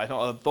above,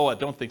 though I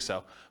don't think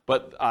so.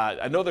 But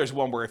I know there's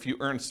one where if you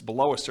earn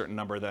below a certain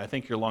number, then I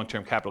think your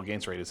long-term capital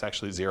gains rate is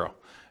actually 0,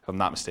 if I'm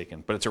not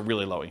mistaken. But it's a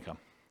really low income.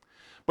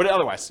 But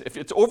otherwise, if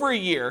it's over a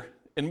year,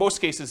 in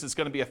most cases, it's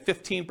going to be a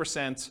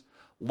 15%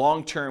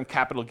 long-term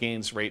capital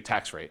gains rate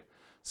tax rate.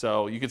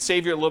 So you could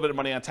save you a little bit of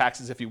money on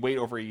taxes if you wait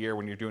over a year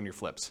when you're doing your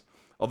flips.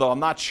 Although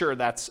I'm not sure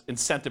that's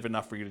incentive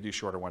enough for you to do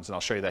shorter ones, and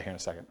I'll show you that here in a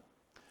second.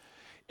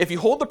 If you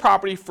hold the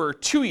property for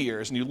 2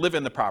 years and you live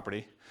in the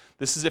property,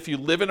 this is if you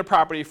live in a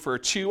property for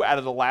 2 out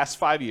of the last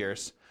 5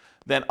 years,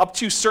 then up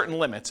to certain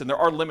limits, and there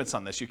are limits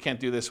on this. You can't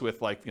do this with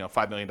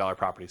 $5 million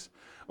properties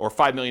or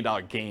 $5 million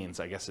gains.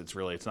 I guess it's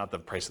not the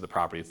price of the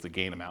property, it's the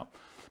gain amount.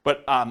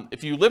 But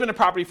if you live in a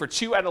property for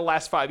 2 out of the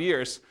last 5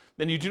 years,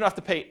 then you do not have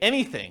to pay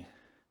anything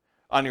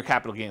on your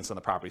capital gains on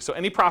the property. So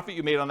any profit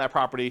you made on that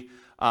property,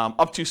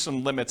 up to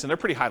some limits, and they're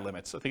pretty high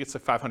limits. I think it's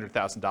like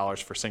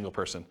 $500,000 for a single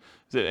person.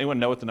 Does anyone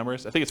know what the number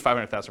is? I think it's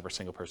 $500,000 for a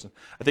single person.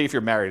 I think if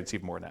you're married, it's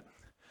even more than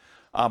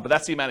that. But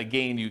that's the amount of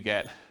gain you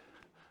get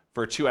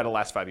for 2 out of the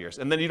last 5 years.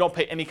 And then you don't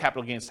pay any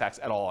capital gains tax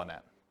at all on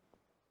that.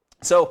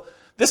 So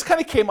this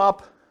kind of came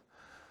up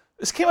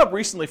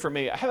recently for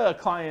me. I had a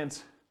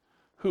client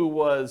who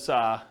was,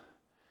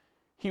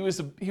 he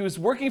was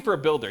working for a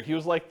builder. He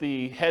was like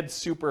the head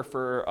super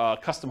for a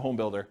custom home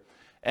builder.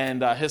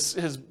 And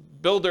his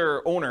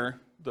builder owner,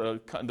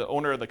 the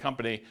owner of the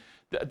company,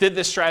 did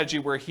this strategy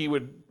where he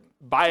would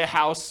buy a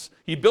house,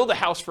 he'd build a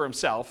house for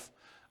himself,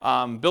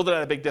 build it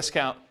at a big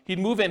discount. He'd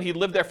move in, he'd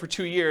live there for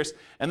 2 years,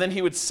 and then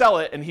he would sell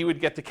it and he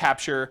would get to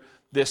capture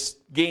this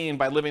gain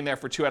by living there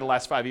for 2 out of the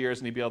last 5 years,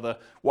 and he'd be able to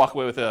walk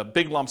away with a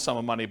big lump sum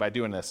of money by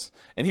doing this.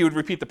 And he would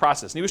repeat the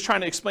process. And he was trying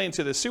to explain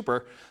to this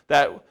super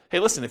that, hey,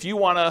 listen, if you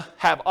want to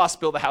have us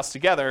build a house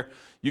together,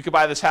 you could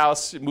buy this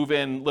house, move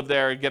in, live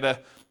there, get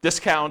a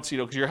discount,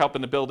 because you're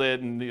helping to build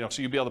it, and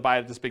so you'd be able to buy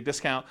it at this big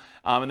discount,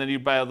 and then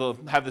you'd be able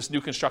to have this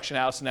new construction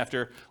house, and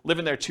after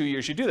living there 2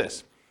 years, you do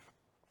this.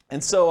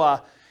 And so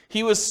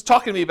he was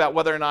talking to me about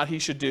whether or not he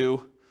should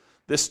do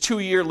this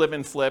 2-year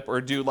live-in flip or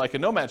do like a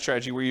Nomad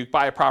strategy where you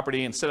buy a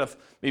property instead of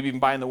maybe even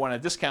buying the one at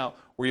a discount,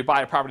 where you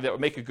buy a property that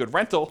would make a good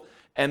rental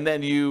and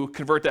then you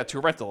convert that to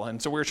a rental. And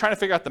so we were trying to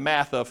figure out the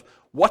math of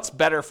what's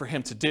better for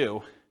him to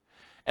do.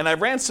 And I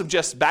ran some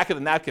just back of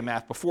the napkin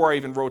math before I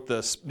even wrote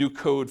this new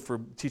code for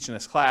teaching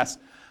this class.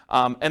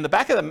 And the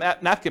back of the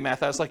napkin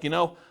math, I was like,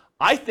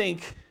 I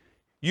think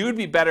you would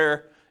be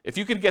better if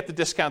you could get the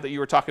discount that you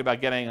were talking about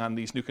getting on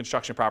these new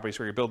construction properties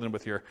where you're building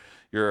with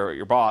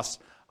your boss.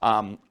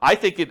 I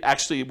think it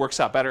actually works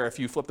out better if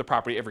you flip the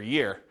property every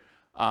year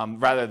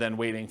rather than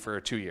waiting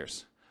for 2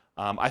 years.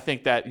 I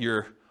think that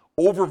you're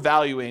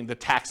overvaluing the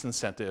tax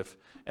incentive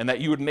and that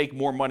you would make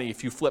more money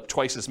if you flip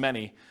twice as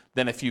many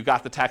than if you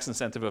got the tax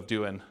incentive of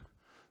doing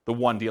the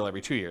one deal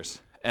every 2 years.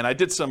 And I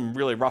did some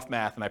really rough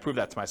math and I proved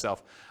that to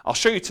myself. I'll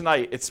show you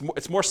tonight.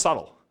 It's more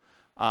subtle.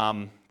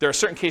 There are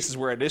certain cases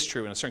where it is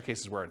true and certain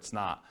cases where it's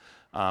not.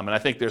 And I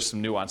think there's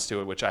some nuance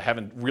to it, which I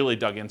haven't really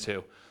dug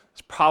into.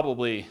 It's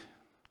probably,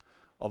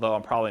 although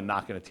I'm probably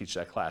not going to teach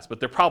that class, but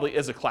there probably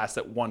is a class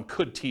that one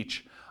could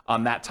teach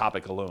on that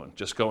topic alone,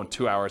 just going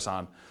 2 hours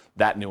on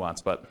that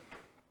nuance, but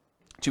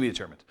to be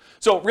determined.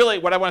 So really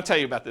what I want to tell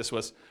you about this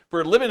was,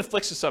 for live-in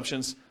fixed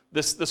assumptions,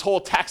 this whole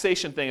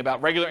taxation thing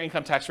about regular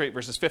income tax rate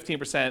versus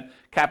 15%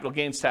 capital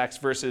gains tax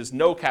versus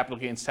no capital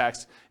gains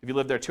tax if you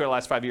lived there 2 out of the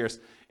last 5 years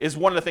is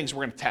one of the things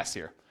we're going to test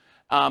here.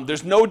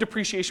 There's no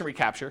depreciation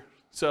recapture.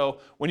 So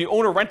when you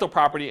own a rental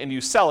property and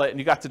you sell it and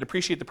you got to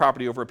depreciate the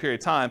property over a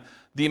period of time,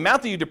 the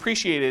amount that you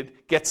depreciated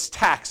gets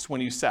taxed when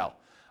you sell.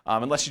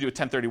 Unless you do a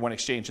 1031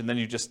 exchange, and then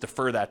you just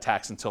defer that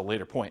tax until a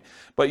later point.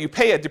 But you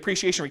pay a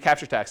depreciation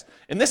recapture tax.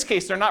 In this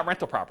case, they're not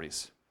rental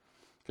properties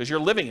because you're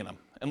living in them.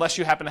 Unless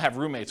you happen to have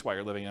roommates while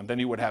you're living in them, then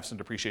you would have some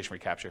depreciation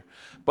recapture.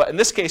 But in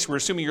this case, we're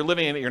assuming you're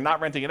living in it, you're not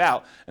renting it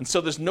out, and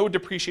so there's no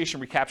depreciation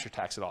recapture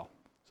tax at all.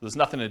 So there's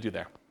nothing to do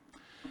there.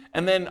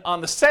 And then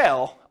on the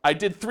sale, I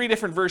did 3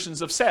 different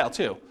versions of sale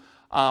too.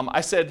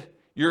 I said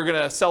you're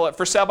going to sell it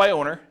for sale by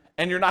owner,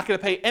 and you're not going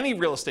to pay any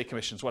real estate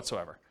commissions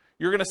whatsoever.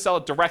 You're going to sell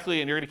it directly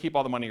and you're going to keep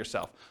all the money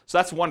yourself. So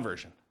that's one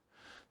version.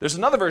 There's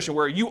another version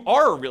where you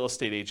are a real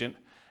estate agent,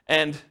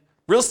 and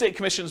real estate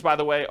commissions, by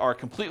the way, are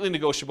completely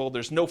negotiable.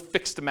 There's no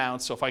fixed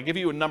amount. So if I give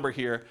you a number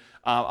here,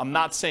 I'm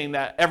not saying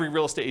that every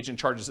real estate agent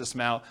charges this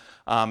amount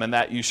and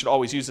that you should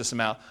always use this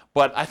amount.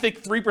 But I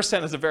think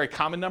 3% is a very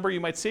common number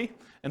you might see.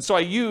 And so I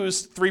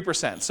used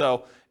 3%.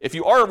 So if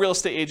you are a real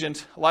estate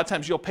agent, a lot of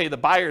times you'll pay the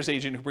buyer's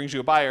agent who brings you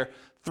a buyer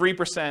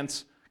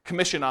 3%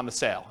 commission on the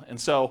sale. And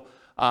so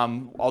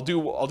I'll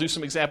do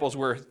some examples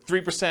where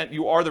 3%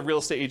 you are the real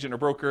estate agent or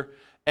broker.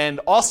 And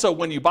also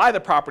when you buy the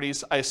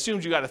properties, I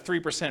assumed you got a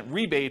 3%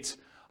 rebate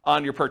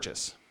on your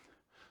purchase.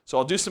 So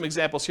I'll do some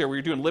examples here where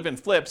you're doing live-in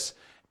flips,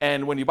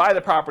 and when you buy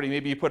the property,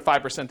 maybe you put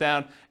 5%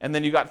 down, and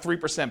then you got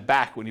 3%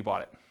 back when you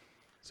bought it.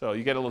 So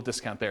you get a little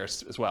discount there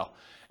as well.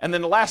 And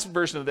then the last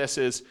version of this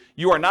is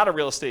you are not a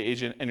real estate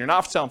agent and you're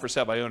not selling for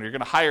sale by owner. You're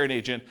going to hire an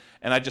agent,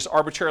 and I just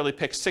arbitrarily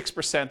picked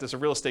 6% as a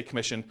real estate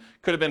commission.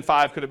 Could have been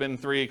 5, could have been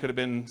 3, could have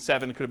been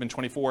 7, could have been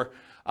 24.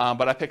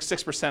 But I picked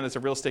 6% as a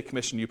real estate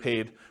commission you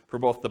paid for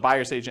both the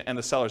buyer's agent and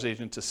the seller's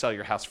agent to sell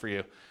your house for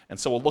you. And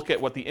so we'll look at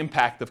what the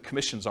impact of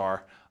commissions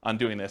are on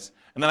doing this.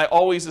 And then I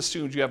always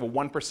assumed you have a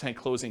 1%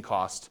 closing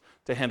cost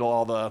to handle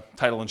all the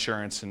title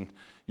insurance and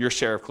your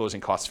share of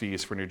closing cost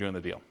fees when you're doing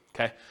the deal.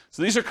 Okay?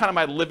 So these are kind of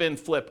my live-in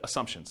flip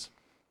assumptions.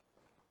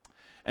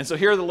 And so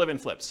here are the live-in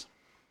flips.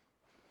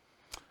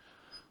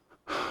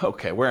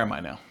 Okay, where am I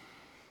now?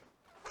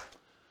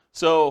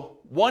 So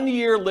 1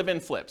 year live-in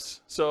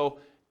flips. So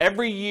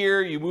every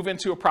year you move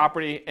into a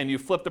property and you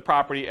flip the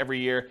property every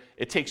year.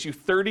 It takes you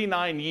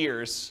 39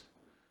 years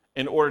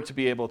in order to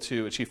be able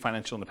to achieve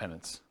financial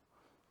independence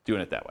doing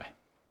it that way.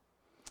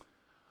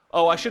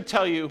 Oh, I should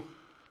tell you,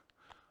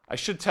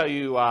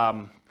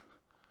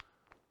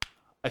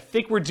 I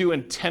think we're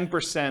doing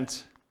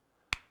 10%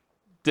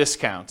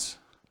 discounts.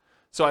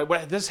 So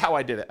this is how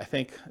I did it. I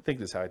think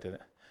this is how I did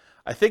it.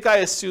 I think I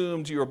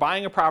assumed you were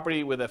buying a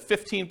property with a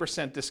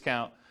 15%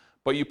 discount,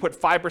 but you put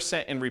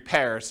 5% in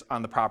repairs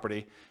on the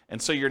property,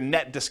 and so your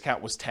net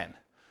discount was 10.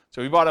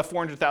 So if you bought a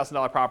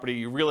 $400,000 property,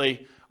 you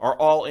really are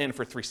all in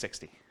for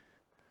 $360,000.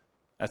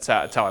 That's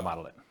how I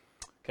modeled it.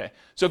 Okay.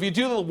 So if you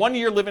do the 1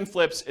 year live-in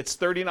flips, it's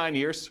 39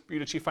 years for you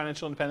to achieve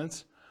financial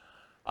independence.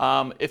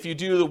 If you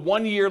do the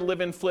 1 year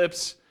live-in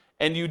flips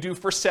and you do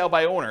for sale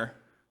by owner,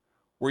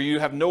 where you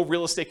have no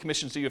real estate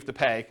commissions that you have to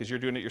pay because you're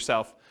doing it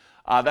yourself,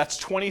 that's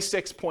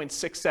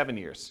 26.67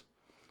 years.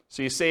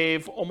 So you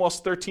save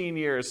almost 13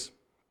 years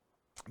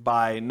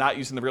by not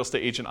using the real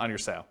estate agent on your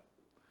sale.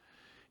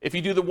 If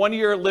you do the 1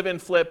 year live-in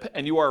flip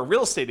and you are a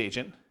real estate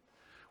agent,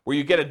 where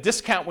you get a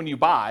discount when you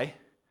buy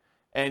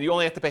and you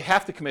only have to pay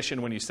half the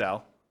commission when you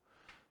sell,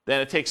 then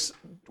it takes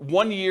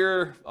 1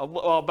 year,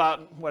 well,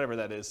 about whatever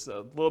that is,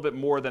 a little bit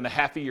more than a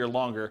half a year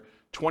longer,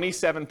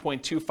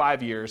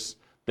 27.25 years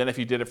than if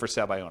you did it for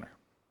sale by owner.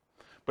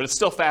 But it's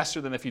still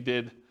faster than if you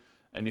did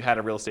and you had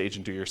a real estate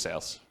agent do your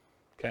sales.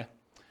 Okay?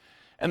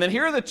 And then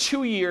here are the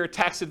 2 year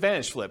tax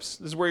advantage flips.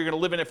 This is where you're going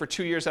to live in it for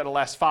 2 years out of the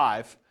last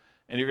 5,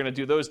 and you're going to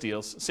do those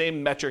deals.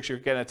 Same metrics, you're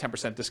getting a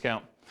 10%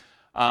 discount.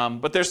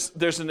 But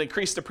there's an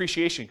increased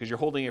depreciation because you're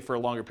holding it for a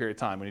longer period of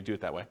time when you do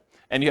it that way.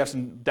 And you have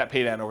some debt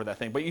pay down over that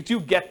thing. But you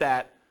do get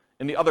that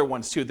in the other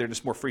ones too. They're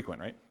just more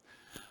frequent, right?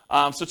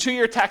 So 2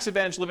 year tax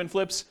advantage live-in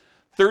flips,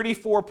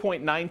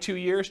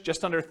 34.92 years,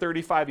 just under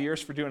 35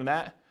 years for doing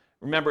that.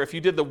 Remember, if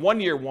you did the 1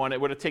 year one, it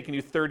would have taken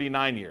you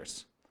 39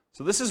 years.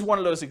 So this is one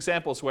of those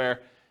examples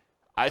where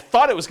I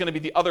thought it was going to be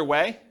the other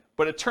way,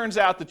 but it turns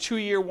out the 2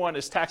 year one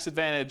is tax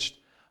advantaged.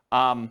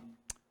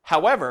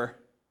 However,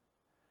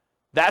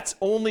 that's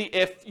only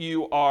if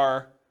you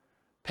are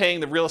paying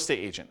the real estate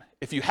agent.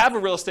 If you have a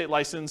real estate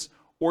license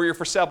or you're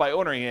for sale by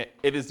owning it,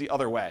 it is the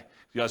other way,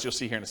 as you'll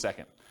see here in a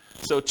second.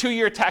 So 2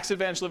 year tax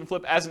advantage live and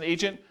flip as an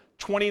agent,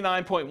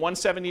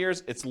 29.17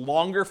 years. It's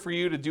longer for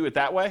you to do it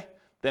that way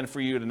than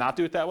for you to not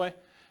do it that way.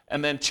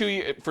 and then 2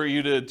 year for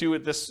you to do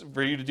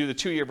the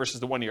 2 year versus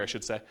the 1 year, I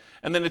should say.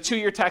 And then the 2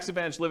 year tax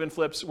advantage live-in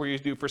flips where you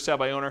do for sale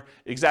by owner,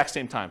 exact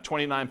same time,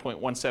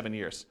 29.17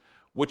 years,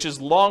 which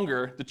is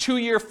longer. The 2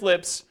 year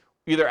flips,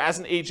 either as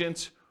an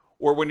agent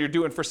or when you're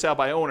doing for sale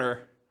by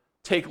owner,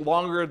 take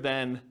longer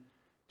than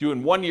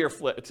doing 1 year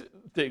flips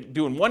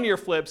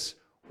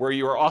where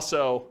you are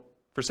also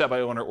for sale by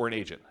owner or an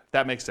agent. If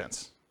that makes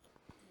sense.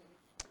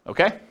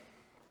 Okay?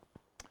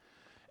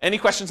 Any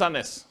questions on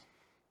this?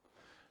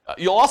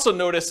 You'll also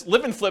notice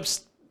live-in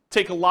flips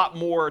take a lot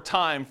more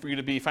time for you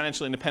to be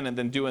financially independent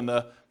than doing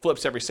the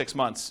flips every 6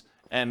 months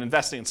and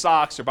investing in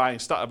stocks or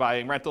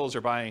buying rentals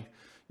or buying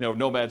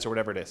nomads or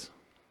whatever it is.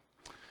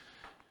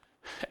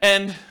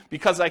 And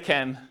because I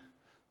can,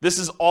 this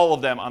is all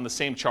of them on the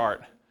same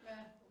chart.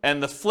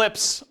 And the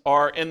flips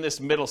are in this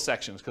middle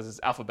section because it's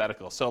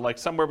alphabetical. So like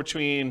somewhere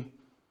between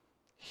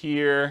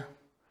here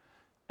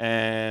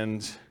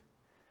and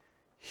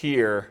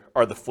here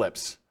are the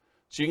flips.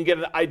 So you can get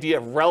an idea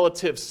of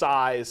relative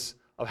size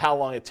of how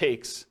long it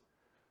takes.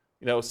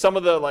 Some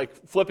of the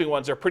like flipping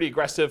ones are pretty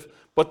aggressive,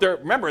 but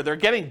remember, they're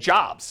getting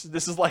jobs.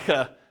 This is like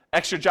a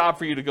extra job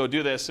for you to go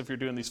do this if you're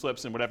doing these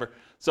flips and whatever.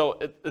 So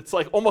it's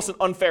like almost an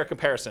unfair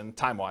comparison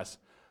time-wise.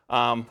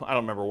 I don't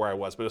remember where I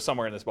was, but it was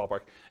somewhere in this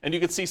ballpark. And you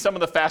can see some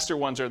of the faster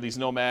ones are these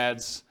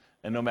nomads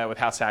and nomad with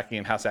house hacking,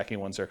 and house hacking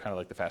ones are kind of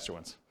like the faster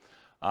ones.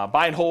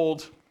 Buy and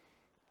hold,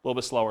 a little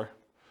bit slower.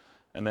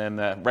 And then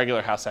the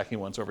regular house hacking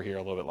ones over here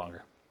a little bit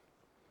longer.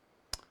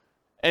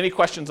 Any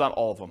questions on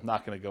all of them?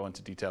 Not going to go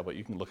into detail, but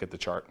you can look at the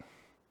chart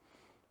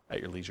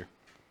at your leisure.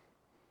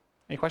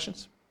 Any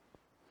questions?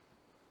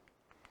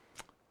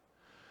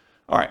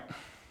 All right.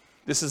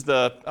 This is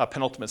the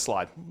penultimate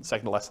slide,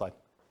 second to last slide.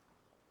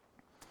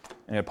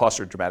 And pause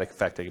for dramatic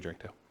effect. Take a drink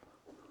too.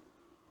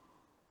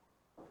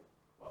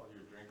 While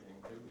you're drinking,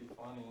 it would be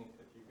funny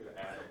if you could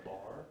add a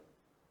bar.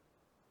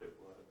 It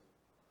would.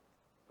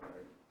 All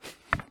right.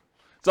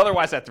 So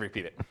otherwise, I have to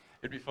repeat it.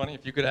 It'd be funny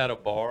if you could add a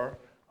bar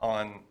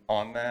on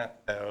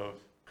that of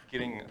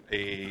getting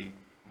a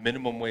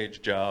minimum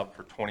wage job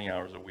for 20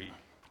 hours a week.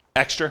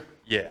 Extra?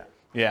 Yeah.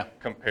 Yeah.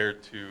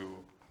 Compared to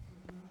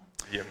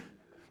the...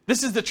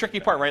 This is the tricky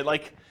part, right?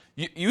 Like,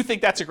 you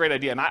think that's a great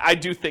idea, and I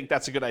do think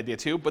that's a good idea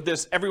too, but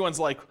everyone's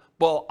like,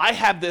 well, I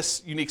have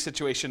this unique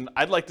situation.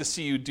 I'd like to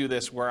see you do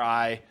this where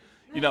I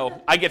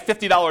get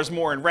 $50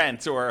 more in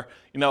rent, or,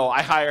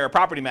 I hire a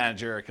property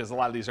manager, because a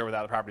lot of these are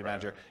without a property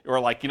manager, or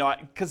like,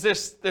 because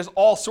there's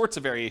all sorts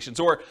of variations,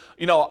 or,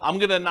 I'm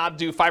going to not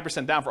do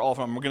 5% down for all of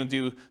them. We're going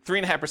to do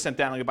 3.5%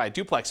 down. I'm going to buy a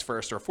duplex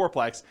first or a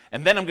fourplex,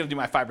 and then I'm going to do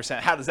my 5%.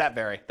 How does that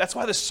vary? That's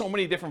why there's so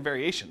many different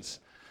variations.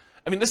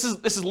 I mean, this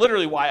is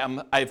literally why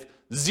I've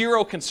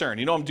zero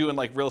concern. I'm doing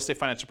like Real Estate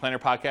Financial Planner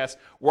podcast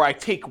where I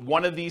take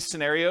one of these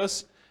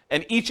scenarios,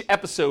 and each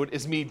episode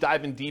is me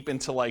diving deep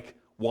into like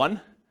one.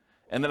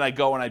 And then I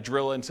go and I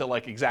drill into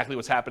like exactly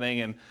what's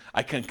happening, and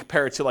I can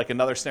compare it to like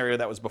another scenario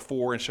that was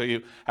before and show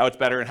you how it's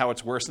better and how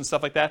it's worse and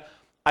stuff like that.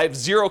 I have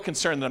zero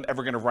concern that I'm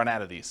ever going to run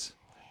out of these,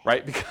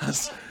 right?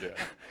 Because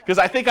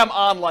I think I'm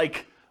on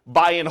like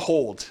buy and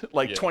hold,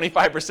 like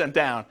 25%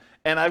 down.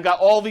 And I've got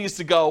all these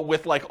to go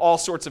with like all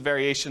sorts of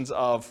variations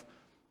of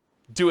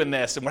doing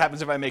this. And what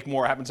happens if I make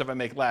more? What happens if I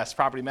make less?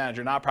 Property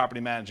manager, not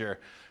property manager.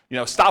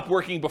 Stop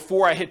working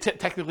before I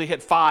technically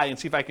hit FI and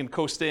see if I can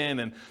coast in.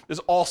 And there's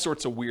all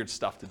sorts of weird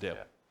stuff to do. Yeah,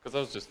 because I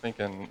was just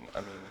thinking,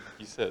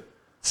 you said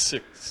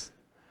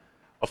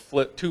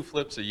two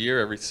flips a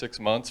year every 6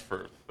 months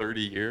for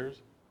 30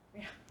 years.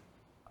 Yeah.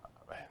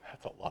 Man,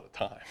 that's a lot of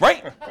time.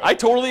 Right. I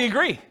totally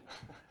agree.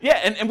 Yeah,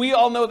 and we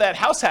all know that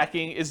house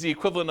hacking is the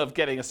equivalent of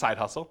getting a side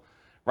hustle,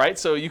 right?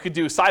 So you could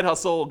do side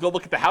hustle, go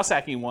look at the house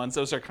hacking ones.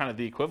 Those are kind of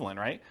the equivalent,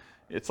 right?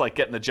 It's like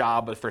getting a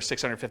job for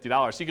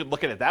 $650. You could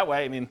look at it that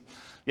way.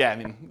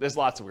 There's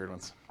lots of weird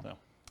ones. So.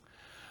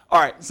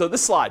 All right, so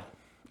this slide.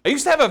 I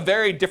used to have a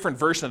very different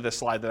version of this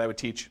slide that I would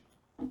teach.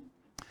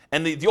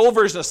 And the old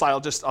version of the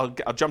slide,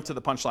 I'll jump to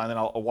the punchline, then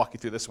I'll walk you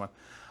through this one.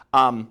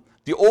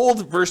 The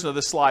old version of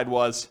this slide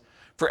was,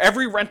 for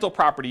every rental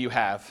property you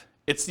have,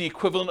 it's the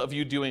equivalent of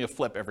you doing a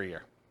flip every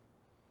year.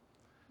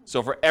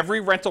 So for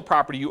every rental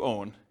property you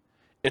own,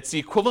 it's the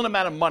equivalent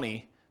amount of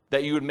money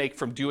that you would make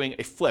from doing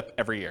a flip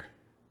every year.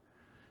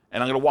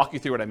 And I'm going to walk you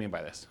through what I mean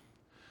by this.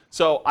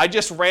 So I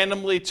just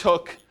randomly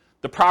took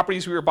the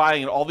properties we were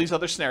buying in all these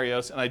other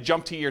scenarios, and I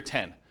jumped to year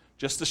 10,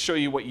 just to show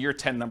you what year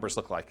 10 numbers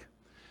look like.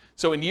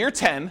 So in year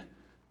 10,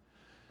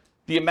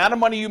 the amount of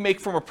money you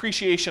make from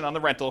appreciation on the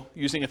rental,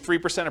 using a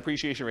 3%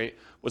 appreciation rate,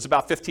 was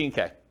about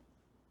 $15K.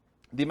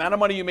 The amount of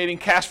money you made in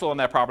cash flow on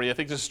that property, I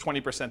think this is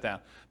 20% down.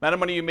 The amount of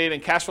money you made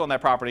in cash flow on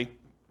that property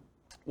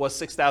was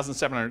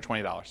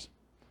 $6,720.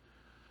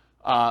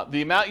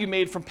 The amount you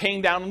made from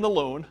paying down on the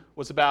loan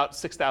was about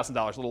 $6,000,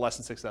 a little less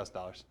than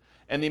 $6,000.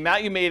 And the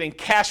amount you made in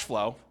cash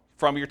flow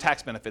from your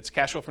tax benefits,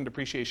 cash flow from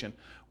depreciation,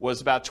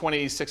 was about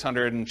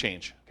 $2,600 and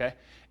change. Okay?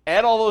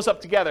 Add all those up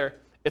together,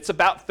 it's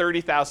about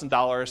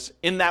 $30,000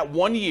 in that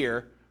 1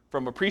 year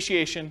from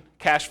appreciation,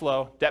 cash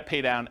flow, debt pay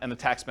down, and the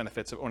tax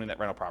benefits of owning that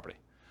rental property.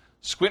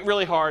 Squint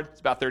really hard, it's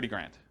about 30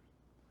 grand.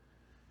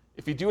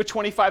 If you do a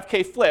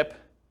 25K flip,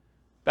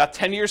 About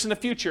 10 years in the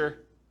future,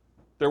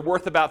 they're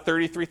worth about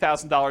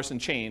 $33,000 and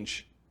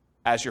change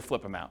as your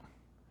flip amount.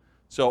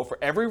 So for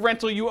every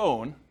rental you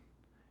own,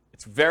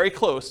 it's very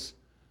close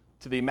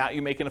to the amount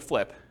you make in a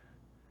flip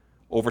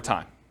over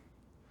time.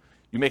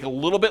 You make a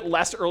little bit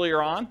less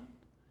earlier on,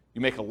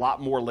 you make a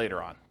lot more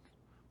later on.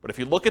 But if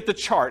you look at the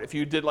chart, if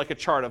you did like a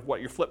chart of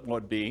what your flip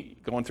would be,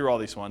 going through all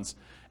these ones,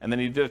 and then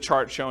you did a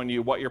chart showing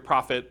you what your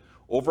profit,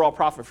 overall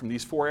profit from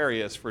these 4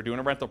 areas for doing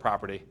a rental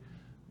property,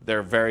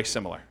 they're very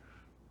similar.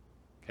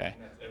 Okay?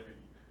 And that's every year.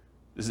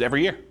 This is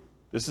every year.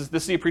 This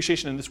is the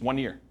appreciation in this 1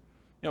 year.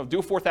 You know, do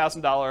a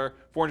 $4,000,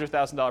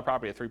 $400,000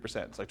 property at 3%.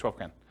 It's like 12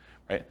 grand,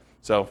 right?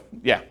 So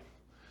yeah.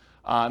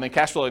 And then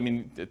cash flow, I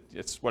mean,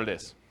 it's what it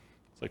is.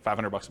 It's like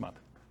 $500 a month.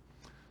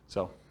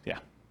 So yeah.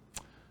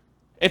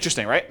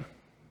 Interesting, right?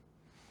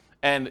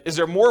 And is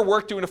there more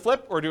work doing a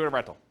flip or doing a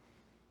rental?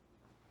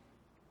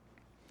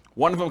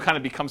 One of them kind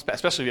of becomes,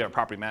 especially if you have a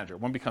property manager,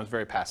 one becomes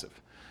very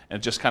passive and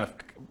it just kind of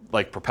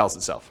like propels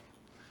itself.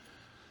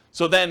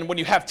 So then when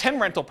you have 10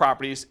 rental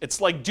properties,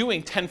 it's like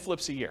doing 10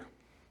 flips a year.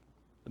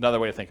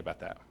 Another way to think about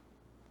that.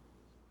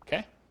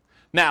 Okay?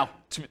 Now,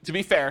 to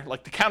be fair,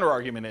 like the counter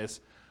argument is,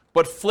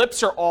 but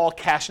flips are all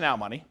cash now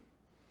money.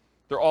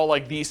 They're all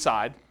like the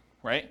side,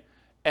 right?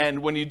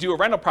 And when you do a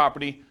rental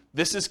property,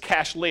 this is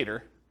cash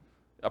later.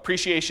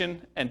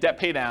 Appreciation and debt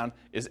pay down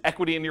is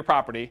equity in your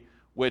property,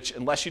 which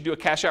unless you do a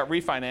cash out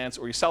refinance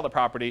or you sell the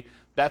property,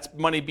 that's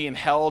money being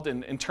held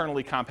and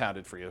internally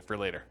compounded for you for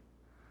later.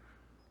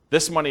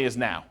 This money is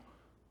now.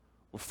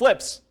 With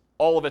flips,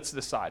 all of it's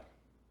this side.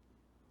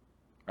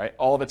 Right?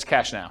 All of it's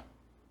cash now.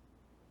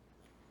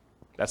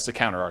 That's the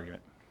counter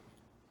argument.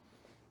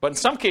 But in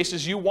some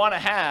cases, you want to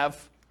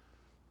have,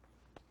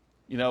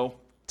 you know,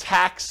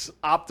 tax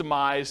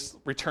optimized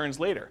returns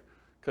later,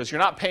 because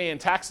you're not paying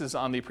taxes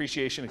on the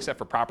appreciation except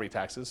for property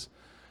taxes,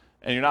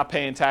 and you're not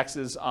paying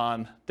taxes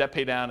on debt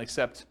pay down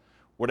except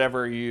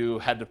whatever you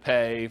had to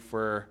pay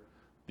for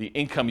the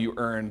income you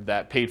earned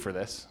that paid for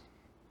this,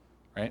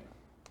 right?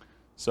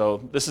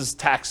 So this is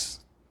tax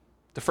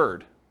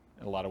deferred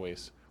in a lot of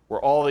ways, where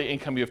all the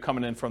income you have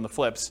coming in from the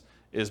flips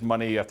is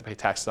money you have to pay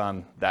taxes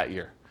on that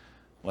year,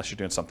 unless you're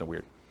doing something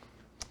weird,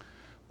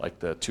 like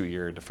the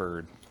 2-year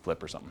deferred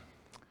flip or something.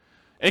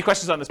 Any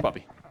questions on this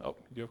puppy? Oh,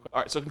 you have,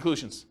 all right, so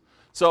conclusions.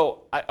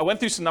 So I went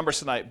through some numbers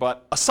tonight,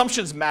 but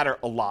assumptions matter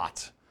a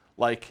lot.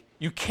 Like,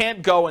 you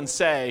can't go and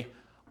say,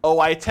 oh,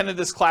 I attended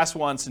this class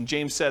once and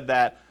James said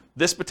that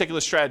this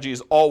particular strategy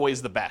is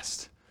always the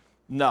best.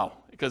 No,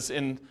 because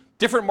in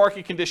different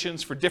market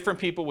conditions for different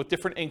people with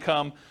different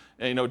income,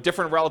 you know,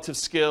 different relative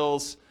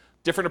skills,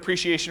 different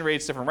appreciation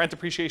rates, different rent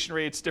appreciation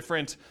rates,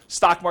 different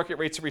stock market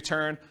rates of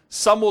return.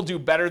 Some will do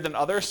better than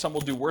others, some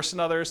will do worse than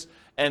others,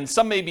 and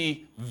some may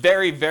be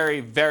very, very,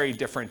 very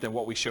different than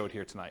what we showed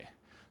here tonight.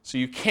 So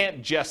you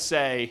can't just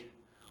say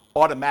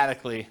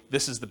automatically,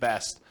 this is the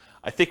best.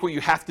 I think what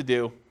you have to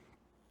do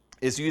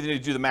is you either need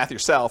to do the math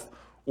yourself,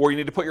 or you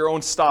need to put your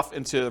own stuff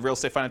into the Real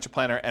Estate Financial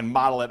Planner and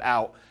model it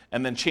out,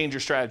 and then change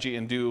your strategy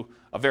and do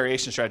a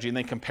variation strategy, and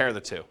then compare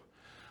the two.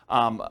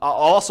 I'll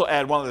also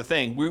add one other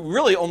thing. We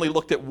really only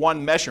looked at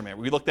one measurement.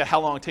 We looked at how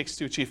long it takes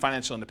to achieve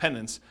financial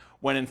independence,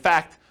 when in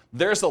fact,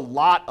 there's a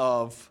lot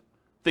of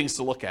things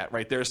to look at,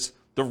 right? There's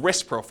the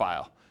risk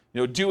profile.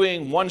 You know,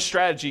 doing one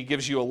strategy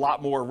gives you a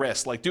lot more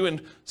risk. Like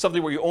doing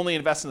something where you only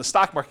invest in the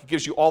stock market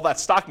gives you all that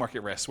stock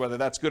market risk, whether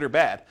that's good or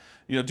bad.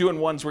 You know, doing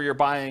ones where you're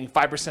buying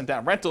 5%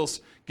 down rentals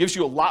gives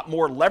you a lot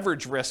more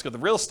leverage risk of the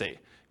real estate.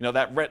 You know,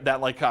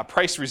 that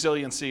price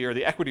resiliency or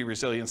the equity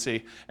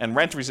resiliency and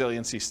rent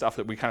resiliency stuff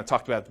that we kind of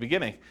talked about at the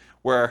beginning,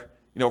 where,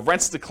 you know,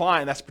 rents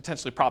decline, that's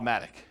potentially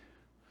problematic.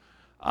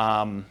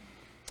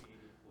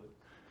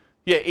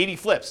 80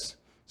 flips.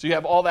 So you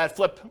have all that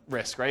flip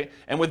risk, right?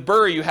 And with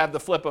BRRRR, you have the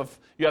flip of,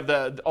 you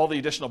have all the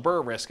additional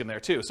BRRRR risk in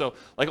there too. So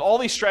like all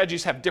these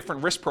strategies have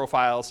different risk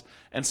profiles.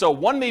 And so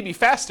one may be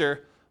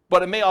faster,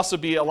 but it may also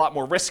be a lot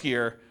more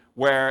riskier,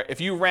 where if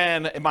you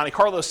ran a Monte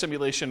Carlo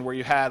simulation where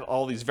you had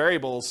all these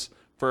variables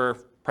for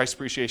price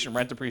appreciation,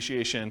 rent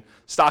appreciation,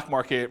 stock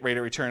market rate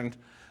of return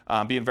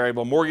being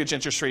variable, mortgage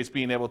interest rates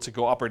being able to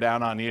go up or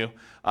down on you,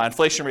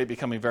 inflation rate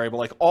becoming variable,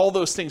 like all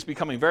those things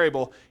becoming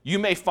variable, you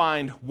may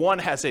find one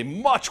has a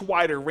much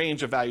wider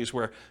range of values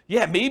where,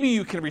 yeah, maybe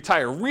you can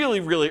retire really,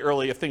 really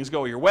early if things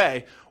go your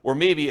way, or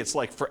maybe it's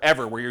like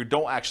forever where you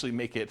don't actually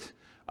make it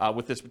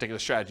with this particular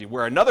strategy,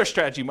 where another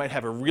strategy might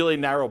have a really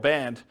narrow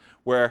band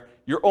where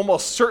you're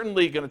almost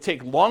certainly going to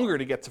take longer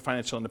to get to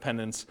financial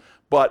independence,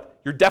 but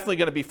you're definitely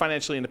going to be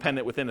financially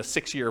independent within a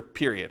 6-year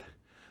period.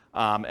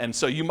 And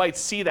so you might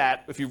see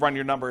that if you run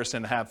your numbers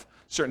and have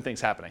certain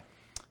things happening.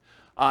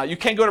 You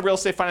can go to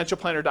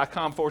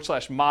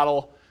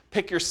realestatefinancialplanner.com/model,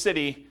 pick your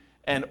city,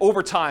 and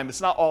over time, it's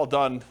not all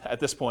done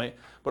at this point,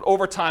 but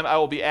over time I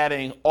will be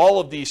adding all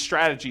of these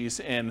strategies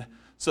in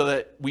so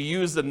that we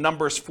use the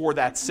numbers for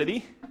that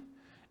city,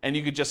 and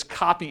you could just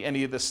copy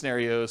any of the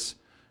scenarios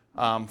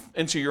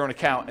into your own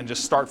account and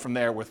just start from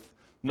there with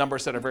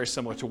numbers that are very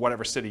similar to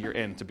whatever city you're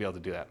in to be able to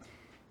do that.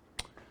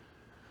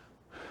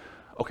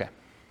 Okay.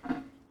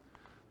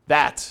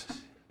 That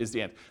is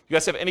the end. If you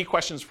guys have any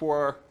questions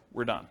for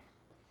we're done.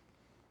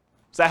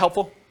 Is that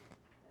helpful?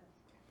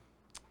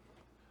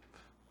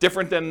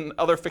 Different than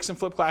other fix and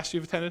flip class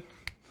you've attended,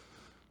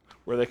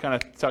 where they kind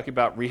of talk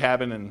about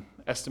rehabbing and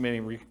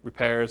estimating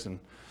repairs and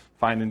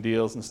finding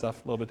deals and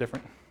stuff, a little bit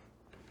different?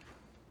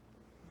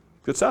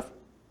 Good stuff?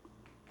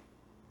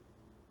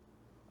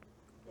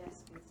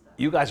 Yes, good stuff.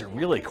 You guys are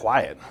really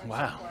quiet.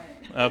 Wow.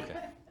 Okay.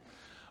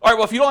 All right,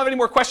 well, if you don't have any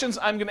more questions,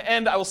 I'm going to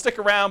end. I will stick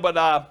around, but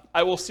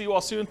I will see you all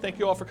soon. Thank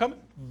you all for coming.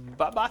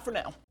 Bye-bye for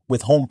now.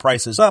 With home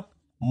prices up,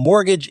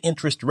 mortgage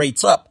interest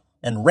rates up,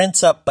 and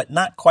rents up, but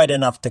not quite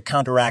enough to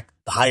counteract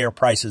the higher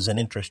prices and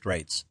interest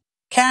rates.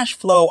 Cash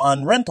flow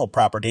on rental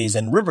properties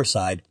in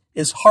Riverside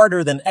is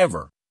harder than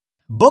ever.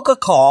 Book a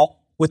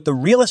call with the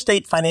Real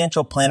Estate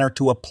Financial Planner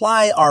to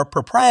apply our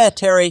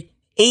proprietary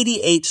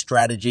 88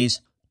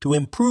 strategies to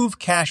improve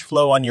cash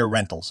flow on your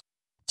rentals.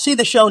 See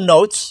the show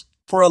notes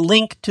for a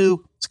link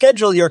to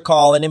schedule your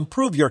call and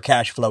improve your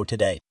cash flow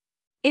today.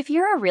 If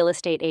you're a real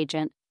estate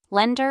agent,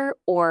 lender,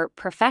 or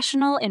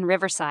professional in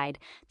Riverside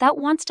that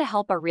wants to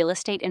help our real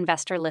estate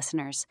investor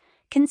listeners,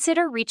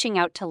 consider reaching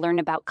out to learn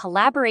about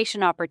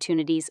collaboration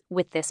opportunities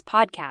with this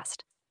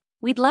podcast.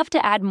 We'd love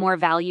to add more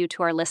value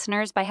to our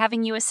listeners by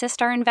having you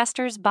assist our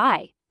investors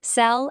buy,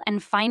 sell,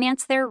 and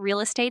finance their real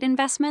estate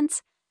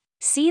investments.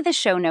 See the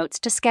show notes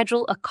to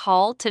schedule a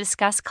call to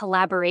discuss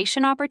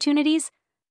collaboration opportunities